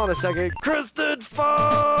 Hold on a second. Kristen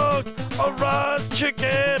Funk! A Rise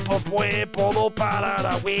Chicken! Willy, willy,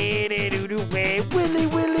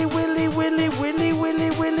 willy, willy, willy,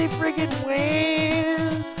 willy, willy, friggin'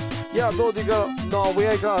 win! Yeah, no, no, we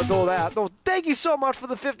ain't gonna do that. No, thank you so much for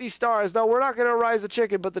the 50 stars. No, we're not gonna rise the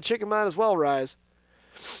chicken, but the chicken might as well rise.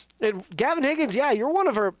 And Gavin Higgins, yeah, you're one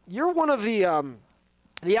of the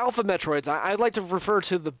Alpha Metroids. I'd like to refer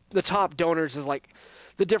to the top donors as like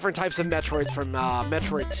the different types of Metroids from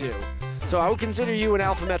Metroid 2. So I would consider you an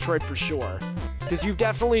Alpha Metroid for sure, because you've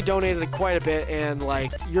definitely donated quite a bit, and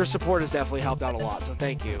like your support has definitely helped out a lot. So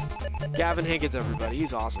thank you, Gavin Higgins, everybody.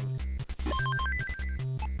 He's awesome.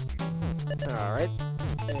 All right,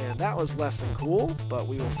 and that was less than cool, but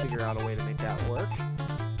we will figure out a way to make that work.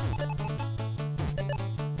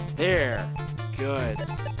 There, good.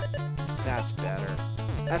 That's better.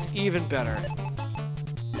 That's even better.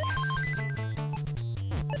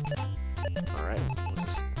 Alright, we'll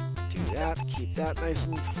just do that. Keep that nice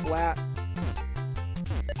and flat.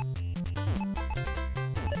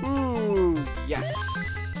 Ooh, yes.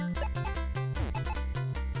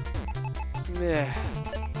 Meh.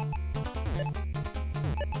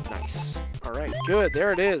 Nice. Alright, good.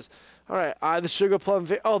 There it is. Alright, the Sugar Plum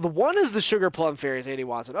Fairy. Oh, the one is the Sugar Plum Fairies, Andy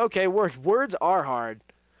Watson. Okay, words are hard.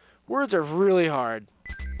 Words are really hard.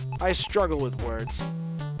 I struggle with words.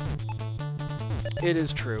 It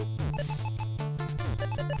is true.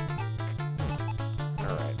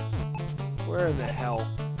 Alright. Where in the hell?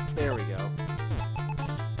 There we go.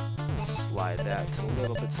 Slide that a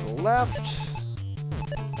little bit to the left.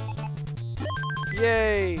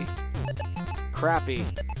 Yay! Crappy.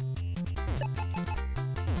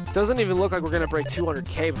 Doesn't even look like we're going to break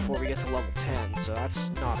 200k before we get to level 10, so that's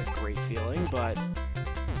not a great feeling, but...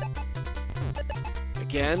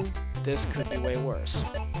 Again, this could be way worse.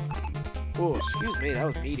 Oh, excuse me, that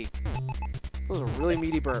was meaty. That was a really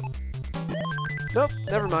meaty burp. Nope,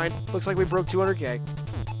 never mind. Looks like we broke 200k.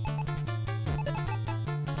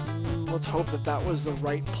 Let's hope that that was the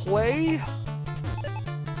right play.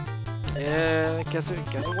 Yeah, I guess it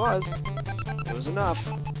was. It was enough.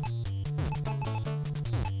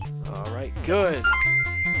 Alright, good.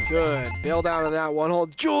 Good. Bail down on that one.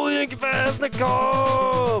 Hold Julian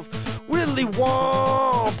Kvasnikov! Willy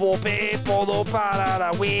Wompo Polo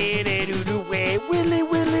Parada Willy Doo Way Willy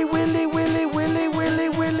Willy Willy Willy Willy Willy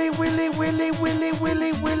Willy Willy Willy Willy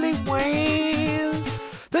Willy Willy Wayne.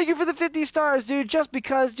 Thank you for the 50 stars, dude. Just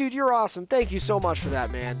because, dude, you're awesome. Thank you so much for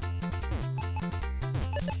that, man.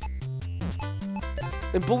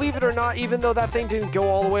 And believe it or not, even though that thing didn't go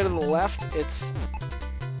all the way to the left,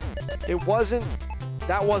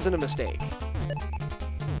 that wasn't a mistake.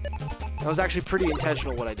 That was actually pretty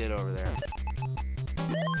intentional what I did over there.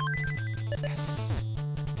 Yes.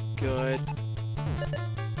 Good.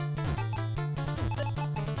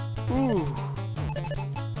 Ooh.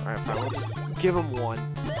 Alright, fine. We'll just give him one.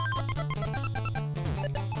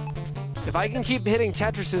 If I can keep hitting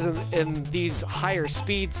Tetrises in these higher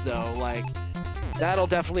speeds, though, like, that'll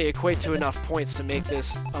definitely equate to enough points to make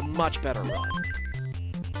this a much better run.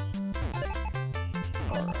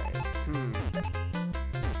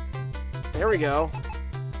 There we go.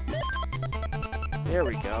 There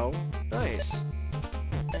we go. Nice.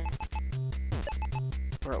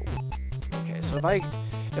 Bro. Okay, so if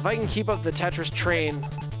I can keep up the Tetris train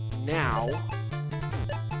now,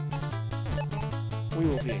 we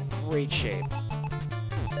will be in great shape.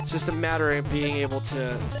 It's just a matter of being able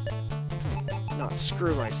to not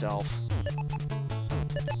screw myself.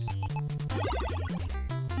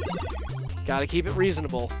 Gotta keep it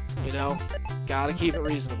reasonable, you know? Gotta keep it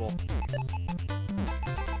reasonable.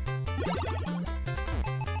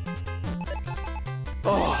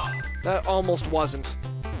 Oh, that almost wasn't.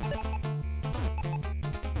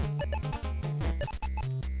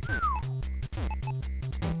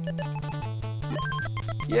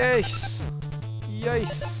 Yes!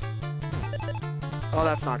 Yes! Oh,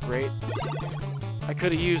 that's not great. I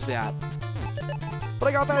could have used that. But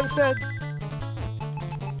I got that instead!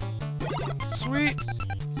 Sweet!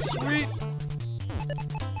 Sweet!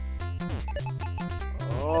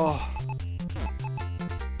 Oh.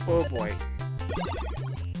 Oh boy.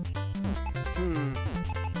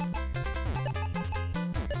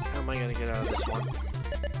 How am I gonna get out of this one?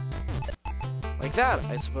 Like that,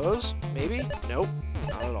 I suppose? Maybe? Nope.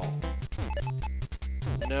 Not at all.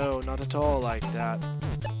 No, not at all like that.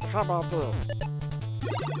 How about this?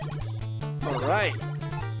 Alright.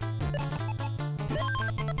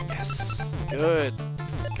 Yes. Good.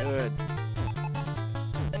 Good.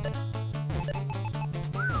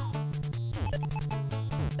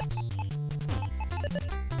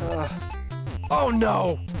 Oh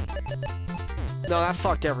no! No, that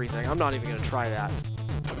fucked everything. I'm not even gonna try that.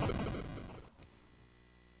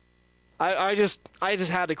 I just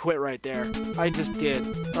had to quit right there. I just did.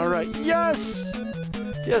 Alright, yes!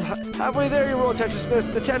 Yes, halfway there you roll Tetris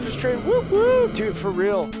Mist. The Tetris train, whoop whoop! Dude, for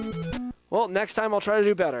real. Well, next time I'll try to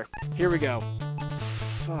do better. Here we go.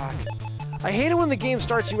 Fuck. I hate it when the game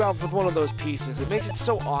starts you out with one of those pieces. It makes it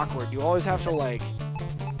so awkward. You always have to, like,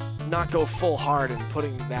 not go full hard in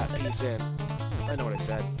putting that piece in. I know what I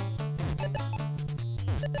said.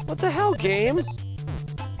 What the hell, game?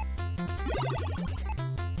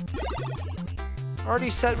 Already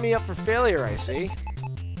set me up for failure, I see.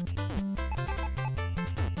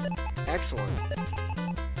 Excellent.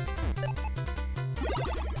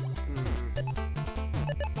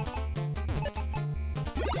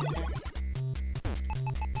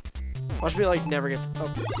 Watch me, like, never get...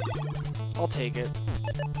 Oh. I'll take it.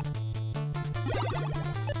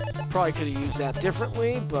 Probably could have used that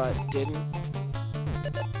differently, but didn't.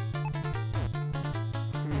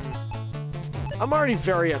 I'm already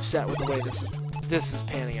very upset with the way this is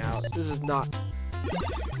panning out. This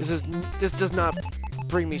does not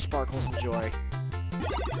bring me sparkles and joy.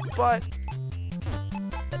 But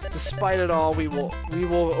despite it all, we will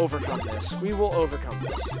overcome this. We will overcome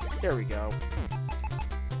this. There we go.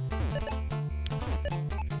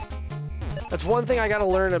 That's one thing I gotta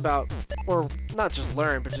learn about, or not just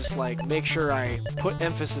learn, but just like make sure I put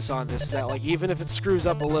emphasis on this, that like even if it screws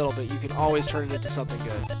up a little bit, you can always turn it into something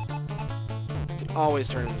good. You can always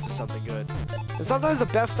turn it into something good. And sometimes the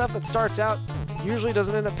best stuff that starts out usually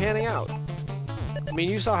doesn't end up panning out. I mean,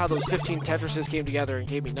 you saw how those 15 Tetrises came together and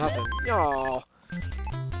gave me nothing. Aww.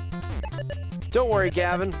 Don't worry,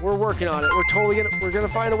 Gavin. We're working on it. We're gonna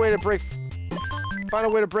find a way to break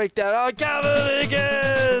that. Oh, Gavin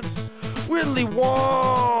Higgins! Willy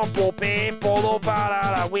womp, people,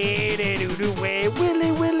 para Willy, Willy,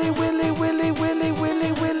 Willy, Willy, Willy, Willy, Willy,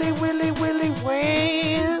 Willy, Willy, Willy,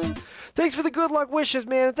 Wayne. Thanks for the good luck wishes,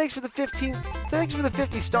 man. Thanks for the 15. Thanks for the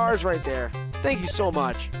 50 stars right there. Thank you so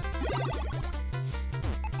much.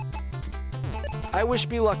 I wish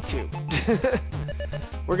me luck too.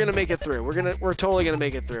 We're gonna make it through. We're totally gonna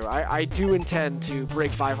make it through. I do intend to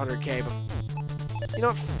break 500K. But you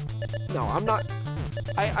know, no, I'm not.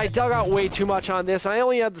 I dug out way too much on this, and I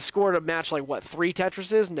only had the score to match, like, what, 3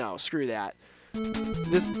 Tetrises? No, screw that.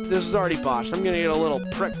 This is already botched. I'm gonna get a little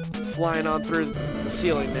prick flying on through the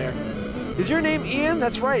ceiling there. Is your name Ian?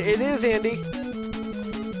 That's right, it is, Andy.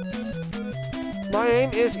 My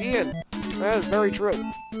name is Ian. That is very true.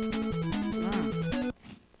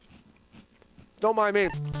 Don't mind me.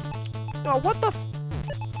 Oh, what the f...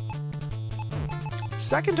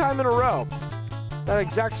 Second time in a row. That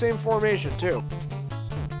exact same formation, too.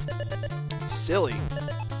 Silly.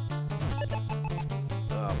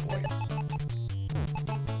 Oh, boy.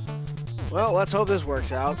 Well, let's hope this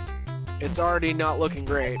works out. It's already not looking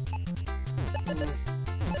great.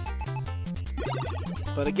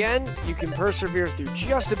 But again, you can persevere through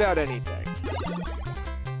just about anything.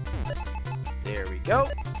 There we go.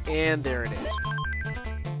 And there it is.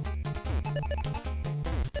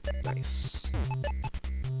 Nice.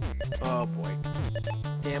 Oh, boy.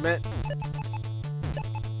 Damn it.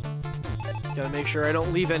 Gotta make sure I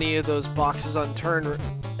don't leave any of those boxes unturned,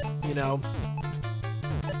 you know.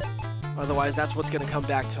 Otherwise, that's what's gonna come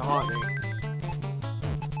back to haunt me.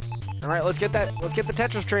 All right, let's get the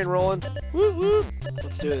Tetris train rolling. Woo woo!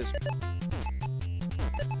 Let's do this.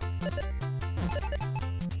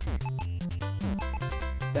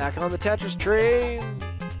 Back on the Tetris train.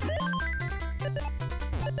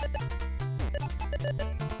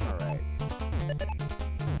 Alright.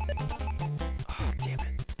 Oh, damn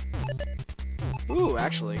it. Ooh,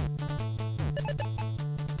 actually.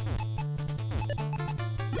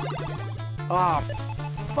 Oh,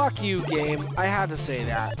 fuck you, game. I had to say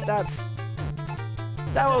that.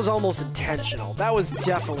 That was almost intentional. That was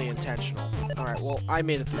definitely intentional. Alright, well, I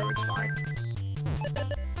made it through. It's fine.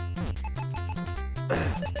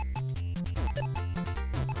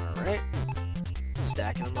 Alright.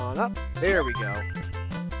 Stacking them on up. There we go.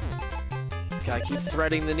 Just gotta keep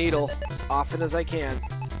threading the needle as often as I can.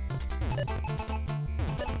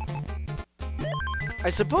 I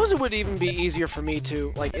suppose it would even be easier for me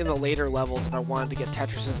to, like, in the later levels, if I wanted to get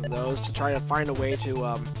Tetrises in those, to try to find a way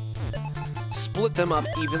to, split them up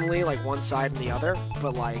evenly, like one side and the other,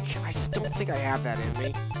 but, like, I just don't think I have that in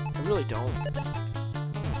me. I really don't.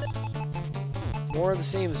 More of the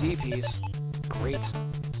same Z piece. Great.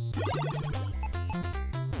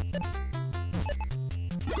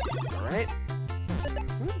 Alright.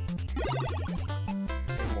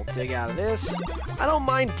 And we'll dig out of this. I don't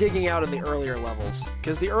mind digging out in the earlier levels,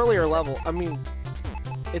 because the earlier level, I mean,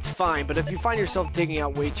 it's fine, but if you find yourself digging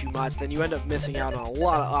out way too much, then you end up missing out on a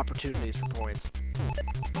lot of opportunities for points.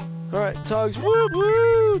 Alright, Tugs, woo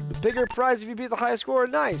woo! The bigger prize if you beat the highest score,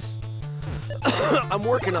 nice! I'm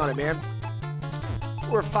working on it, man.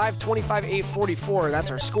 We're at 525, 844,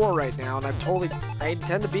 that's our score right now, and I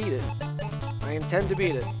intend to beat it. I intend to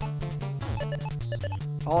beat it.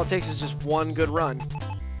 All it takes is just one good run.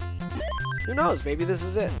 Who knows, maybe this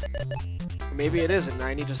is it. Or maybe it isn't, and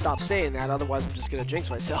I need to stop saying that, otherwise I'm just gonna jinx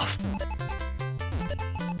myself.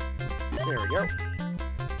 There we go.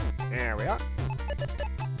 There we are.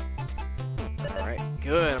 Alright,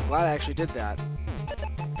 good. I'm glad I actually did that.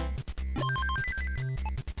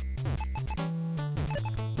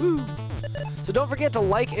 Woo! So don't forget to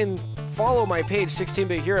like and follow my page,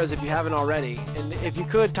 16-Bit Heroes, if you haven't already. And if you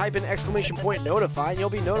could, type in !notify, and you'll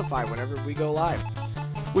be notified whenever we go live.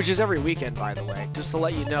 Which is every weekend, by the way. Just to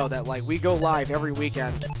let you know that, like, we go live every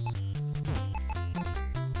weekend.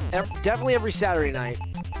 Definitely every Saturday night.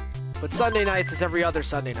 But Sunday nights, it's every other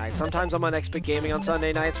Sunday night. Sometimes I'm on X-Bit Gaming on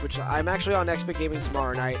Sunday nights, which I'm actually on X-Bit Gaming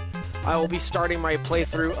tomorrow night. I will be starting my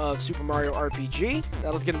playthrough of Super Mario RPG.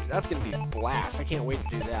 That's gonna be a blast. I can't wait to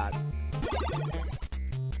do that.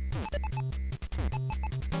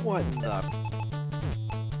 What in the...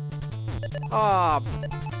 Ah,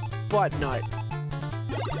 butt nut.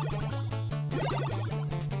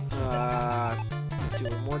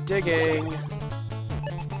 Doing more digging.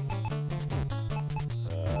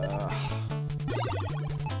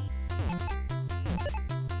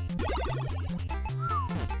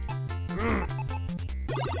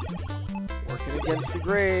 Working against the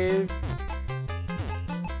grave.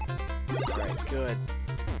 Alright, good.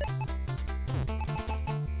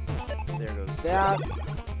 There goes that.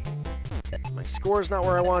 My score's not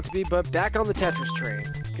where I want it to be, but back on the Tetris train.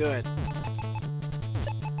 Good.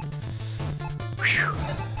 Whew.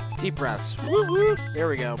 Deep breaths. Woo woo! There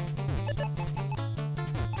we go.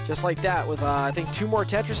 Just like that, with I think 2 more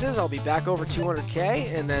Tetrises, I'll be back over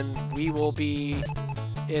 200k, and then we will be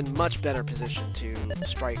in much better position to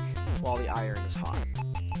strike while the iron is hot.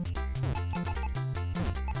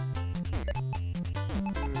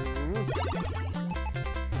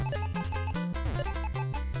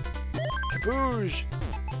 Kaboosh!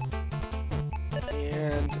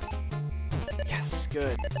 And yes,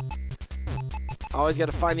 good. Always got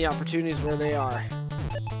to find the opportunities where they are.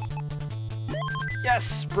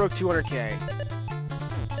 Yes! Broke 200k.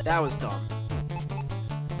 That was dumb.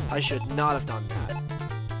 I should not have done that.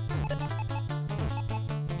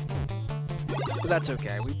 But that's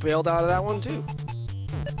okay. We bailed out of that one too.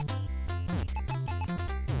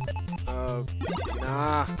 Oh,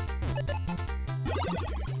 nah.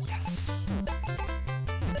 Yes.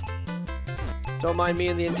 Don't mind me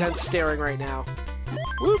and the intense staring right now.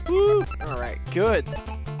 Whoop whoop! Alright, good.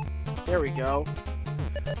 There we go.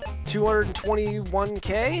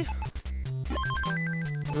 221k?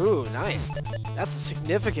 Ooh, nice. That's a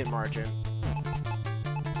significant margin.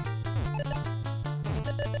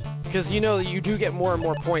 Because you know that you do get more and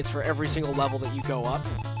more points for every single level that you go up.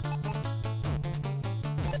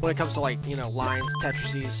 When it comes to, like, you know, lines,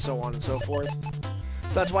 Tetrises, so on and so forth.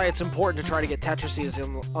 So that's why it's important to try to get Tetrises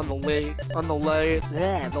on the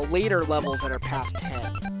later levels that are past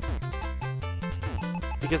 10.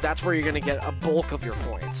 Because that's where you're going to get a bulk of your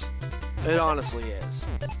points. It honestly is.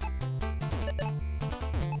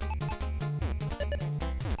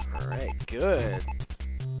 Alright, good.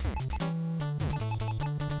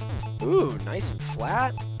 Ooh, nice and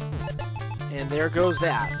flat. And there goes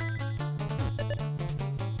that.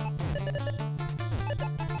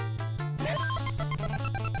 Yes.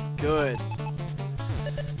 Good.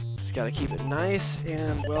 Just gotta keep it nice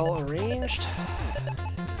and well arranged.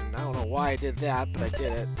 And I don't know why I did that, but I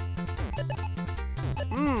did it.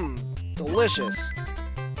 Mmm, delicious.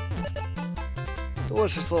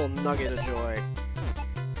 Delicious little nugget of joy.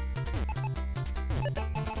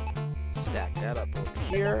 Stack that up over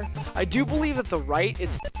here. I do believe that the right,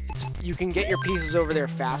 you can get your pieces over there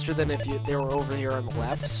faster than if they were over here on the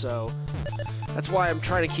left, so that's why I'm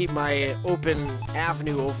trying to keep my open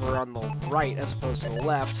avenue over on the right as opposed to the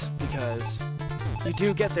left, because you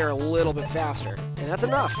do get there a little bit faster. And that's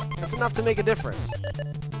enough. That's enough to make a difference.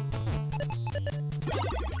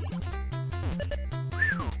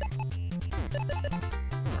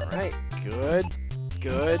 Alright, good,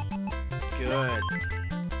 good, good.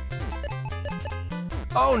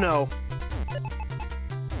 Oh no!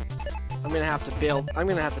 I'm gonna have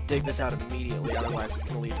to dig this out immediately, otherwise it's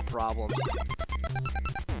gonna lead to problems.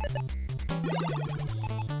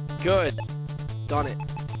 Good. Done it.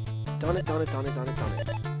 Done it, done it, done it, done it, done it.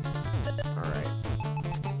 Alright.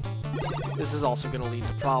 This is also gonna lead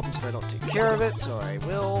to problems if I don't take care of it, so I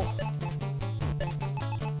will.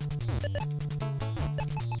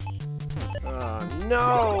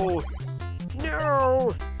 No!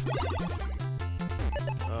 No!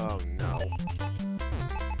 Oh, no.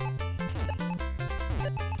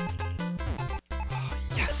 Oh,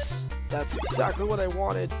 yes! That's exactly what I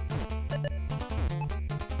wanted.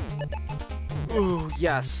 Ooh,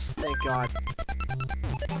 yes. Thank God.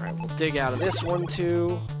 Alright, we'll dig out of this one,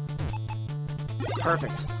 too.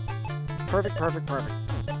 Perfect. Perfect, perfect, perfect.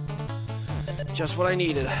 Just what I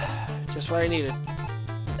needed. Just what I needed.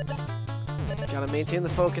 Gotta maintain the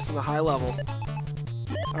focus and the high level.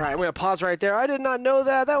 Alright, I'm gonna pause right there. I did not know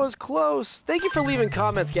that. That was close. Thank you for leaving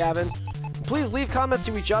comments, Gavin. Please leave comments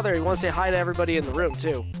to each other. You want to say hi to everybody in the room,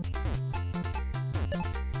 too.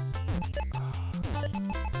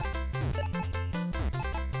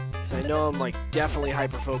 Because I know I'm, like, definitely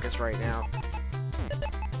hyper-focused right now.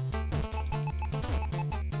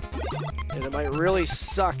 And it might really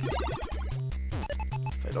suck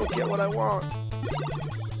if I don't get what I want.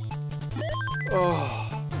 Oh.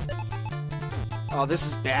 Oh, this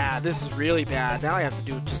is bad. This is really bad. Now I have to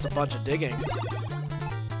do just a bunch of digging.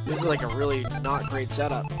 This is like a really not great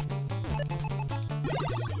setup.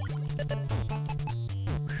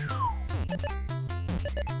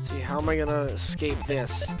 Let's see, how am I gonna escape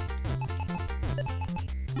this?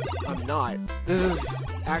 I'm not. This is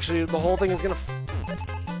actually, the whole thing is gonna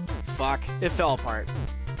fuck. It fell apart.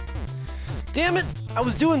 Damn it! I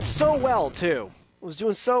was doing so well, too. I was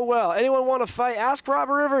doing so well. Anyone want to fight? Ask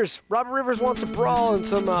Robert Rivers. Robert Rivers wants to brawl in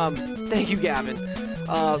some, thank you, Gavin.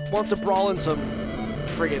 Wants to brawl in some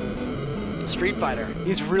friggin' Street Fighter.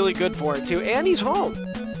 He's really good for it, too. And he's home.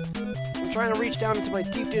 I'm trying to reach down into my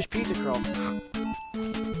deep dish pizza curl.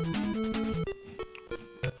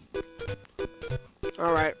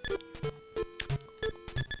 Alright.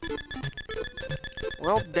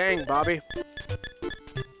 Well, dang, Bobby.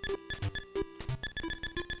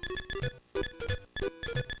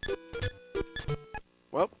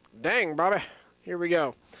 Well, dang, Bobby. Here we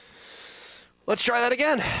go. Let's try that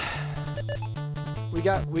again. We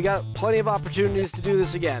got plenty of opportunities to do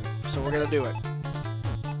this again, so we're gonna do it.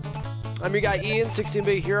 I'm your guy Ian,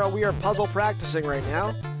 16-bit hero. We are puzzle practicing right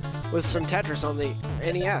now with some Tetris on the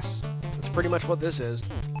NES. That's pretty much what this is.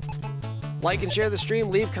 Like and share the stream,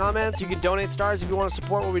 leave comments. You can donate stars if you want to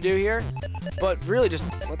support what we do here. But really, just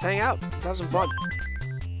let's hang out. Let's have some fun.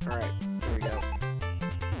 All right, here we go.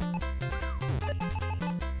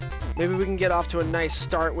 Maybe we can get off to a nice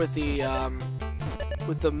start with the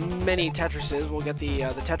many Tetrises. We'll get the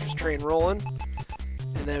Tetris train rolling,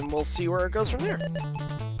 and then we'll see where it goes from there.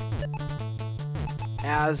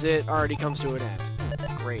 As it already comes to an end.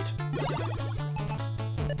 Great.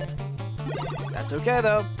 That's okay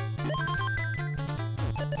though.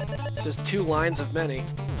 It's just 2 lines of many.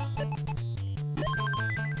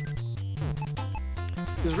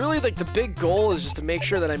 Because really, like, the big goal is just to make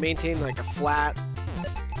sure that I maintain, like, a flat,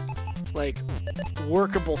 like,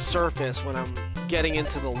 workable surface when I'm getting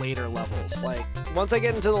into the later levels. Like, once I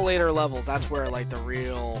get into the later levels, that's where, like, the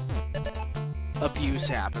real abuse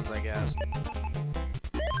happens, I guess.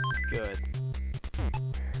 Good.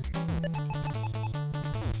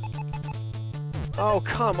 Oh,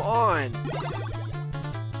 come on!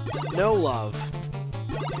 No love.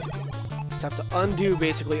 Just have to undo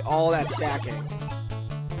basically all that stacking.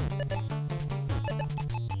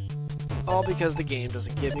 All because the game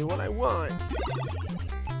doesn't give me what I want.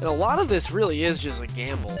 And a lot of this really is just a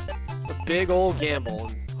gamble. A big old gamble.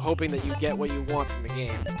 And hoping that you get what you want from the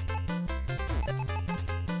game.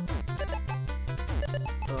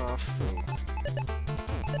 Oh, foo.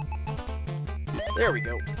 There we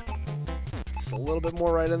go. It's a little bit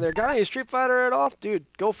more right in there. Got any Street Fighter at all? Dude,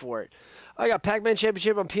 go for it. I got Pac-Man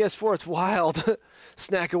Championship on PS4. It's wild.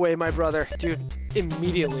 Snack away, my brother. Dude,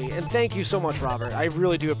 immediately. And thank you so much, Robert. I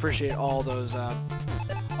really do appreciate all those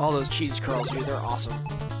cheese curls, dude. They're awesome.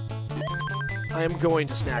 I am going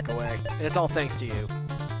to snack away. And it's all thanks to you.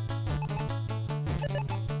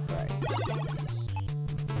 Right.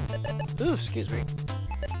 Ooh, excuse me.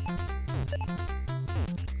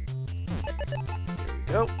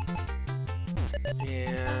 There we go.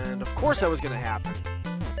 And of course that was going to happen.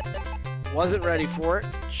 Wasn't ready for it.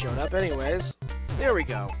 Showed up anyways. There we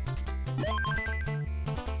go.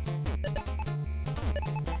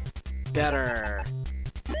 Better.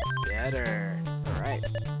 Better. Alright.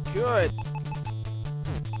 Good.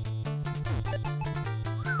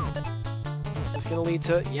 This is going to lead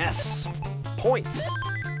to, yes, points.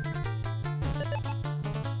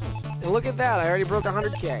 And look at that. I already broke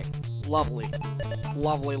 100K. Lovely.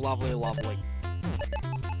 Lovely, lovely, lovely.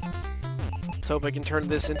 Let's hope I can turn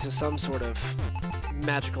this into some sort of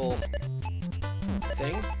magical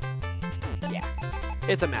thing. Yeah,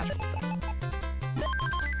 it's a magical thing.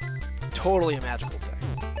 Totally a magical thing.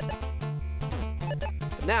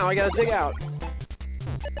 But now I gotta dig out.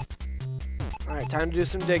 Alright, time to do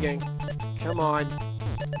some digging. Come on.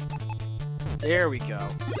 There we go.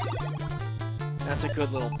 That's a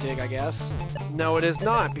good little dig, I guess. No, it is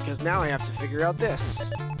not, because now I have to figure out this.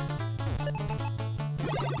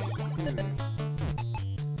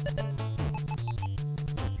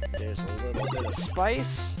 There's a little bit of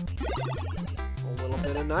spice, a little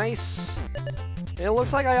bit of nice, and it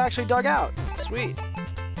looks like I actually dug out. Sweet.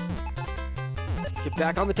 Let's get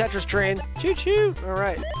back on the Tetris train. Choo-choo!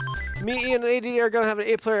 Alright. Me, Ian, and ADD are going to have an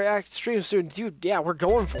 8-player stream soon. Dude, yeah, we're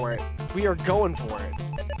going for it. We are going for it.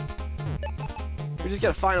 We just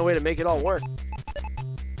gotta find a way to make it all work.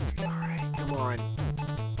 Alright, come on.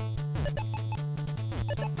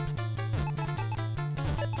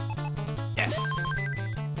 Yes!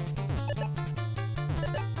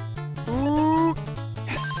 Ooh!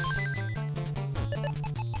 Yes!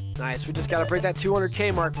 Nice, we just gotta break that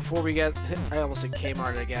 200K mark before we get... I almost said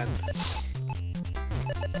Kmart again.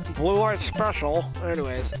 Blue Light Special.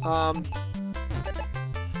 Anyways,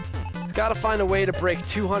 gotta find a way to break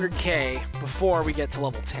 200K before we get to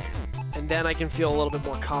level 10. And then I can feel a little bit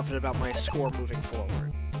more confident about my score moving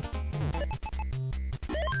forward.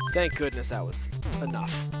 Thank goodness that was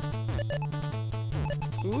enough.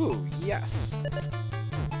 Ooh, yes.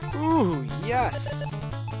 Ooh, yes.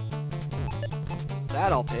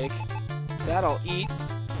 That I'll take. That I'll eat.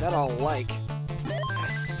 That I'll like.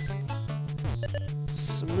 Yes.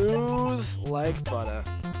 Smooth like butter.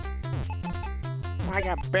 Like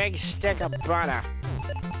a big stick of butter.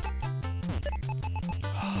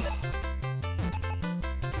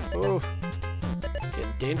 Ooh.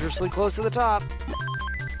 Getting dangerously close to the top.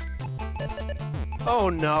 Oh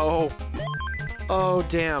no. Oh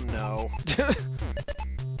damn no.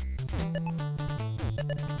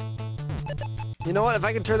 You know what? If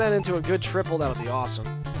I can turn that into a good triple, that would be awesome.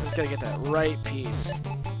 I just gotta get that right piece.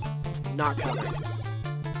 Not coming.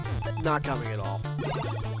 Not coming at all.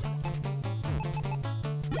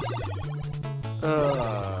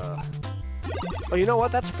 Oh, you know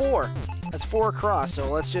what? That's 4. That's 4 across,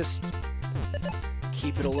 so let's just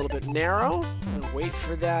keep it a little bit narrow and wait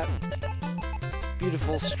for that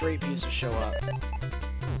beautiful straight piece to show up.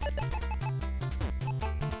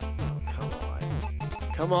 Oh, come on.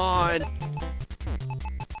 Come on!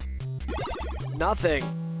 Nothing!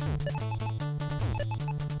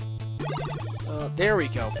 There we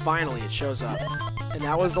go. Finally, it shows up. And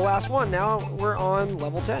that was the last one. Now we're on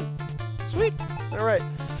level 10. Sweet. Alright.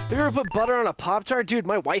 Have you ever put butter on a Pop-Tart? Dude,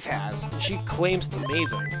 my wife has. And she claims it's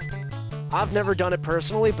amazing. I've never done it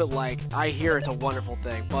personally, but, like, I hear it's a wonderful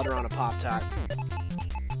thing. Butter on a Pop-Tart.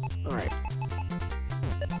 Alright.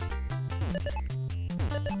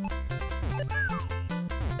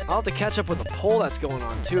 I'll have to catch up with the poll that's going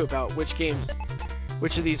on, too, about which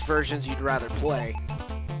of these versions you'd rather play.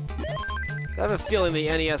 I have a feeling the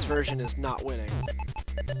NES version is not winning.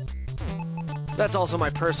 That's also my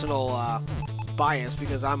personal bias,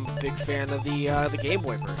 because I'm a big fan of the Game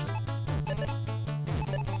Boy version.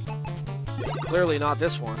 Clearly not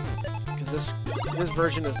this one, because this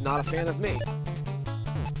version is not a fan of me.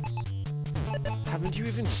 Haven't you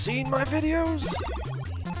even seen my videos?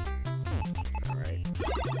 Alright.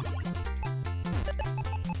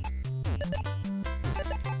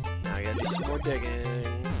 Now I gotta do some more digging.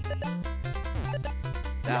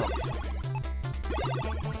 That'll be fun.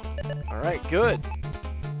 Alright, good.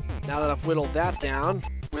 Now that I've whittled that down,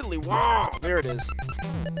 whittly, wow, there it is.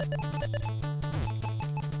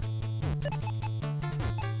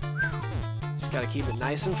 Just gotta keep it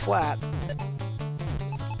nice and flat,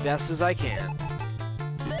 as best as I can.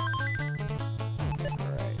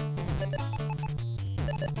 Alright.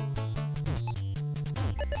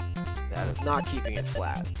 That is not keeping it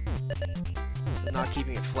flat. Not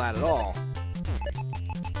keeping it flat at all.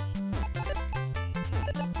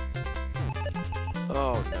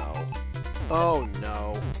 Oh no. Oh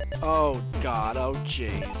no. Oh god. Oh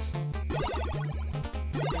jeez.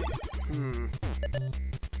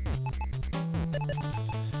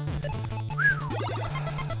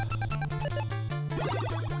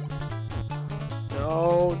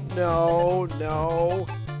 No, no, no.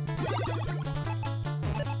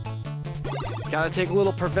 Gotta take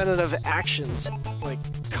little preventative actions, like,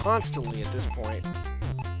 constantly at this point.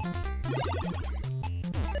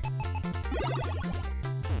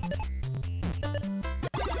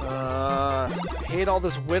 Hate all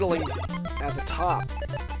this whittling at the top.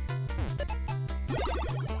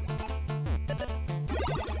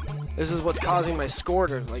 This is what's causing my score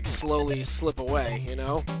to, like, slowly slip away, you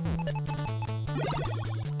know?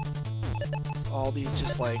 All these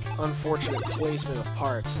just, like, unfortunate placement of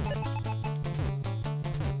parts.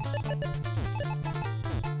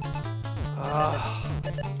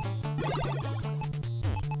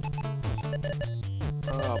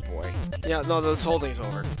 Oh boy. Yeah, no, this whole thing's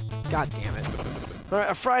over. God damn it. Alright,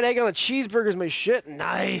 a fried egg on a cheeseburger is my shit.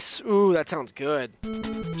 Nice. Ooh, that sounds good.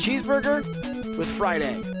 Cheeseburger with fried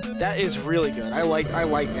egg. That is really good. I like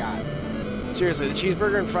that. Seriously, the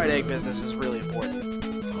cheeseburger and fried egg business is really important.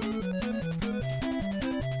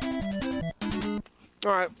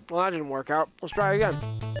 Alright, well that didn't work out. Let's try again.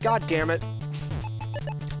 God damn it.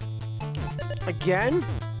 Again?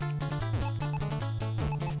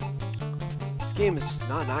 This game is just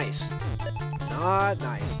not nice. Not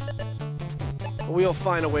nice. But we'll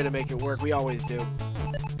find a way to make it work. We always do.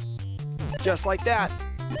 Just like that.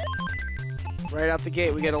 Right out the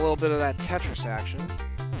gate, we get a little bit of that Tetris action.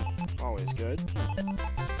 Always good.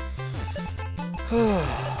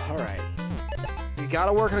 Alright. We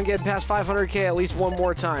gotta work on getting past 500k at least one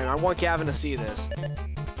more time. I want Gavin to see this.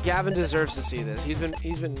 Gavin deserves to see this. He's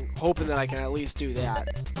been hoping that I can at least do that.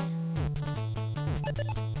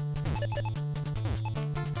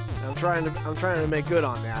 I'm trying to make good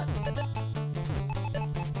on that.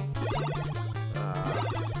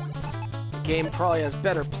 The game probably has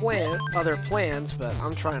better other plans, but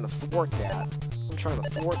I'm trying to thwart that. I'm trying to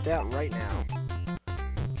thwart that right now.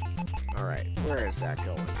 All right, where is that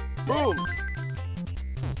going? Boom!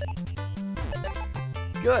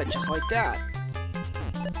 Good, just like that.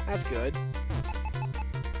 That's good.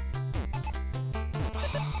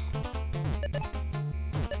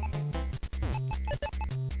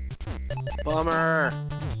 Bummer.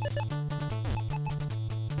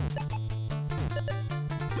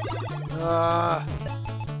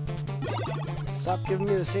 Stop giving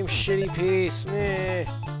me the same shitty piece. Meh.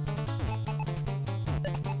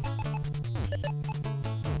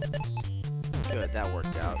 Good, that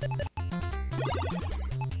worked out.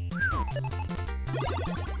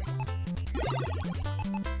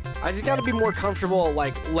 I just gotta be more comfortable,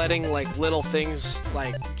 like, letting, like, little things,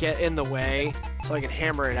 like, get in the way so I can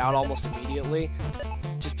hammer it out almost immediately.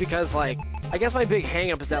 Just because, like, I guess my big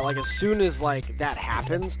hang-up is that, like, as soon as, like, that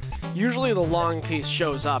happens, usually the long piece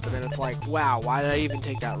shows up, and then it's like, wow, why did I even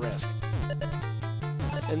take that risk?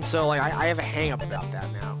 And so, like, I have a hang-up about that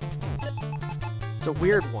now. It's a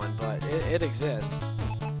weird one, but it exists.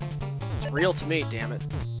 It's real to me, damn it.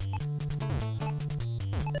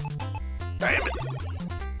 Damn it!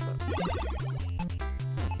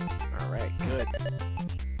 Alright, good.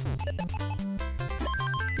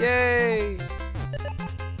 Yay!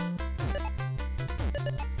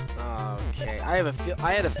 Okay,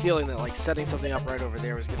 I had a feeling that, like, setting something up right over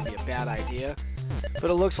there was going to be a bad idea. But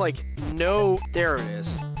it looks like no... There it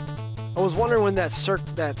is. I was wondering when that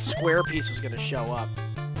square piece was going to show up.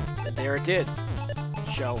 And there it did.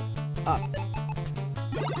 Show up.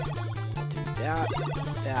 Do that,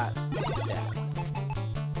 that, that.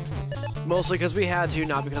 Mostly because we had to,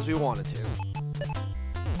 not because we wanted to.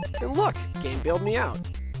 And look! Game bailed me out.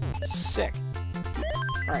 Sick.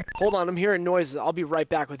 Alright, hold on, I'm hearing noises. I'll be right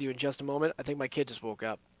back with you in just a moment. I think my kid just woke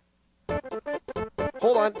up.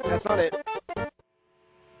 Hold on, that's not it.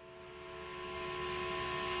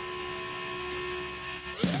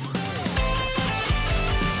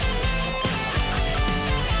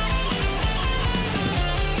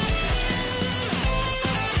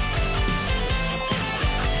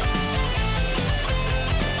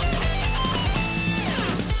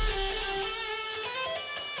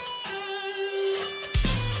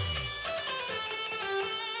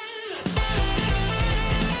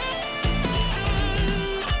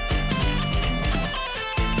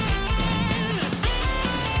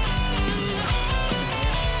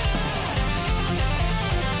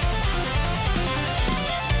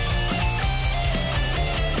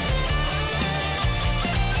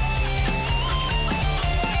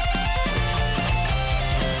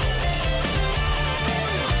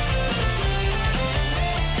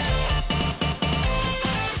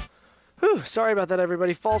 sorry about that,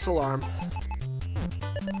 everybody. False alarm.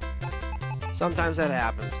 Sometimes that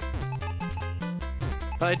happens.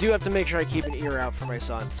 But I do have to make sure I keep an ear out for my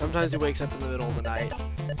son. Sometimes he wakes up in the middle of the night.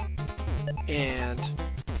 And,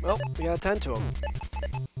 well, we gotta tend to him.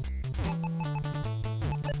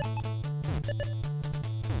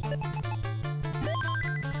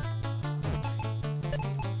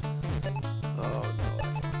 Oh, no,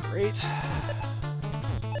 that's not great.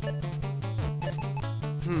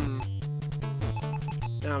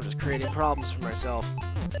 Now I'm just creating problems for myself.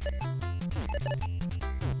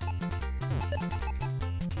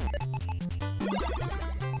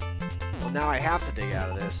 Well, now I have to dig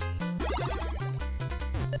out of this.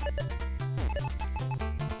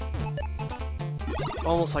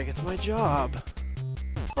 Almost like it's my job.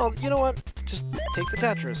 Well, you know what? Just take the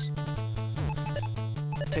Tetris.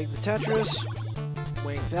 Take the Tetris.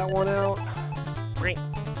 Wank that one out. Great.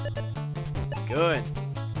 Good.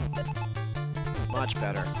 Much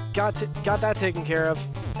better. Got that taken care of.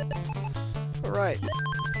 Alright.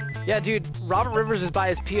 Yeah, dude, Robert Rivers is by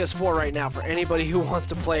his PS4 right now. For anybody who wants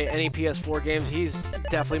to play any PS4 games, he's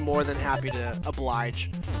definitely more than happy to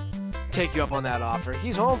oblige. Take you up on that offer.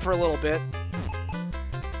 He's home for a little bit.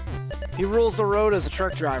 He rules the road as a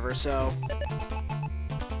truck driver, so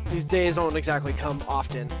these days don't exactly come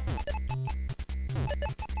often.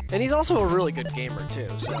 And he's also a really good gamer, too,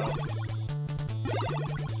 so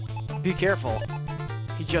be careful.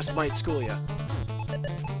 He just might school you.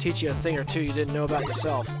 Teach you a thing or two you didn't know about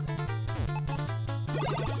yourself.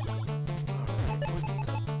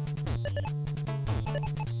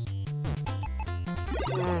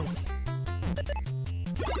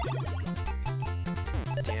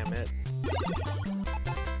 Damn it.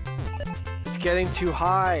 It's getting too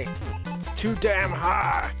high. It's too damn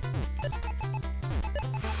high.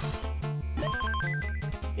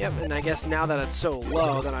 Yep, and I guess now that it's so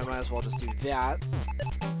low, then I might as well just do that.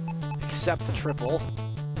 Accept the triple.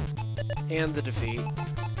 And the defeat.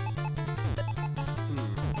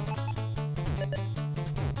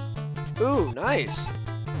 Ooh, nice!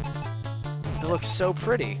 It looks so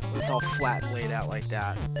pretty when it's all flat and laid out like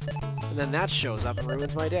that. And then that shows up and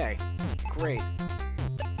ruins my day. Great.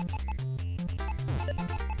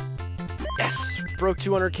 Yes! Broke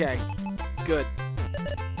 200K. Good.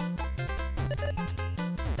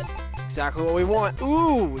 Exactly what we want.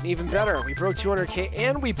 Ooh, and even better. We broke 200K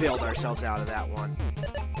and we bailed ourselves out of that one.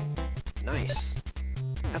 Nice.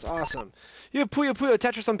 That's awesome. You have Puyo Puyo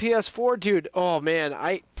Tetris on PS4? Dude, oh man,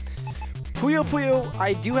 I do have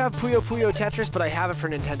Puyo Puyo Tetris, but I have it for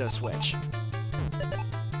Nintendo Switch.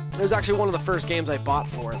 It was actually one of the first games I bought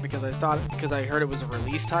for it because I heard it was a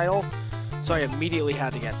release title, so I immediately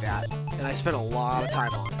had to get that. And I spent a lot of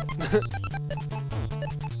time on it.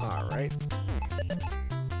 Alright.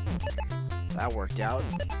 That worked out.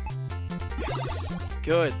 Yes.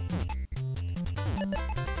 Good.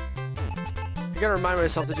 I gotta remind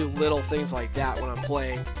myself to do little things like that when I'm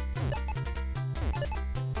playing.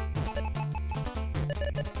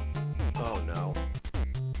 Oh no.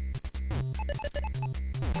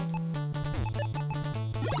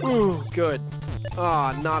 Ooh, good.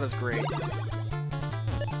 Ah, oh, not as great.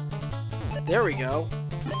 There we go.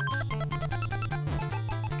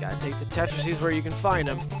 Gotta take the Tetrises where you can find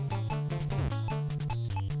them.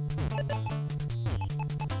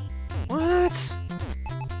 What?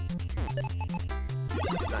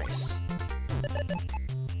 Nice.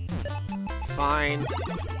 Fine.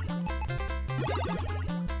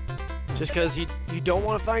 Just because you don't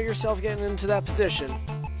want to find yourself getting into that position.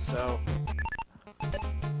 So.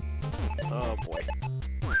 Oh boy.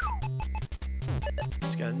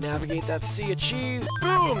 Just gotta navigate that sea of cheese.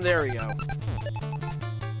 Boom! There we go.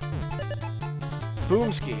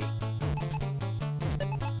 Boomski.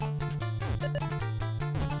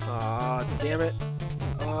 Aw, damn it.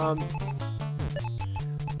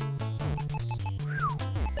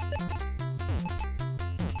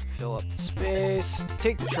 Fill up the space.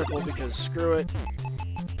 Take the triple because screw it.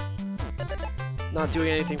 Not doing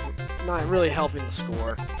anything, not really helping the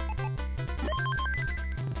score.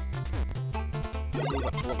 Move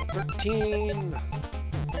up to level 13.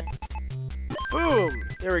 Boom!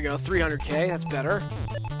 There we go, 300K, that's better.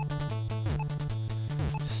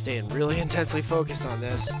 Just staying really intensely focused on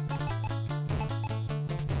this.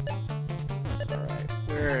 Alright,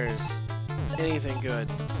 where's anything good?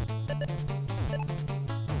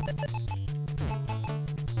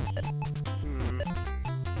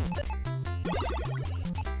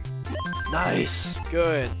 Nice!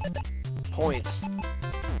 Good. Points.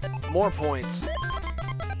 More points.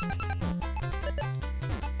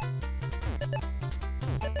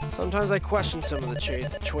 Sometimes I question some of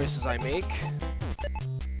the choices I make.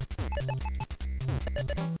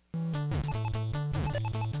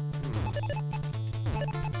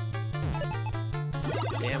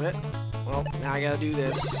 Damn it. Well, now I gotta do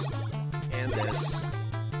this. And this.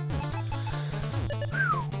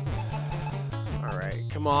 Alright,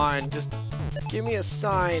 come on. Just give me a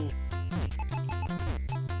sign.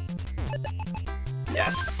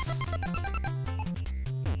 Yes!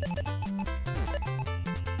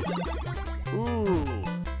 Ooh.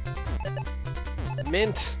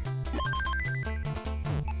 Mint.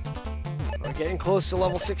 We're getting close to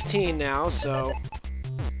level 16 now, so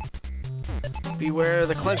beware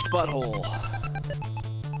the clenched butthole.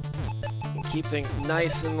 And keep things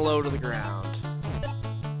nice and low to the ground.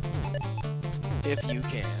 If you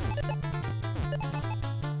can.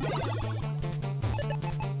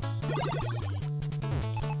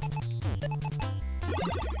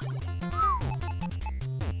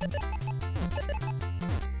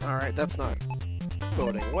 Alright, that's not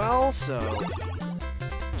boding well, so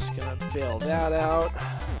I'm just gonna bail that out.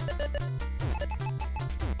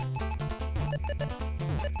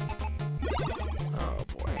 Oh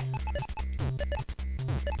boy.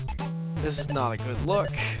 This is not a good look.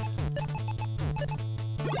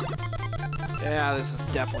 Yeah, this is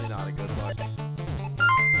definitely not a good look.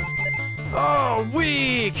 Oh,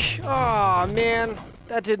 weak! Oh man,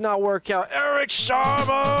 that did not work out. Eric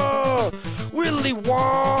Sharma! Willy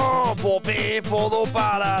Womble, people, the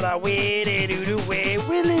ba-da-da, willy doo doo way,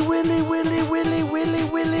 Willy, Willy, Willy, Willy, Willy,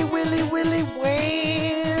 Willy, Willy, Willy,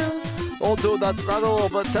 Whale. Oh, dude, that's not a little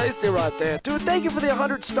bit tasty right there. Dude, thank you for the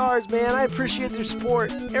 100 stars, man. I appreciate your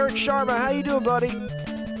support. Eric Sharma, how you doing, buddy?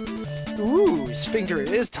 Ooh, sphincter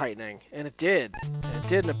is tightening, and it did. And it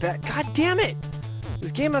did in a bet. God damn it!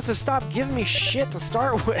 This game has to stop giving me shit to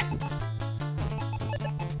start with.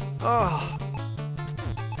 Oh.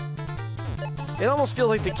 It almost feels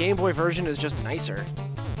like the Game Boy version is just nicer.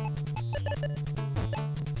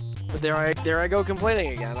 But there I go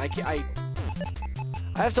complaining again. I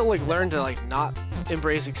have to like learn to like not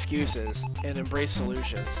embrace excuses and embrace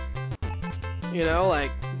solutions. You know,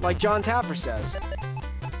 like John Taffer says,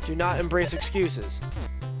 do not embrace excuses.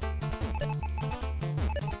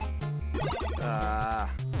 But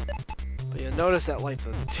you'll notice that like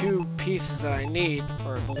the two pieces that I need,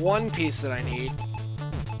 or the one piece that I need,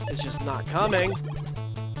 is just not coming.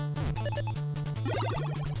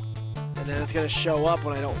 And then it's gonna show up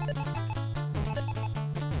when I don't...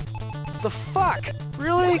 The fuck?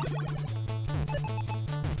 Really?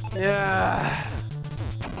 Yeah.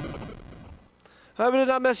 I hope I did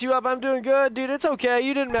not mess you up. I'm doing good. Dude, it's okay.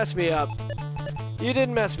 You didn't mess me up. You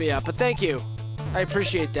didn't mess me up, but thank you. I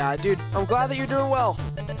appreciate that. Dude, I'm glad that you're doing well.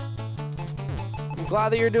 I'm glad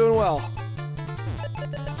that you're doing well.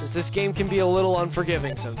 This game can be a little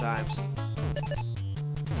unforgiving sometimes.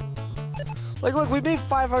 Like, look, we made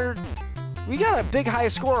 500... We got a big high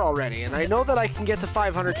score already, and I know that I can get to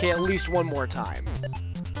 500k at least one more time.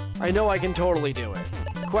 I know I can totally do it.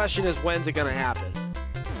 The question is, when's it gonna happen?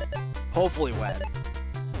 Hopefully when.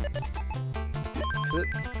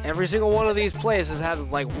 Every single one of these plays has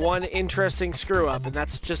had, like, one interesting screw-up, and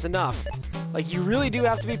that's just enough. Like, you really do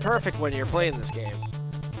have to be perfect when you're playing this game.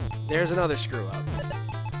 There's another screw-up.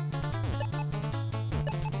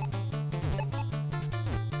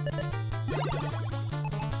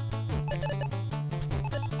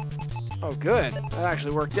 Oh, good. That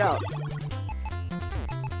actually worked out.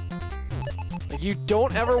 Like, you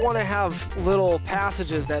don't ever want to have little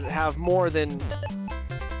passages that have more than...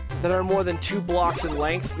 that are more than 2 blocks in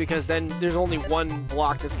length, because then there's only one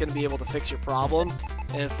block that's going to be able to fix your problem,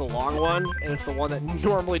 and it's the long one, and it's the one that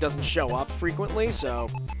normally doesn't show up frequently, so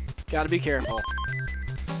gotta be careful.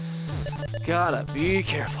 Gotta be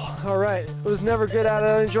careful. Alright, it was never good at it.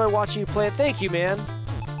 I enjoy watching you play it. Thank you, man.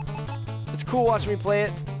 It's cool watching me play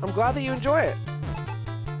it. I'm glad that you enjoy it.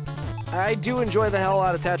 I do enjoy the hell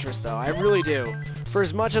out of Tetris, though. I really do. For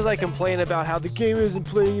as much as I complain about how the game isn't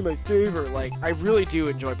playing in my favor, like, I really do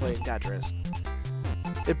enjoy playing Tetris.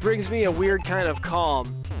 It brings me a weird kind of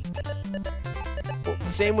calm. Well,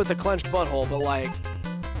 same with the clenched butthole, but, like,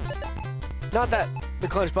 not that the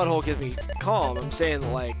clenched butthole gives me calm. I'm saying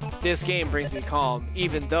that, like, this game brings me calm,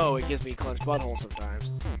 even though it gives me clenched butthole sometimes.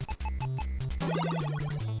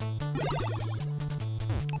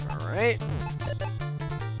 Alright.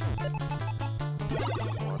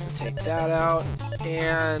 Want to take that out.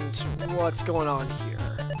 And what's going on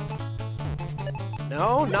here?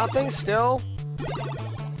 No? Nothing still?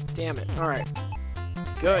 Damn it. Alright.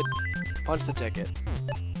 Good. Punch the ticket.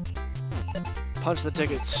 Punch the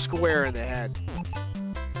ticket square in the head.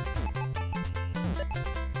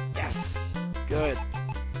 Yes. Good.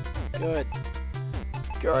 Good.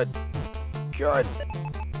 Good. Good.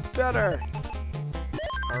 Better.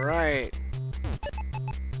 Alright.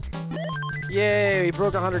 Yay, we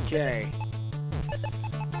broke 100K.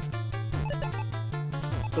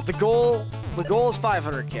 But the goal is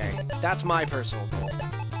 500K. That's my personal goal.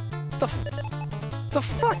 The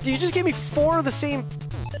fuck? You just gave me 4 of the same...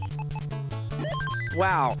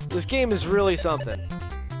 Wow, this game is really something.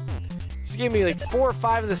 Just gave me like 4 or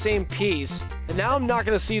 5 of the same piece, and now I'm not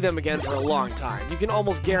going to see them again for a long time. You can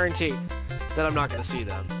almost guarantee that I'm not going to see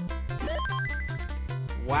them.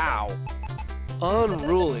 Wow.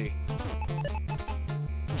 Unruly.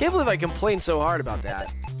 Can't believe I complained so hard about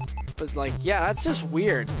that. But like, yeah, that's just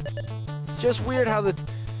weird. It's just weird how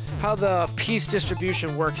the piece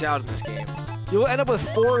distribution works out in this game. You'll end up with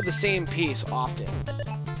 4 of the same piece often.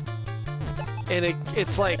 And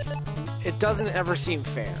it's like, it doesn't ever seem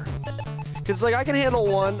fair. Because, like, I can handle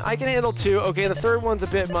 1, I can handle 2, okay, the 3rd one's a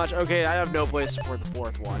bit much, okay, I have no place for the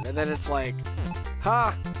 4th one. And then it's like,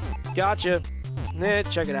 ha, gotcha. Nah,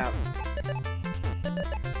 check it out.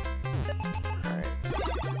 Alright.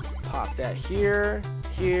 Pop that here,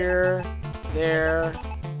 here, there,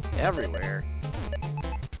 everywhere.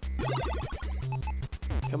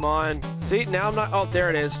 Come on. See, now I'm not... Oh, there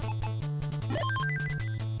it is.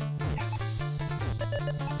 Yes.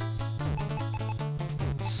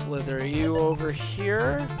 Slither you over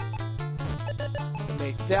here.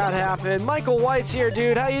 Make that happen. Michael White's here,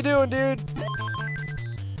 dude. How you doing, dude?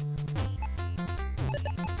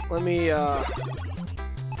 Let me,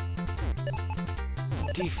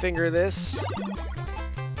 definger this.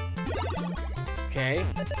 Okay.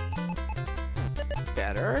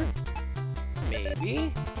 Better.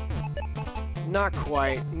 Maybe. Not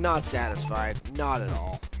quite. Not satisfied. Not at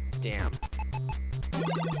all. Damn.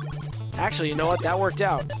 Actually, you know what? That worked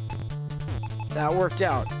out. That worked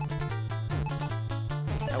out.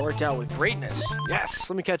 That worked out with greatness. Yes!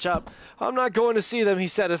 Let me catch up. I'm not going to see them, he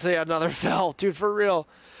said as they another fell. Dude, for real.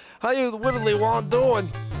 How you wittily want doing?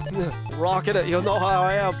 Rocking it. You'll know how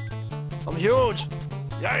I am. I'm huge.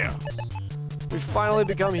 Yeah. We've finally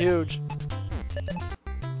become huge.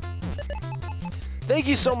 Thank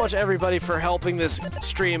you so much, everybody, for helping this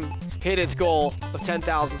stream hit its goal of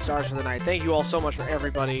 10,000 stars for the night. Thank you all so much for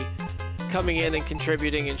everybody coming in and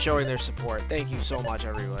contributing and showing their support. Thank you so much,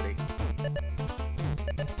 everybody.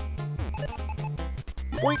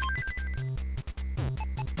 Boink.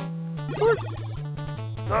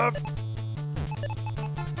 Up.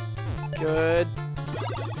 Good.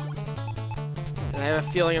 And I have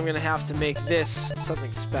a feeling I'm going to have to make this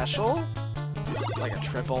something special. Like a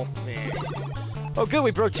triple. Man. Oh, good.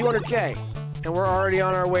 We broke 200K. And we're already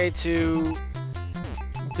on our way to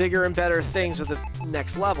bigger and better things with the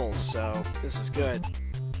next levels. So this is good.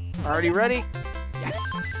 Already ready? Yes.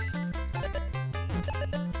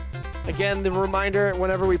 Again, the reminder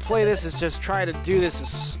whenever we play this is just try to do this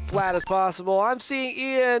as flat as possible. I'm seeing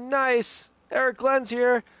Ian. Nice. Eric Glenn's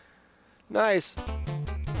here. Nice.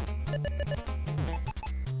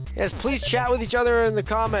 Yes, please chat with each other in the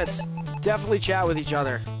comments. Definitely chat with each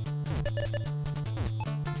other.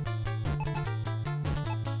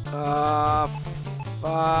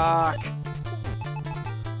 Fuck.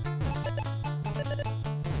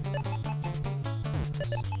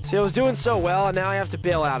 See, I was doing so well, and now I have to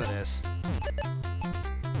bail out of this.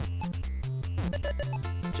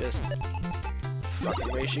 Just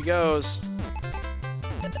fucking way she goes.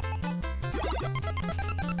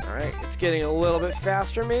 Alright, it's getting a little bit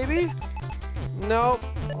faster, maybe? Nope.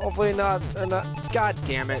 Hopefully not. God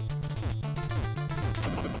damn it.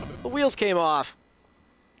 The wheels came off.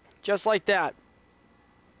 Just like that.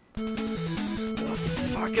 The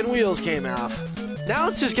fucking wheels came off. Now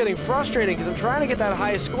it's just getting frustrating because I'm trying to get that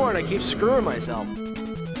high score and I keep screwing myself.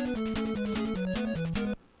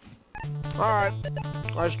 Alright.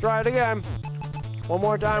 Let's try it again. One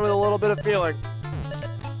more time with a little bit of feeling.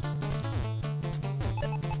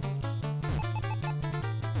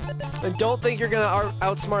 And don't think you're going to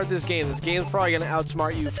outsmart this game. This game's probably going to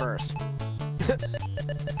outsmart you first.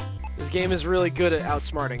 This game is really good at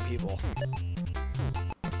outsmarting people.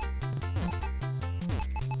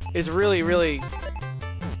 It's really, really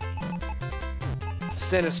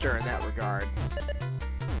sinister in that regard.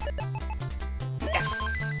 Yes!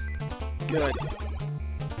 Good.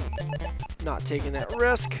 Not taking that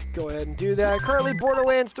risk. Go ahead and do that. Currently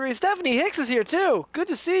Borderlands 3. Stephanie Hicks is here too! Good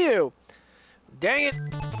to see you! Dang it!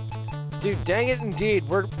 Dude, dang it indeed.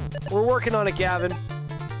 We're working on it, Gavin.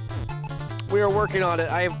 We are working on it.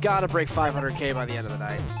 I have got to break 500K by the end of the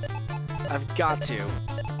night. I've got to.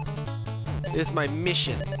 It is my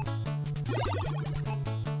mission.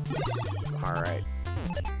 Alright.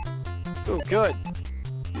 Ooh, good.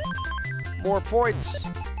 More points.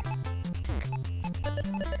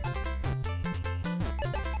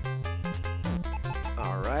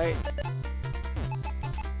 right.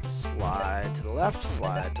 Slide to the left,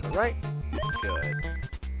 slide to the right. Good.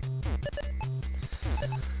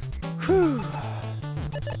 Whew.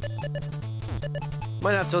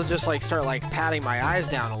 Might have to just like start like patting my eyes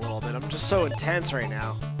down a little bit. I'm just so intense right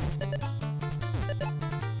now.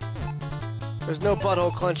 There's no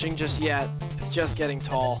butthole clenching just yet. It's just getting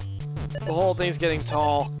tall. The whole thing's getting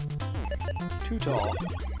tall. Too tall.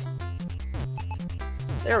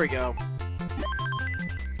 There we go.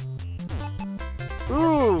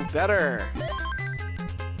 Ooh, better.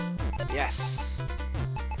 Yes.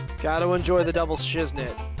 Gotta enjoy the double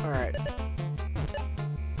shiznit. Alright.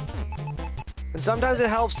 And sometimes it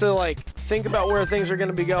helps to, like, think about where things are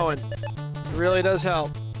gonna be going. It really does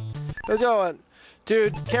help. How's it going?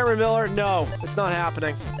 Dude, Cameron Miller, no, it's not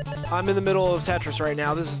happening. I'm in the middle of Tetris right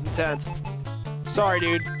now. This is intense. Sorry,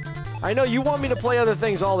 dude. I know you want me to play other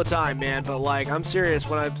things all the time, man, but, like, I'm serious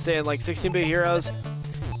when I'm saying, like, 16-bit Heroes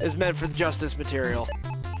is meant for just this material.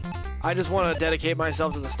 I just want to dedicate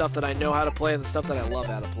myself to the stuff that I know how to play and the stuff that I love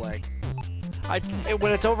how to play.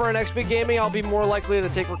 When it's over on XBig Gaming, I'll be more likely to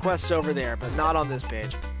take requests over there, but not on this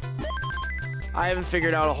page. I haven't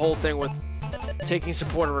figured out a whole thing with taking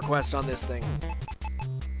supporter requests on this thing.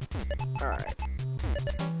 Alright.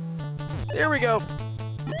 There we go.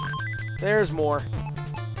 There's more.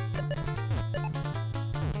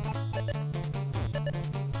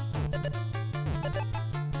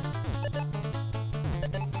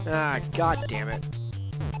 Ah, god damn it.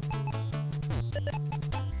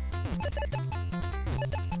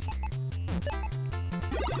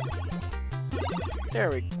 There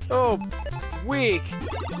we go. Oh, weak.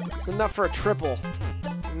 It's enough for a triple.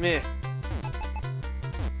 Meh.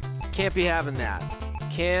 Can't be having that.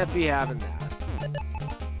 Can't be having that.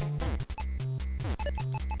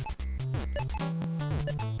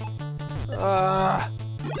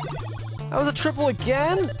 That was a triple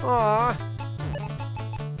again? Aw.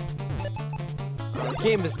 The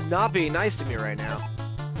game is not being nice to me right now.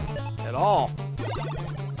 At all.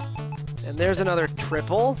 And there's another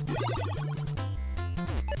triple.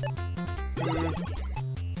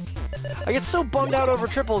 I get so bummed out over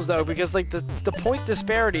triples, though, because, like, the point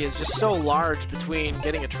disparity is just so large between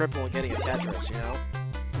getting a triple and getting a Tetris, you know?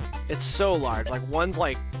 It's so large. Like, one's,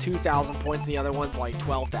 like, 2,000 points, the other one's, like,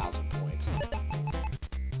 12,000 points.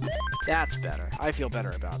 That's better. I feel better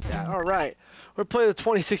about that. All right. We're playing the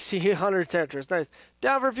 2600 Tetris. Nice.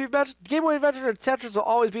 Down for a few matches. Game Boy Adventure Tetris will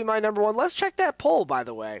always be my #1. Let's check that poll, by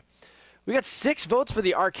the way. We got 6 votes for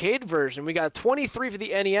the arcade version. We got 23 for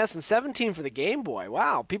the NES and 17 for the Game Boy.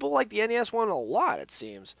 Wow, people like the NES one a lot, it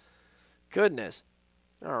seems. Goodness.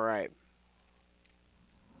 All right.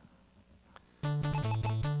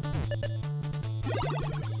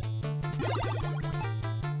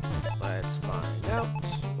 Let's find out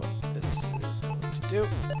what this is going to do.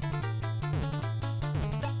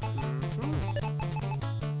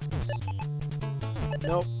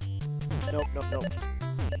 Nope. Nope, nope, nope.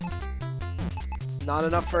 It's not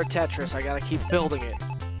enough for a Tetris. I gotta keep building it.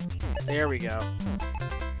 There we go.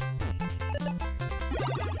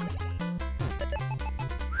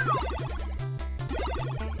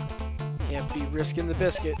 Can't be risking the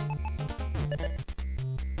biscuit.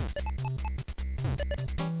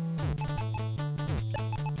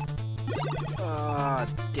 Ah,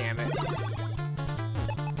 damn it.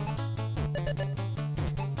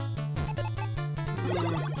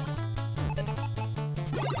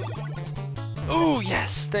 Oh,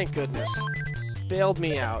 yes! Thank goodness. Bailed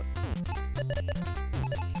me out.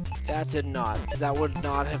 That did not, because that would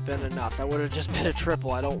not have been enough. That would have just been a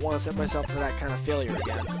triple. I don't want to set myself for that kind of failure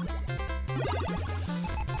again.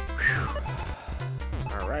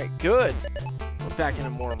 Alright, good. We're back in a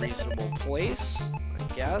more reasonable place, I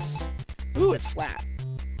guess. Ooh, it's flat.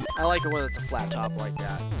 I like it when it's a flat top like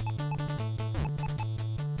that.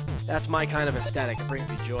 That's my kind of aesthetic. It brings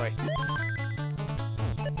me joy.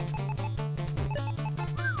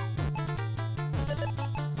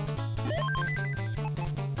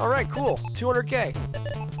 Alright, cool. 200K.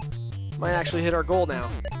 Might actually hit our goal now.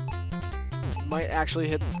 Might actually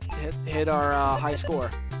hit our high score.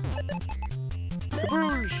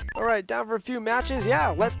 Kaboosh! Alright, down for a few matches? Yeah,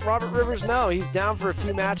 let Robert Rivers know. He's down for a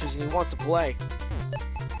few matches and he wants to play.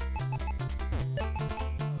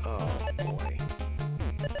 Oh, boy.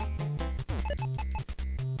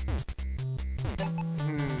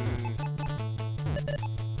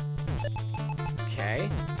 Okay.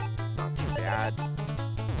 It's not too bad.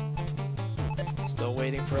 Still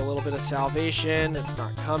waiting for a little bit of salvation. It's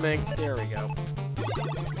not coming. There we go.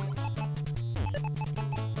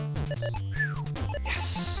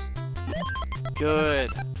 Yes.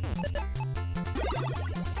 Good.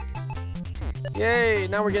 Yay,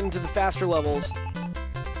 now we're getting to the faster levels.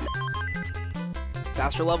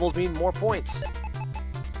 Faster levels mean more points.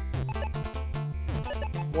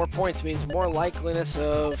 More points means more likeliness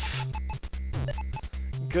of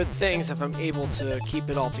good things if I'm able to keep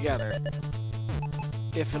it all together.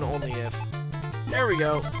 If and only if. There we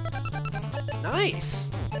go. Nice!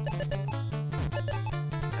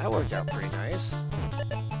 That worked out pretty nice.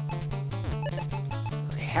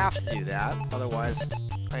 I have to do that, otherwise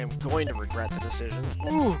I am going to regret the decision.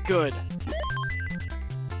 Ooh, good.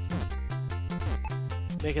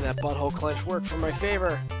 Making that butthole clench work for my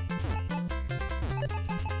favor.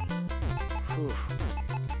 Whew.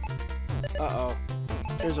 Uh-oh.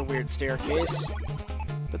 There's a weird staircase.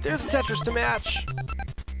 But there's a Tetris to match.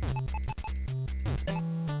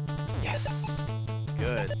 Yes.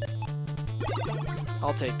 Good.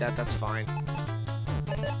 I'll take that, that's fine.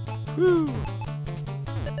 Woo!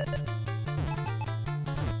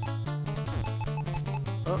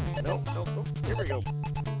 Oh, no. Here we go.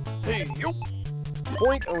 Hey, yo!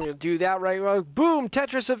 Boink, I'm gonna do that right. Boom!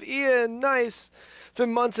 Tetris of Ian, nice! It's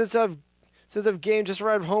been months since I've gamed, just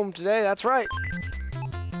arrived home today, that's right.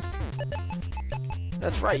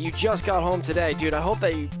 That's right, you just got home today, dude. I hope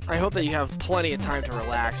that you have plenty of time to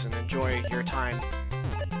relax and enjoy your time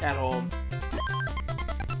at home.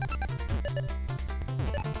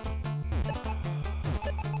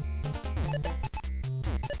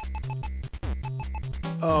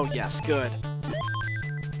 Oh, yes, good.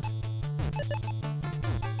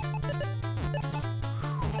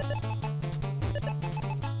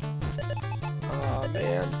 Oh,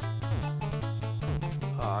 man.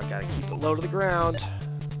 Oh, I gotta keep it low to the ground.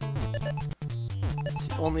 It's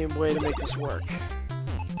the only way to make this work.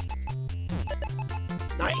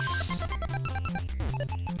 Nice!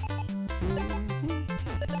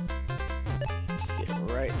 Just get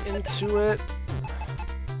right into it.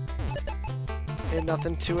 Ain't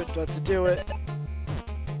nothing to it but to do it.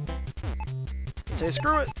 Say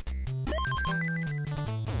screw it.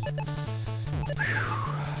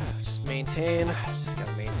 Whew. Just maintain. Just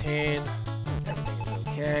gotta maintain. Everything is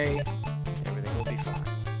okay. Everything will be fine.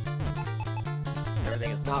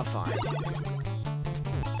 Everything is not fine.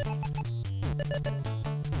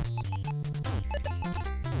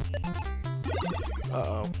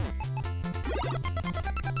 Uh-oh.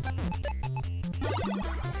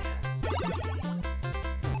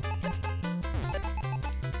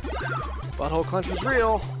 Butthole clench was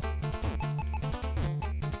real.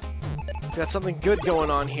 Got something good going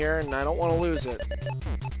on here, and I don't want to lose it.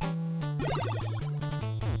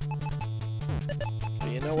 But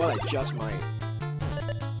you know what? I just might.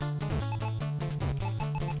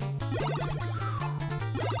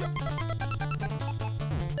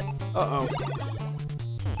 Uh-oh.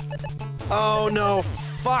 Oh, no.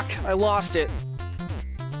 Fuck. I lost it.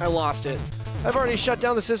 I lost it. I've already shut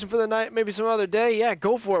down the system for the night. Maybe some other day. Yeah,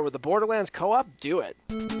 go for it. With the Borderlands co-op, do it.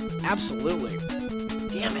 Absolutely.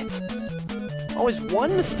 Damn it. Always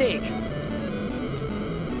one mistake.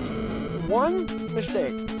 One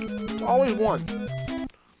mistake. It's always one.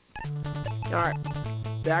 Alright.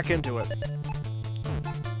 Back into it.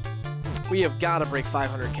 We have got to break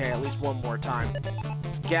 500k at least one more time.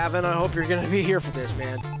 Gavin, I hope you're going to be here for this,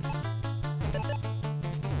 man.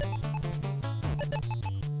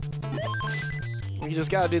 We just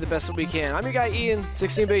gotta do the best that we can. I'm your guy Ian,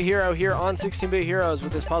 16-Bit Hero, here on 16-Bit Heroes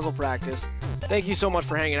with this puzzle practice. Thank you so much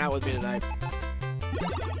for hanging out with me tonight.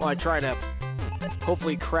 While I try to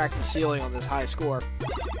hopefully crack the ceiling on this high score.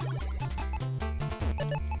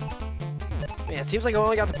 Man, it seems like I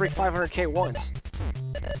only got to break 500k once.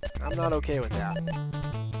 I'm not okay with that.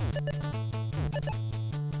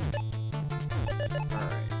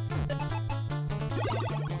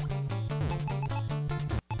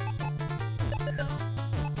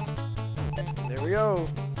 Go.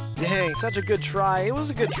 Dang, such a good try. It was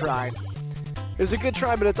a good try. It was a good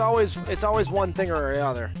try, but it's always one thing or the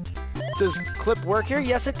other. Does clip work here?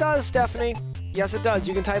 Yes, it does, Stephanie. Yes, it does.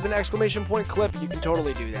 You can type an exclamation point clip. You can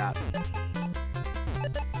totally do that.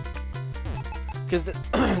 Because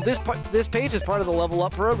this page is part of the Level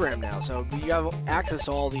Up program now, so you have access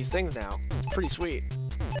to all these things now. It's pretty sweet.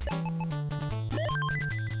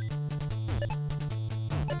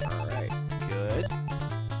 All right, good.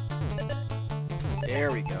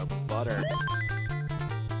 There we go, butter.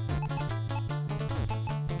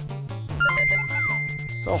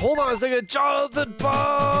 Oh, hold on a second, Jonathan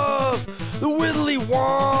Buff! The Widdly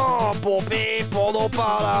Womp! Oh, people, no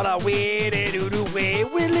para willy doo doo way.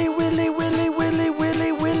 Willy, willy, willy, willy,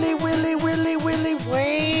 willy, willy, willy, willy, willy,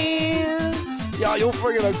 way. Yeah, you're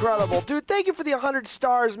freaking incredible. Dude, thank you for the 100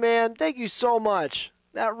 stars, man. Thank you so much.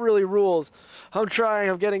 That really rules. I'm trying.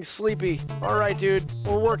 I'm getting sleepy. All right, dude.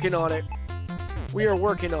 We're working on it. We are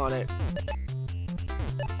working on it.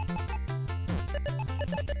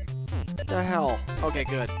 The hell? Okay,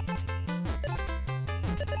 good.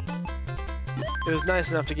 It was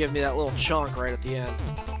nice enough to give me that little chunk right at the end.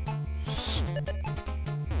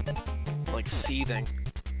 Like seething.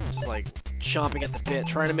 Just like chomping at the bit,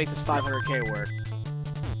 trying to make this 500k work.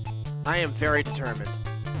 I am very determined.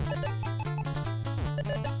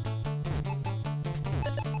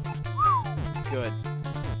 Good.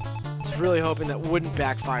 I was really hoping that wouldn't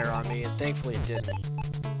backfire on me, and thankfully it didn't.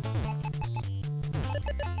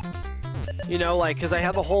 You know, like, because I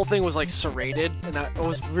had the whole thing was, like, serrated, and I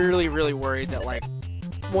was really, really worried that, like,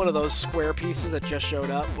 one of those square pieces that just showed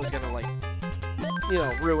up was gonna, like, you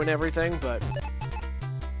know, ruin everything, but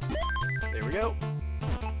there we go.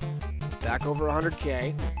 Back over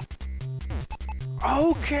 100k.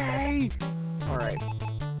 Okay! Alright.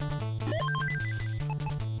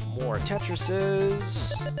 More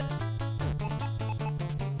Tetrises.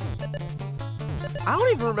 I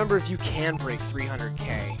don't even remember if you can break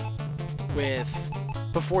 300k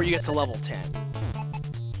before you get to level 10.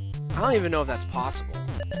 I don't even know if that's possible.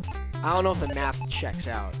 I don't know if the math checks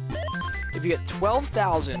out. If you get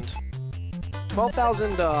 12,000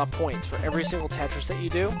 points for every single Tetris that you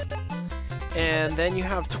do, and then you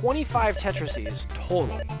have 25 Tetrises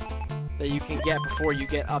total that you can get before you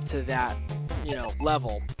get up to that, you know,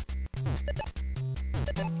 level.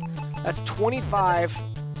 That's 25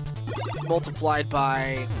 multiplied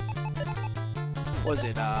by, what was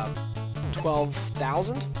it,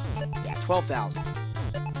 12,000? Yeah, 12,000.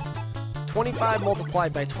 25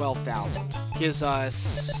 multiplied by 12,000 gives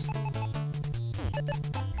us...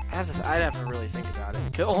 I'd have to really think about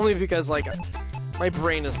it. Only because, like, my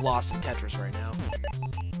brain is lost in Tetris right now.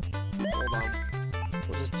 Hold on.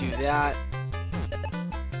 We'll just do that.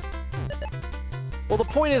 Well, the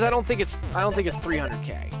point is, I don't think it's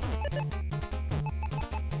 300k.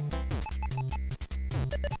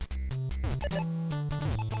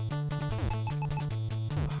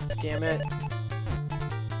 Damn it. I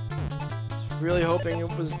was really hoping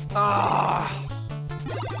it was... Ah!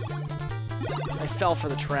 I fell for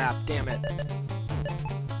the trap, damn it.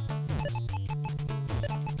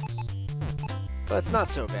 But it's not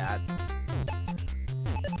so bad.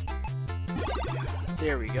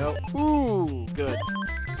 There we go. Ooh, good.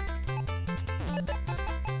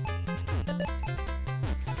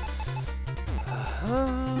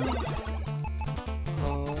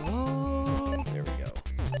 There we go.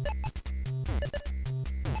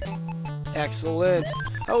 Excellent.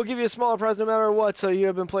 I will give you a smaller prize no matter what, so you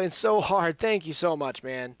have been playing so hard. Thank you so much,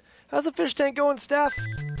 man. How's the fish tank going, Steph?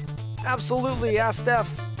 Absolutely, ask Steph.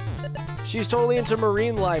 She's totally into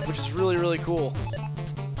marine life, which is really, really cool.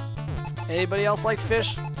 Anybody else like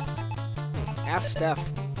fish? Ask Steph.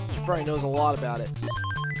 She probably knows a lot about it.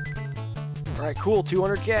 Alright, cool,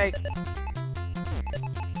 200k.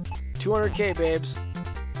 200k, babes.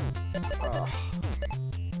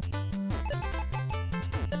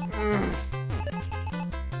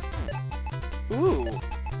 Ooh,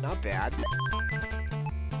 not bad.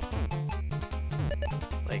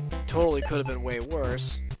 Like, totally could have been way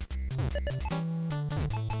worse.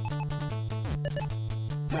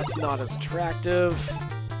 That's not as attractive.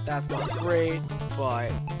 That's not great, but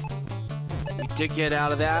we did get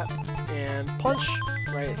out of that. And punch,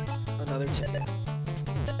 right, another ticket.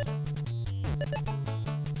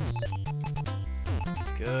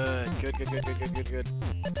 Good, good, good, good, good, good, good, good.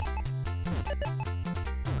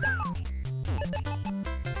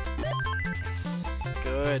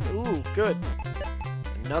 Good. Ooh, good.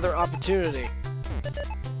 Another opportunity.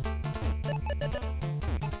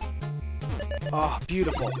 Oh,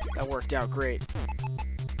 beautiful. That worked out great.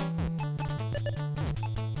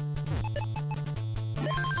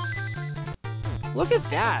 Yes. Look at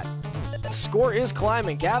that. The score is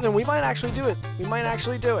climbing. Gavin, we might actually do it. We might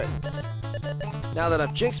actually do it. Now that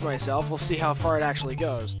I've jinxed myself, we'll see how far it actually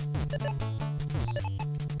goes.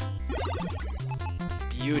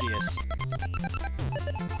 Beauteous.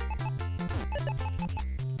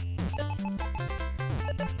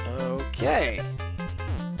 Okay.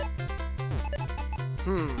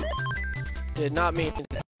 Did not mean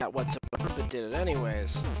that whatsoever, but did it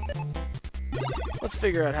anyways. Let's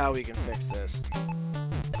figure out how we can fix this.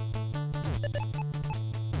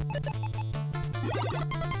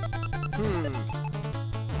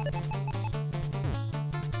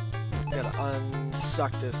 Gotta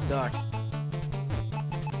unsuck this duck.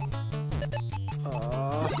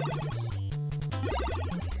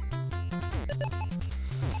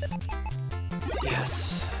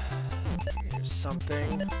 Yes. Here's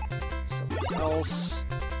something else.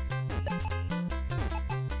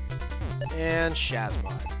 And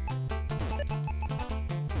Shazbot.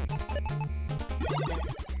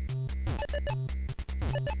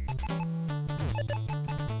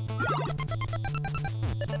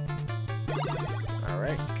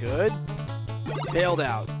 Alright, good. Bailed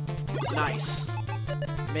out. Nice.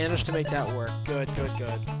 Managed to make that work. Good, good,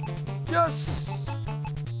 good. Yes!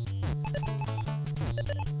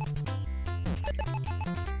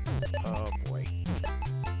 Oh boy.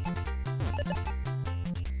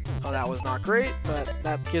 Oh, that was not great, but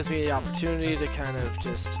that gives me the opportunity to kind of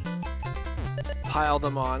just pile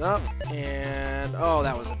them on up, and oh,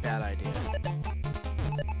 that was a bad idea.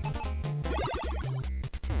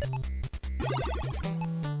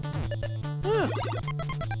 Huh.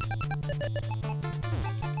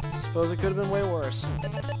 Suppose it could have been way worse.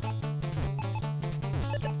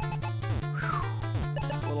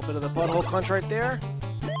 A little bit of the butthole crunch right there.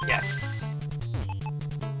 Yes!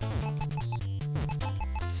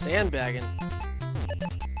 Sandbagging.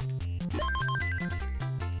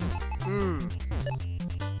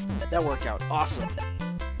 That worked out. Awesome.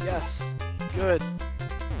 Yes. Good.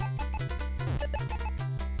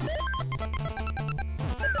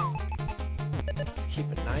 Just keep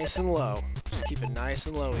it nice and low. Just keep it nice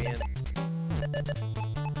and low, Ian.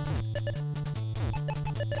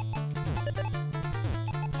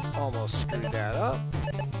 Almost screwed that up.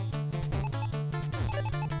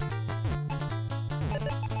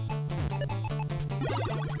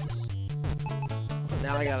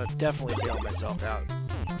 Now I gotta definitely bail myself out.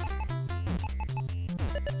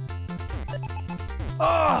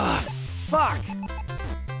 Oh, fuck!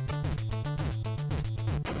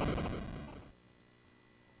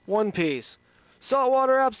 One piece.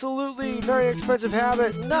 Saltwater, absolutely. Very expensive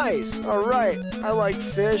habit. Nice. Alright. I like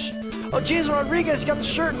fish. Oh, Jason Rodriguez, you got the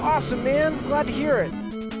shirt. Awesome, man. Glad to hear it.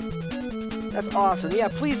 That's awesome. Yeah,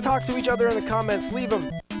 please talk to each other in the comments. Leave them.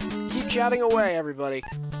 Keep chatting away, everybody.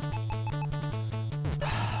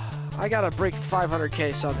 I gotta break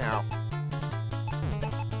 500k somehow.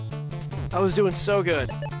 I was doing so good.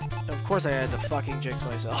 Of course I had to fucking jinx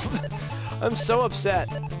myself. I'm so upset.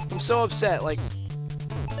 I'm so upset. Like,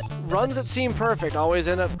 runs that seem perfect always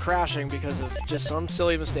end up crashing because of just some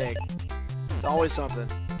silly mistake. It's always something.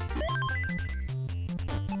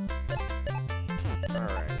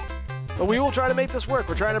 Alright. But we will try to make this work.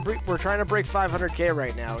 We're trying to break 500k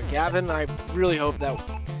right now. And Gavin, I really hope that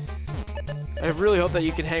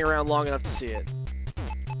you can hang around long enough to see it.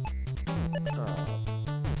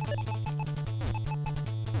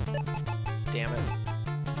 Damn it.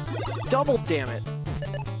 Double damn it.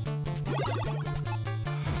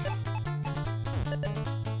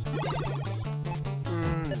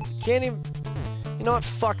 Can't even... You know what?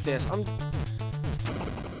 Fuck this.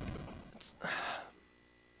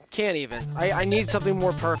 Can't even. I need something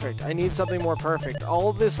more perfect. I need something more perfect. All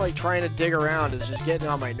of this, like, trying to dig around is just getting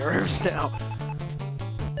on my nerves now.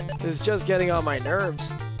 It's just getting on my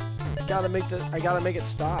nerves. I gotta make it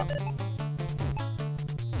stop.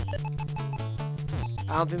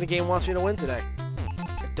 I don't think the game wants me to win today.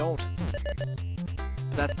 I don't.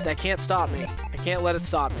 That can't stop me. I can't let it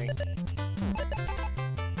stop me.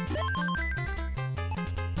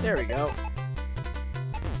 There we go.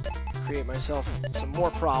 Create myself some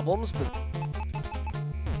more problems, but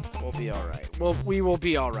we'll be alright. We will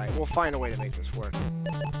be alright. We'll find a way to make this work.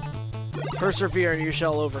 Persevere and you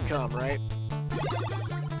shall overcome, right?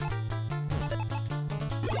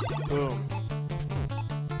 Boom.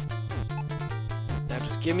 Now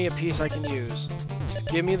just give me a piece I can use. Just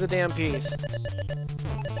give me the damn piece.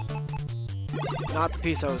 Not the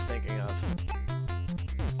piece I was thinking of.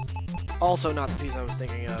 Also not the piece I was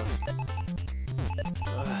thinking of.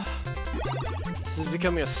 Ugh. This is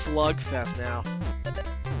becoming a slugfest now.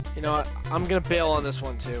 You know what? I'm gonna bail on this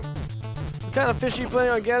one too. What kind of fish are you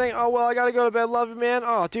planning on getting? Oh, well, I gotta go to bed. Love you, man.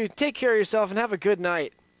 Oh, dude, take care of yourself and have a good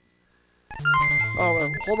night. Oh,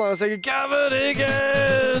 hold on a second. Gavin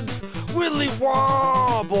Higgins! Willy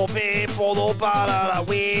Wobble, people, no bada,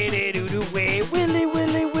 willy doo doo way. Willy,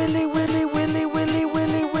 willy, willy, willy, willy, willy,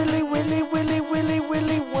 willy, willy, willy, willy, willy,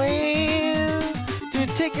 willy, willy. Dude,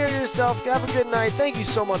 take care of yourself. Have a good night. Thank you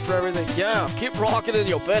so much for everything. Yeah, keep rocking in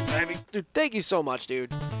your bed, baby. Dude, thank you so much,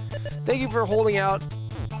 dude. Thank you for holding out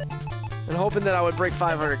and hoping that I would break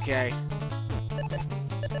 500k.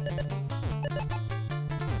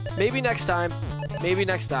 Maybe next time. Maybe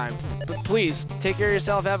next time. But please, take care of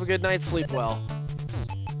yourself, have a good night, sleep well.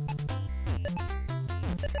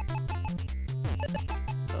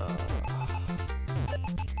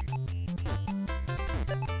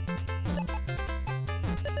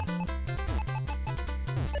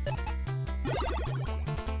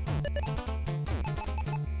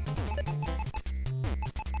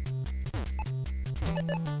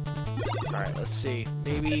 Alright, let's see.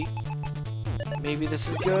 Maybe this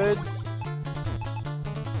is good.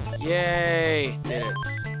 Yay! Did it.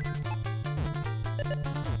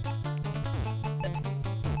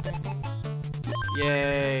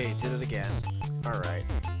 Yay! Did it again. Alright.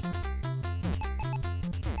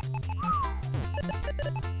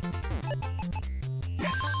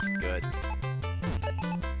 Yes! Good.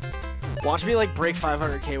 Watch me, like, break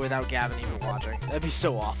 500k without Gavin even watching. That'd be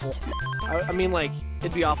so awful. I mean, like,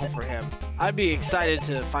 it'd be awful for him. I'd be excited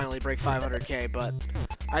to finally break 500k, but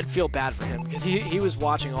I'd feel bad for him, because he was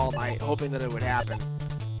watching all night, hoping that it would happen,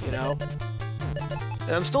 you know?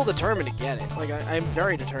 And I'm still determined to get it. Like, I'm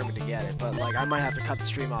very determined to get it, but, like, I might have to cut the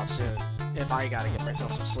stream off soon, if I gotta get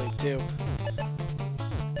myself some sleep, too.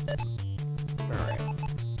 Alright.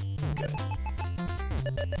 Good.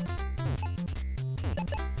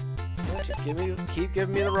 Yeah, just keep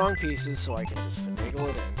giving me the wrong pieces so I can just finagle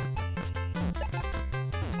it in.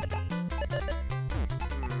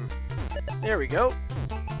 There we go.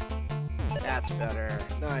 That's better.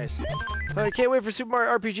 Nice. I can't wait for Super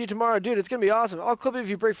Mario RPG tomorrow. Dude, it's gonna be awesome. I'll clip it if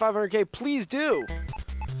you break 500k. Please do.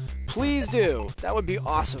 Please do. That would be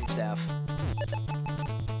awesome, Steph.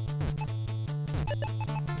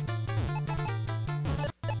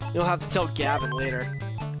 You'll have to tell Gavin later.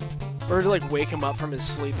 Or to, like, wake him up from his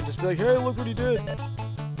sleep and just be like, hey, look what he did.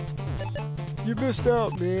 You missed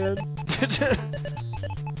out, man.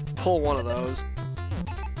 Pull one of those.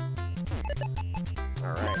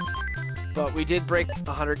 Alright. But we did break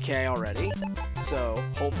 100k already. So,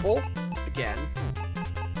 hopeful. Again.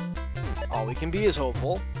 All we can be is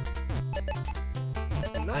hopeful.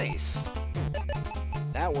 Nice.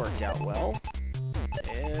 That worked out well.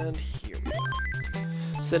 And here we go.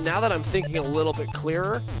 So now that I'm thinking a little bit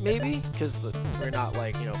clearer, maybe, because we're not,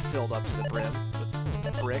 like, you know, filled up to the brim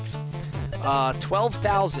with bricks.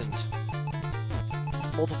 12,000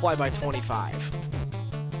 multiplied by 25.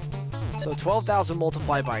 So 12,000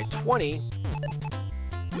 multiplied by 20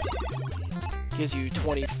 gives you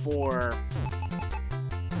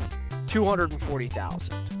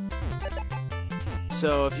 240,000.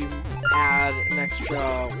 So if you add an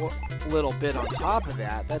extra little bit on top of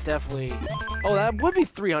that, that definitely... Oh, that would be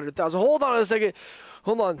 300,000. Hold on a second.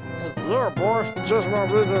 Hold on. Yeah, boy. Just my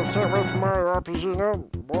videos can't wait for Mario RPG now,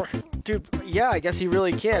 boy. Dude, yeah, I guess he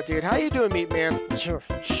really can't, dude. How you doing, Meat Man? Sure.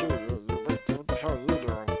 What the hell are you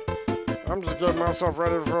doing? I'm just getting myself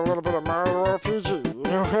ready for a little bit of Mario RPG. You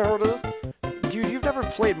know how it is? Dude, you've never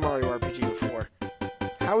played Mario RPG before.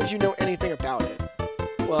 How would you know anything about it?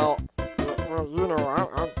 Well, you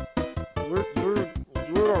know,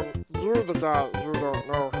 you're the guy you don't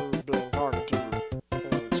know who's being talked to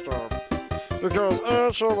and stuff. Because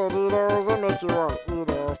enchiladas, they make you want to eat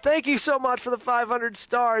off. Thank you so much for the 500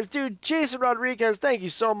 stars. Dude, Jason Rodriguez, thank you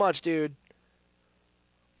so much, dude.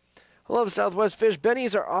 I love Southwest Fish.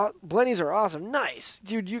 Blennies are awesome. Nice.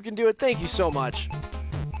 Dude, you can do it. Thank you so much.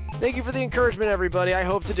 Thank you for the encouragement, everybody. I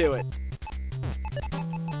hope to do it.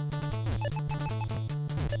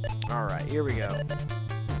 Alright, here we go.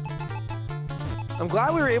 I'm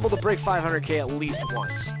glad we were able to break 500k at least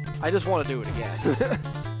once. I just want to do it again.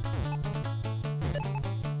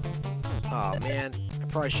 Oh man, I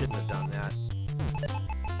probably shouldn't have done that.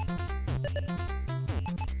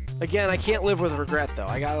 Again, I can't live with regret though.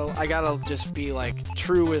 I gotta just be like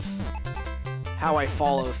true with how I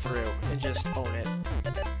follow through and just own it.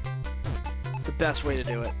 It's the best way to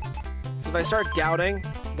do it. 'Cause if I start doubting,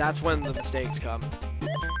 that's when the mistakes come.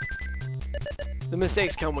 The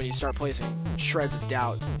mistakes come when you start placing shreds of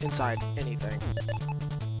doubt inside anything.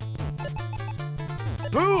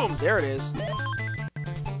 Boom! There it is.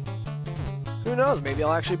 Who knows? Maybe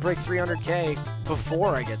I'll actually break 300k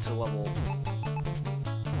before I get to level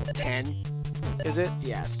 10. Is it?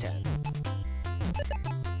 Yeah, it's 10.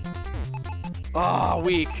 Oh,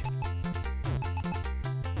 weak.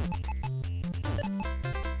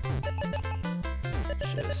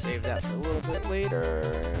 Should have saved that for a little bit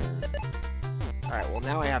later. Alright, well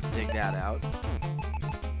now I have to dig that out.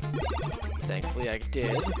 Thankfully I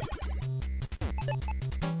did.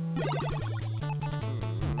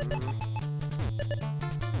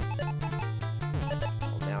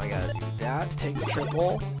 Well now I gotta do that, take the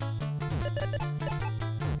triple.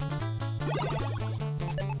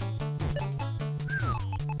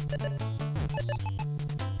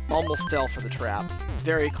 Almost fell for the trap.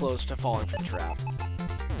 Very close to falling for the trap.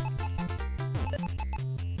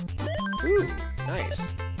 Ooh. Nice.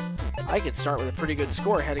 I could start with a pretty good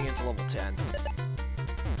score heading into level 10.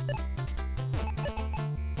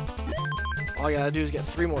 All I gotta do is get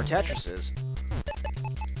 3 more Tetrises.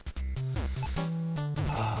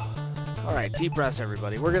 All right, deep breaths,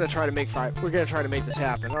 everybody. We're gonna try to make this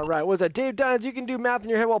happen. All right, what's that? Dave Dines, you can do math in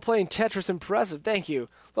your head while playing Tetris. Impressive. Thank you.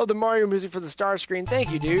 Love the Mario music for the star screen. Thank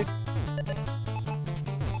you, dude.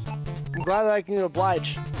 I'm glad that I can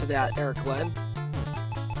oblige to that, Eric Glenn.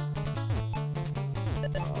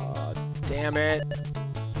 Damn it.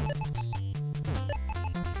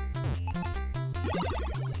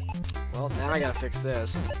 Well, now I gotta fix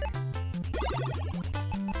this.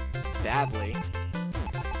 Badly.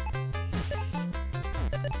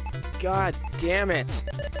 God damn it.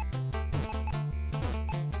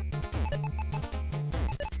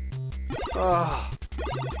 Oh.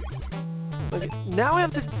 Look, now I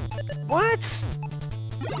have to... What?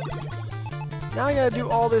 Now I gotta do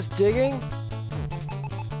all this digging?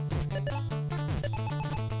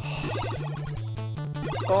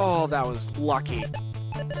 Oh, that was lucky.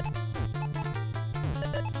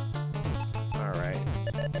 Alright.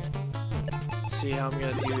 See how I'm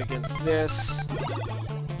gonna do against this.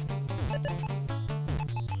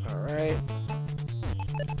 Alright.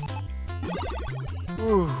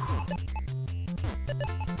 Ooh.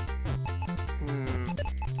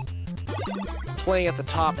 Playing at the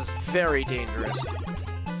top is very dangerous.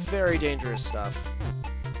 Very dangerous stuff.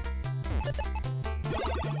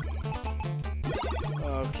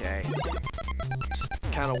 Okay. Just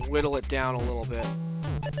kind of whittle it down a little bit.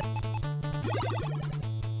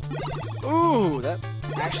 Ooh, that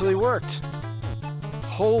actually worked.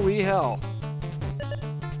 Holy hell.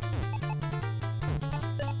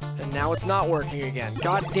 And now it's not working again.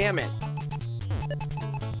 God damn it.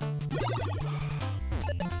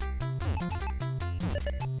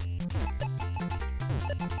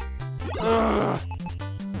 Ugh.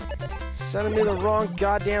 Sending me the wrong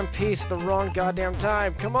goddamn piece at the wrong goddamn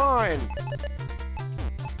time. Come on!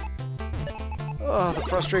 Oh, the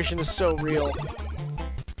frustration is so real.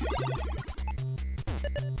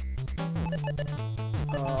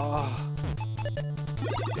 Oh.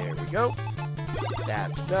 There we go.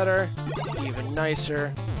 That's better. Even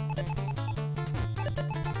nicer.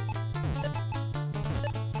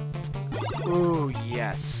 Ooh,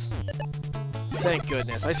 yes. Thank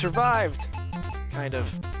goodness. I survived! Kind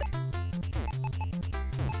of.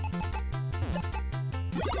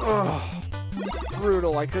 Oh,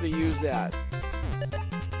 brutal. I could have used that.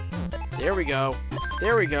 There we go.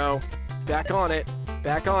 There we go. Back on it.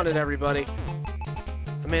 Back on it, everybody.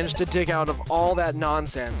 I managed to dig out of all that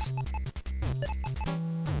nonsense.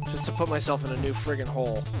 Just to put myself in a new friggin'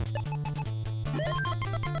 hole.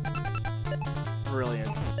 Brilliant.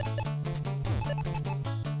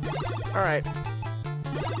 Alright.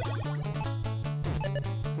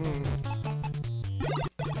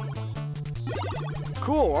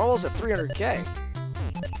 Cool, we're almost at 300K.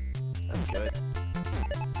 That's good.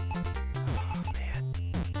 Oh, man.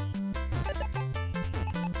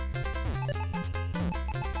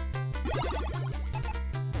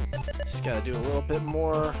 Just gotta do a little bit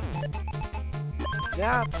more.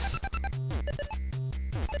 That.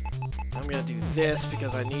 I'm gonna do this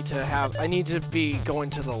because I need to be going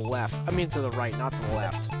to the left. I mean to the right, not to the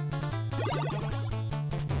left.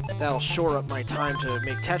 That'll shore up my time to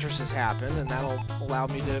make Tetrises happen, and that'll allow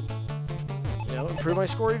me to, you know, improve my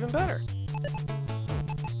score even better.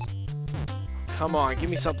 Come on,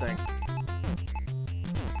 give me something.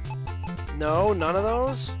 No, none of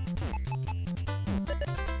those?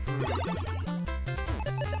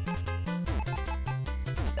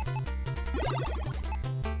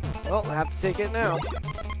 Well, I have to take it now.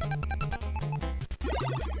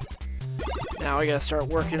 Now I gotta start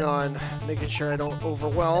working on making sure I don't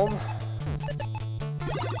overwhelm.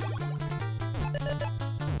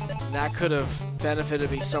 And that could have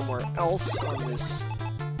benefited me somewhere else on this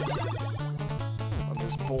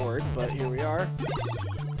board, but here we are.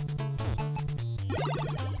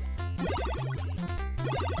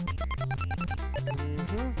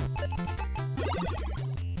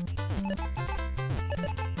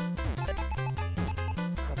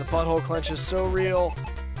 The butthole clench is so real.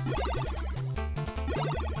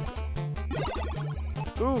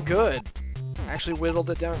 Ooh, good. Actually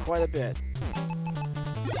whittled it down quite a bit.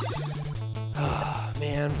 Ah,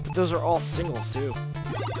 man. But those are all singles, too.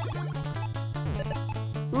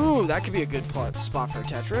 Ooh, that could be a good spot for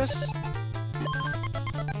Tetris.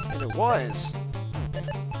 And it was.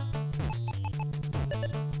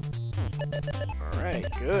 Alright,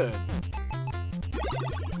 good.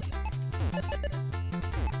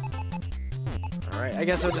 Alright, I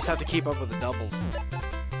guess I'll just have to keep up with the doubles.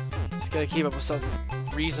 Just gotta keep up with something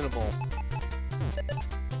reasonable.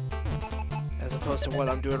 As opposed to what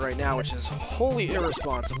I'm doing right now, which is wholly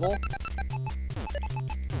irresponsible.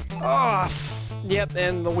 Ah, Yep,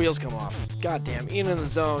 and the wheels come off. God damn, Ian in the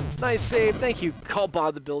zone. Nice save. Thank you. Call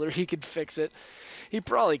Bob the Builder. He could fix it. He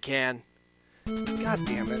probably can. God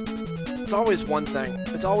damn it. It's always one thing.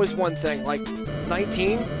 It's always one thing. Like,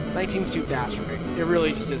 19? 19's too fast for me. It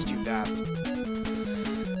really just is too fast.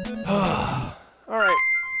 Alright.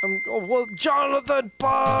 Oh, well, Jonathan,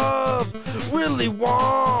 Bob, Willy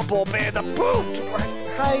Womble, man, the boot.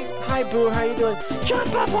 Hi, Boo, how you doing? John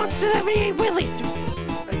Bob wants to be Willy.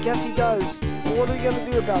 I guess he does. Well, what are we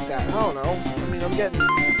gonna do about that? I don't know. I mean,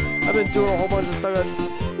 I've been doing a whole bunch of stuff.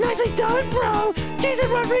 Nicely done, bro. Jason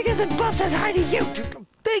Rodriguez and Buff says hi to you.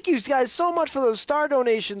 Thank you guys so much for those star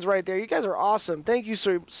donations right there. You guys are awesome. Thank you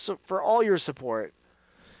so for all your support.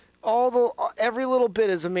 Every little bit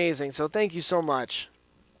is amazing. So thank you so much.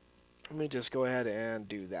 Let me just go ahead and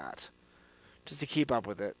do that, just to keep up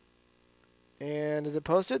with it. And is it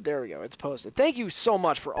posted? There we go. It's posted. Thank you so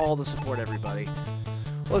much for all the support, everybody.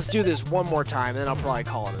 Let's do this one more time, and then I'll probably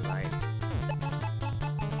call it a night.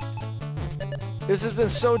 This has been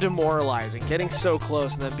so demoralizing, getting so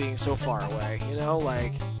close and then being so far away, you know?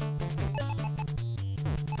 Like,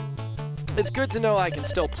 it's good to know I can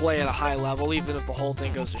still play at a high level, even if the whole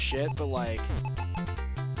thing goes to shit, but like,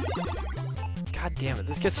 god damn it,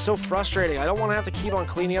 this gets so frustrating. I don't want to have to keep on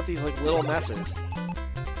cleaning up these, like, little messes.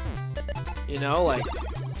 You know, like,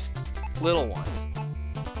 just little ones.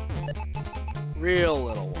 Real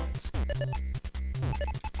little ones.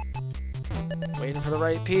 Waiting for the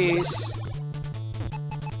right piece.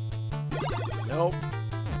 Nope.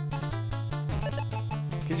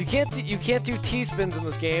 Because you can't do T-spins in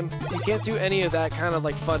this game. You can't do any of that kind of,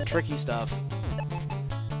 like, fun, tricky stuff.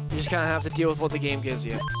 You just kind of have to deal with what the game gives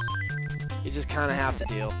you. You just kind of have to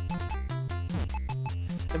deal.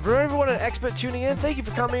 And for everyone at Expert tuning in, thank you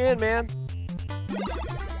for coming in, man.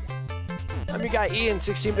 I'm your guy Ian,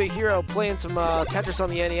 16-bit hero, playing some Tetris on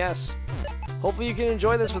the NES. Hopefully you can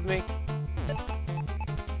enjoy this with me.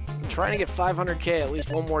 I'm trying to get 500k at least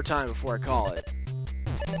one more time before I call it.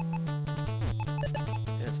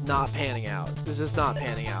 And it's not panning out. This is not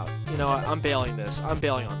panning out. You know what? I'm bailing this. I'm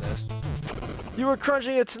bailing on this. You were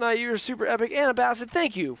crunching it tonight. You were super epic. Anna Bassett,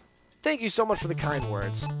 thank you. Thank you so much for the kind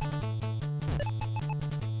words.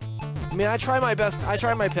 I mean, I try my best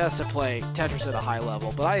to play Tetris at a high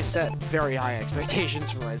level, but I set very high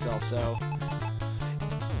expectations for myself, so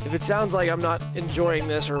if it sounds like I'm not enjoying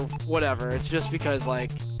this or whatever, it's just because,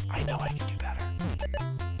 like, I know I can do better.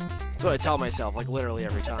 That's what I tell myself, like, literally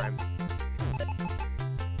every time.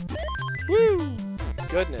 Woo!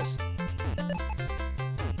 Goodness.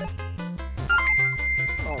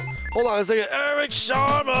 Oh, hold on a second. Eric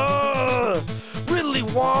Sharma! Willy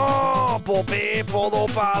Womble, people,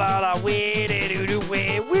 do ba wee do do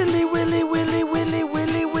wee, Willy, Willy, Willy, Willy,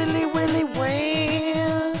 Willy, Willy, Willy, wee.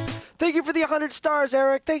 Thank you for the 100 stars,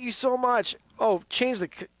 Eric. Thank you so much. Oh, change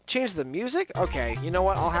the music? Okay, you know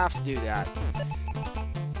what? I'll have to do that.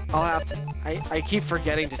 I'll have to. I keep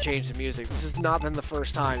forgetting to change the music. This has not been the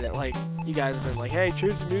first time that, like, you guys have been like, hey,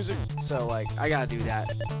 change the music. So, like, I gotta do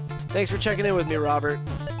that. Thanks for checking in with me, Robert.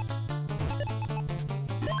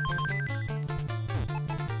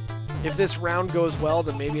 If this round goes well,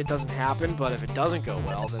 then maybe it doesn't happen, but if it doesn't go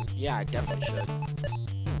well, then yeah, I definitely should.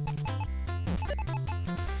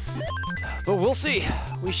 But we'll see.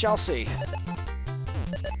 We shall see.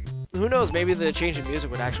 Who knows, maybe the change in music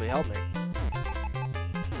would actually help me.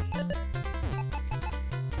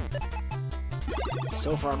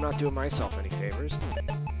 So far, I'm not doing myself any favors.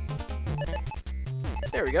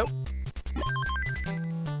 There we go.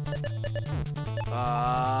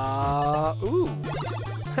 Ooh.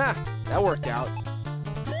 Ha! That worked out.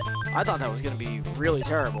 I thought that was going to be really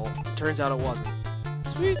terrible. Turns out it wasn't.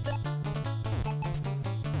 Sweet.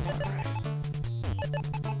 Alright.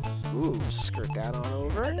 Ooh, skirt that on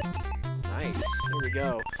over. Nice. Here we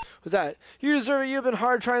go. What's that? You deserve it. You've been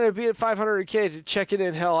hard trying to beat at 500k to check it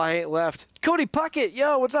in. Hell, I ain't left. Cody Puckett!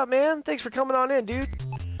 Yo, what's up, man? Thanks for coming on in, dude.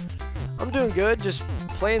 I'm doing good. Just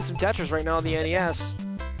playing some Tetris right now on the NES.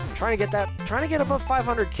 Trying to get above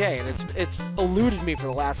 500k, and it's eluded me for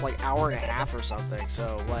the last, like, hour and a half or something,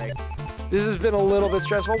 so, like, this has been a little bit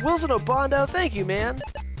stressful. Wilson Obondo, thank you, man.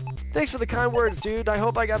 Thanks for the kind words, dude. I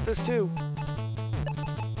hope I got this, too.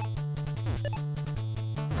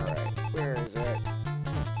 Alright, where is it?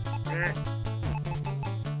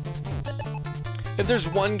 If there's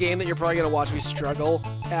one game that you're probably going to watch me struggle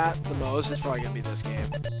at the most, it's probably going to be this game.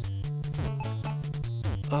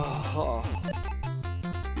 Oh.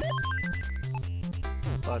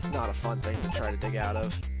 Well, it's not a fun thing to try to dig out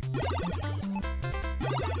of.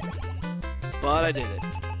 But I did it.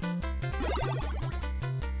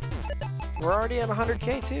 We're already at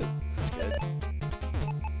 100k too. That's good.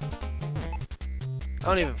 I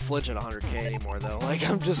don't even flinch at 100K anymore, though. Like,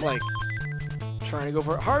 I'm just, like, trying to go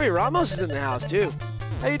for it. Harvey Ramos is in the house, too.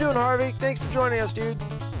 How you doing, Harvey? Thanks for joining us, dude.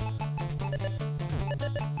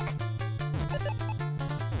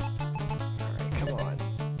 Alright, come on.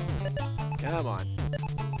 Come on.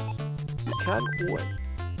 Come on.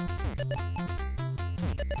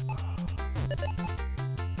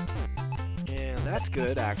 And that's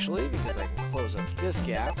good, actually, because I can close up this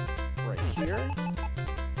gap right here.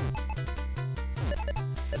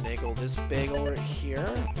 Finagle this bagel right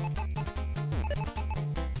here.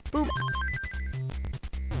 Boop!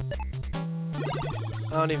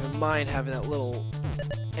 I don't even mind having that little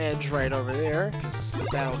edge right over there, because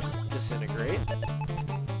that'll just disintegrate.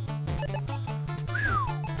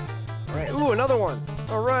 Alright, ooh, another one!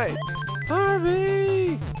 Alright!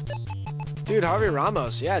 Harvey! Dude, Harvey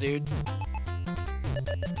Ramos, yeah, dude.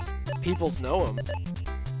 Peoples know him.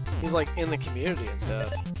 He's, like, in the community and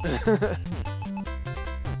stuff.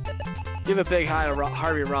 Give a big hi to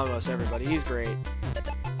Harvey Ramos, everybody. He's great.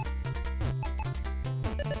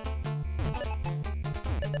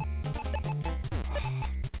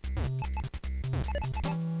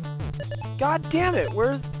 God damn it,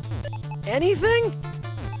 where's anything?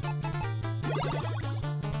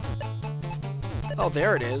 Oh,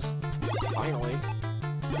 there it is. Finally.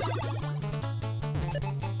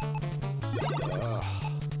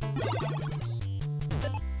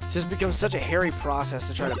 It's just becomes such a hairy process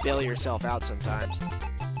to try to bail yourself out sometimes.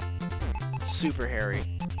 Super hairy.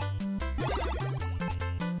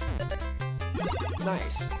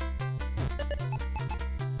 Nice.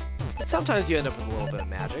 Sometimes you end up with a little bit of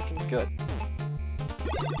magic, and it's good.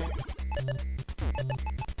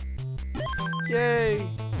 Yay!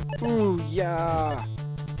 Ooh, yeah!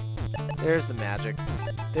 There's the magic.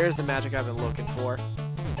 There's the magic I've been looking for.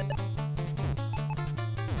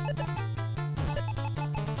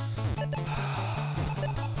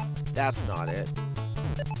 That's not it.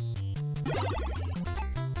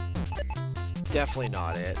 It's definitely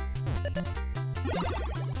not it.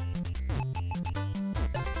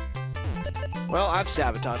 Well, I've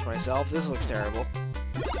sabotaged myself. This looks terrible.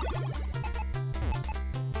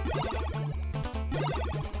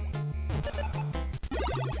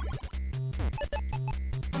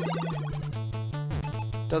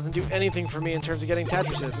 Doesn't do anything for me in terms of getting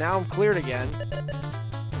Tetrises. Now I'm cleared again.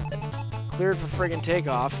 Cleared for friggin'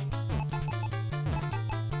 takeoff.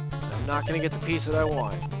 I'm not gonna get the piece that I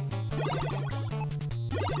want.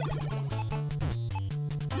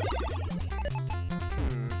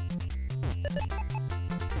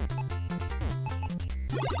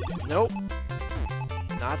 Nope.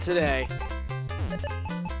 Not today.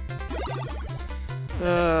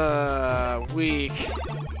 Weak.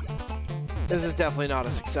 This is definitely not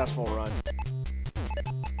a successful run.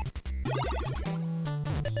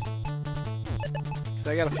 Because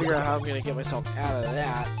I gotta figure out how I'm gonna get myself out of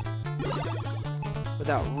that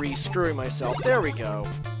without re-screwing myself. There we go.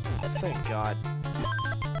 Thank God.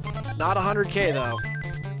 Not 100K though.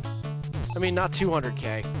 I mean, not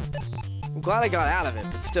 200K. I'm glad I got out of it,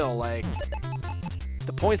 but still, like,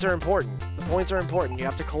 the points are important. The points are important. You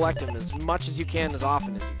have to collect them as much as you can, as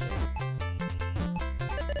often as you can.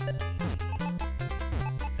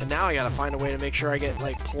 And now I gotta find a way to make sure I get,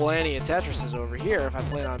 like, plenty of Tetrises over here if I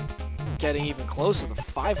plan on getting even close to the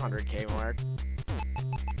 500K mark.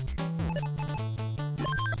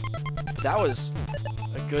 That was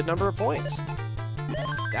a good number of points.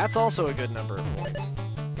 That's also a good number of points.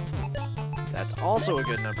 That's also a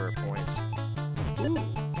good number of points. Ooh.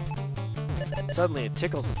 Suddenly it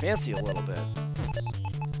tickles the fancy a little bit.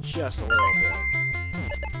 Just a little bit.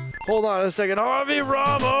 Hold on a second. Harvey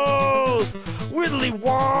Ramos! Widdly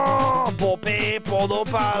wompo people no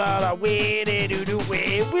para willy do do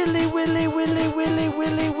way willy willy willy willy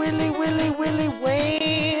willy willy willy willy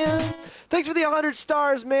way. Thanks for the 100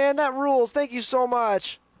 stars, man. That rules. Thank you so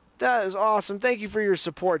much. That is awesome. Thank you for your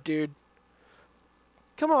support, dude.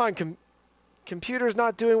 Come on, computer's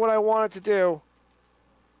not doing what I want it to do.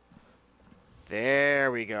 There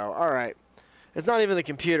we go. All right. It's not even the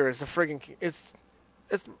computer. It's the friggin'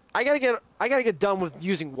 I gotta get done with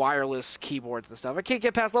using wireless keyboards and stuff. I can't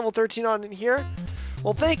get past level 13 on in here.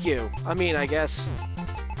 Well, thank you. I mean, I guess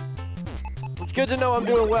it's good to know I'm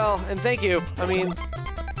doing well, and thank you. I mean,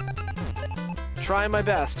 trying my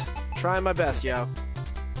best. Trying my best, yo.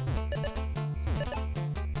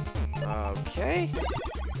 Okay.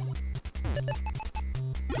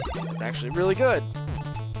 That's actually really good.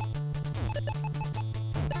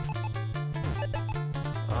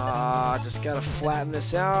 Just gotta flatten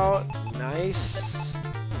this out. Nice.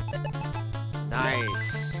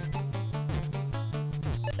 Nice.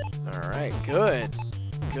 Alright, good.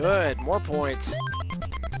 Good. More points.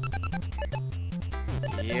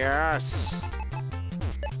 Yes.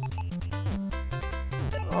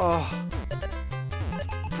 Oh.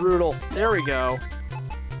 Brutal. There we go.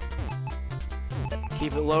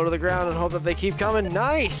 Keep it low to the ground and hope that they keep coming.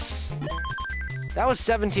 Nice! That was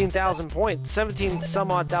 17,000 points. 17 some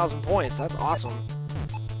odd thousand points. That's awesome.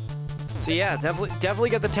 So yeah, definitely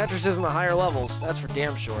get the Tetrises in the higher levels. That's for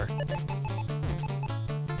damn sure.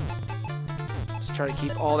 Just try to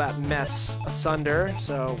keep all that mess asunder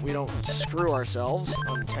so we don't screw ourselves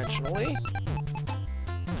unintentionally.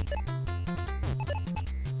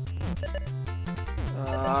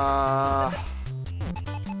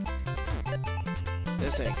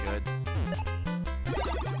 This ain't good.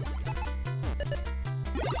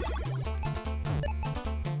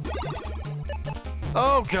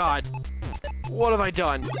 Oh God! What have I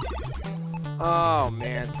done? Oh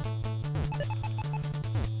man.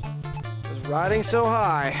 I was riding so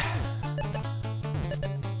high.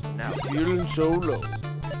 Now feeling so low.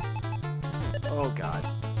 Oh God.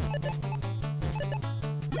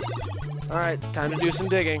 Alright, time to do some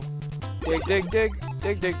digging. Dig, dig, dig.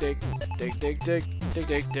 Dig, dig, dig. Dig, dig, dig. Dig,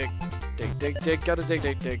 dig, dig. Dig, dig, dig. Gotta dig,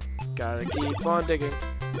 dig, dig. Gotta keep on digging.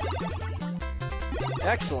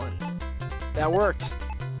 Excellent. That worked.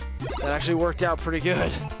 That actually worked out pretty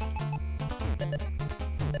good.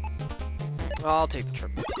 I'll take the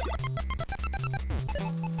triple.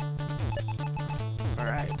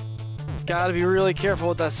 Alright. Gotta be really careful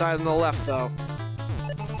with that side on the left, though.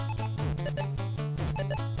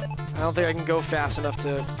 I don't think I can go fast enough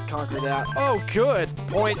to conquer that. Oh, good!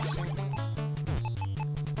 Points!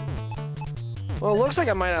 Well, it looks like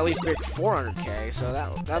I might at least make 400k, so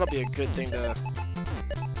that'll be a good thing to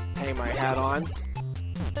hang my hat on.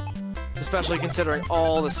 Especially considering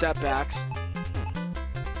all the setbacks.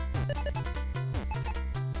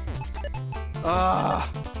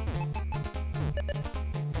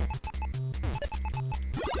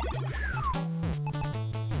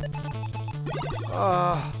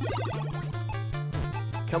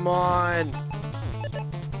 Come on.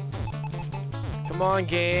 Come on,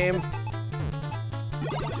 game.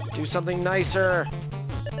 Do something nicer.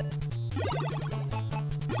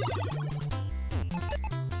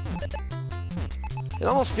 It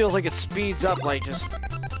almost feels like it speeds up, like, just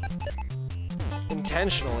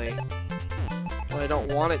intentionally when I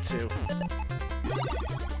don't want it to.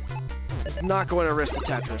 Just not going to risk the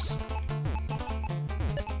Tetris.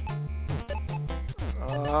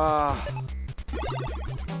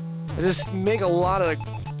 I just make a lot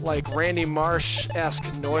of, like, Randy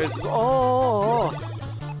Marsh-esque noises. Oh!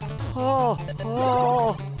 Oh!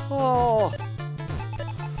 Oh! Oh!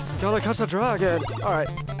 Gotta catch the dragon! Alright.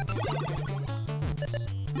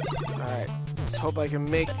 Alright. Let's hope I can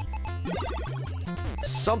make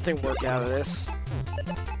something work out of this.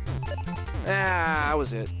 Ah, that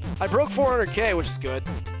was it. I broke 400k, which is good.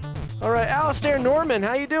 Alright, Alistair Norman,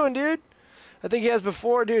 how you doing, dude? I think he has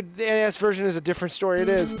before, dude. The NES version is a different story, it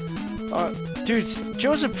is. Dude,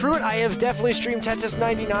 Joseph Pruitt, I have definitely streamed Tetris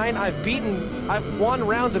 99. I've won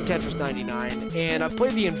rounds of Tetris 99, and I've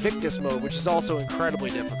played the Invictus mode, which is also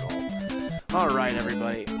incredibly difficult. Alright,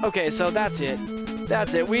 everybody. Okay, so that's it.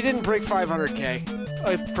 That's it. We didn't break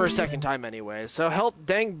 500k. For a second time anyway, so help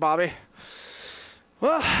dang Bobby.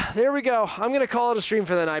 Well, there we go. I'm going to call it a stream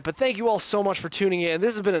for the night, but thank you all so much for tuning in.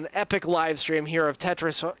 This has been an epic live stream here of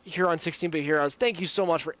Tetris here on 16-Bit Heroes. Thank you so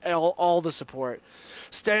much for all the support.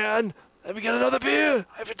 Stan, let me get another beer.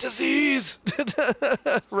 I have a disease.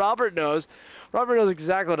 Robert knows. Robert knows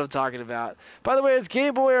exactly what I'm talking about. By the way, it's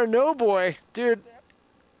Game Boy or No Boy. Dude,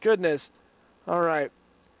 goodness. All right.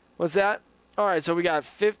 What's that? All right, so we got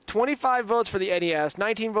 25 votes for the NES,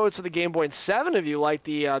 19 votes for the Game Boy, and 7 of you like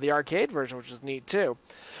the arcade version, which is neat, too.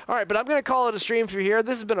 All right, but I'm going to call it a stream for here.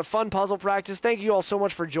 This has been a fun puzzle practice. Thank you all so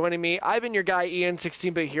much for joining me. I've been your guy, Ian,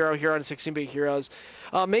 16-Bit Hero, here on 16-Bit Heroes.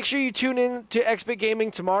 Make sure you tune in to X-Bit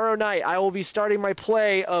Gaming tomorrow night. I will be starting my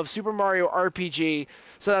play of Super Mario RPG,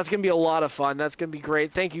 so that's going to be a lot of fun. That's going to be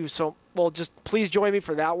great. Thank you so well, just please join me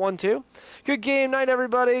for that one, too. Good game night,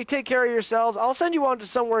 everybody. Take care of yourselves. I'll send you on to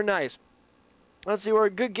somewhere nice. Let's see, we're a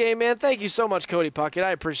good game, man. Thank you so much, Cody Puckett. I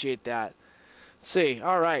appreciate that. Let's see.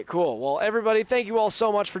 All right, cool. Well, everybody, thank you all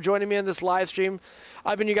so much for joining me in this live stream.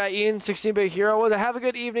 I've been your guy, Ian, 16-Bit Hero. Well, have a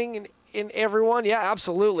good evening, in everyone. Yeah,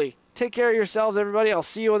 absolutely. Take care of yourselves, everybody. I'll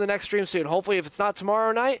see you in the next stream soon. Hopefully, if it's not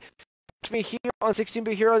tomorrow night, catch me here on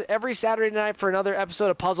 16-Bit Heroes every Saturday night for another episode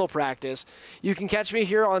of Puzzle Practice. You can catch me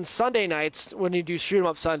here on Sunday nights when you do Shoot 'em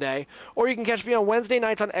Up Sunday, or you can catch me on Wednesday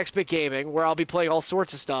nights on X-Bit Gaming, where I'll be playing all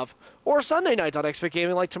sorts of stuff, or Sunday nights on X-Bit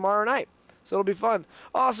Gaming like tomorrow night. So it'll be fun.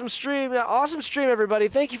 Awesome stream. Awesome stream, everybody.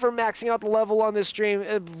 Thank you for maxing out the level on this stream.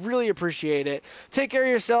 I really appreciate it. Take care of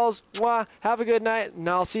yourselves. Mwah. Have a good night, and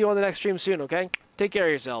I'll see you on the next stream soon, okay? Take care of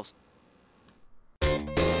yourselves.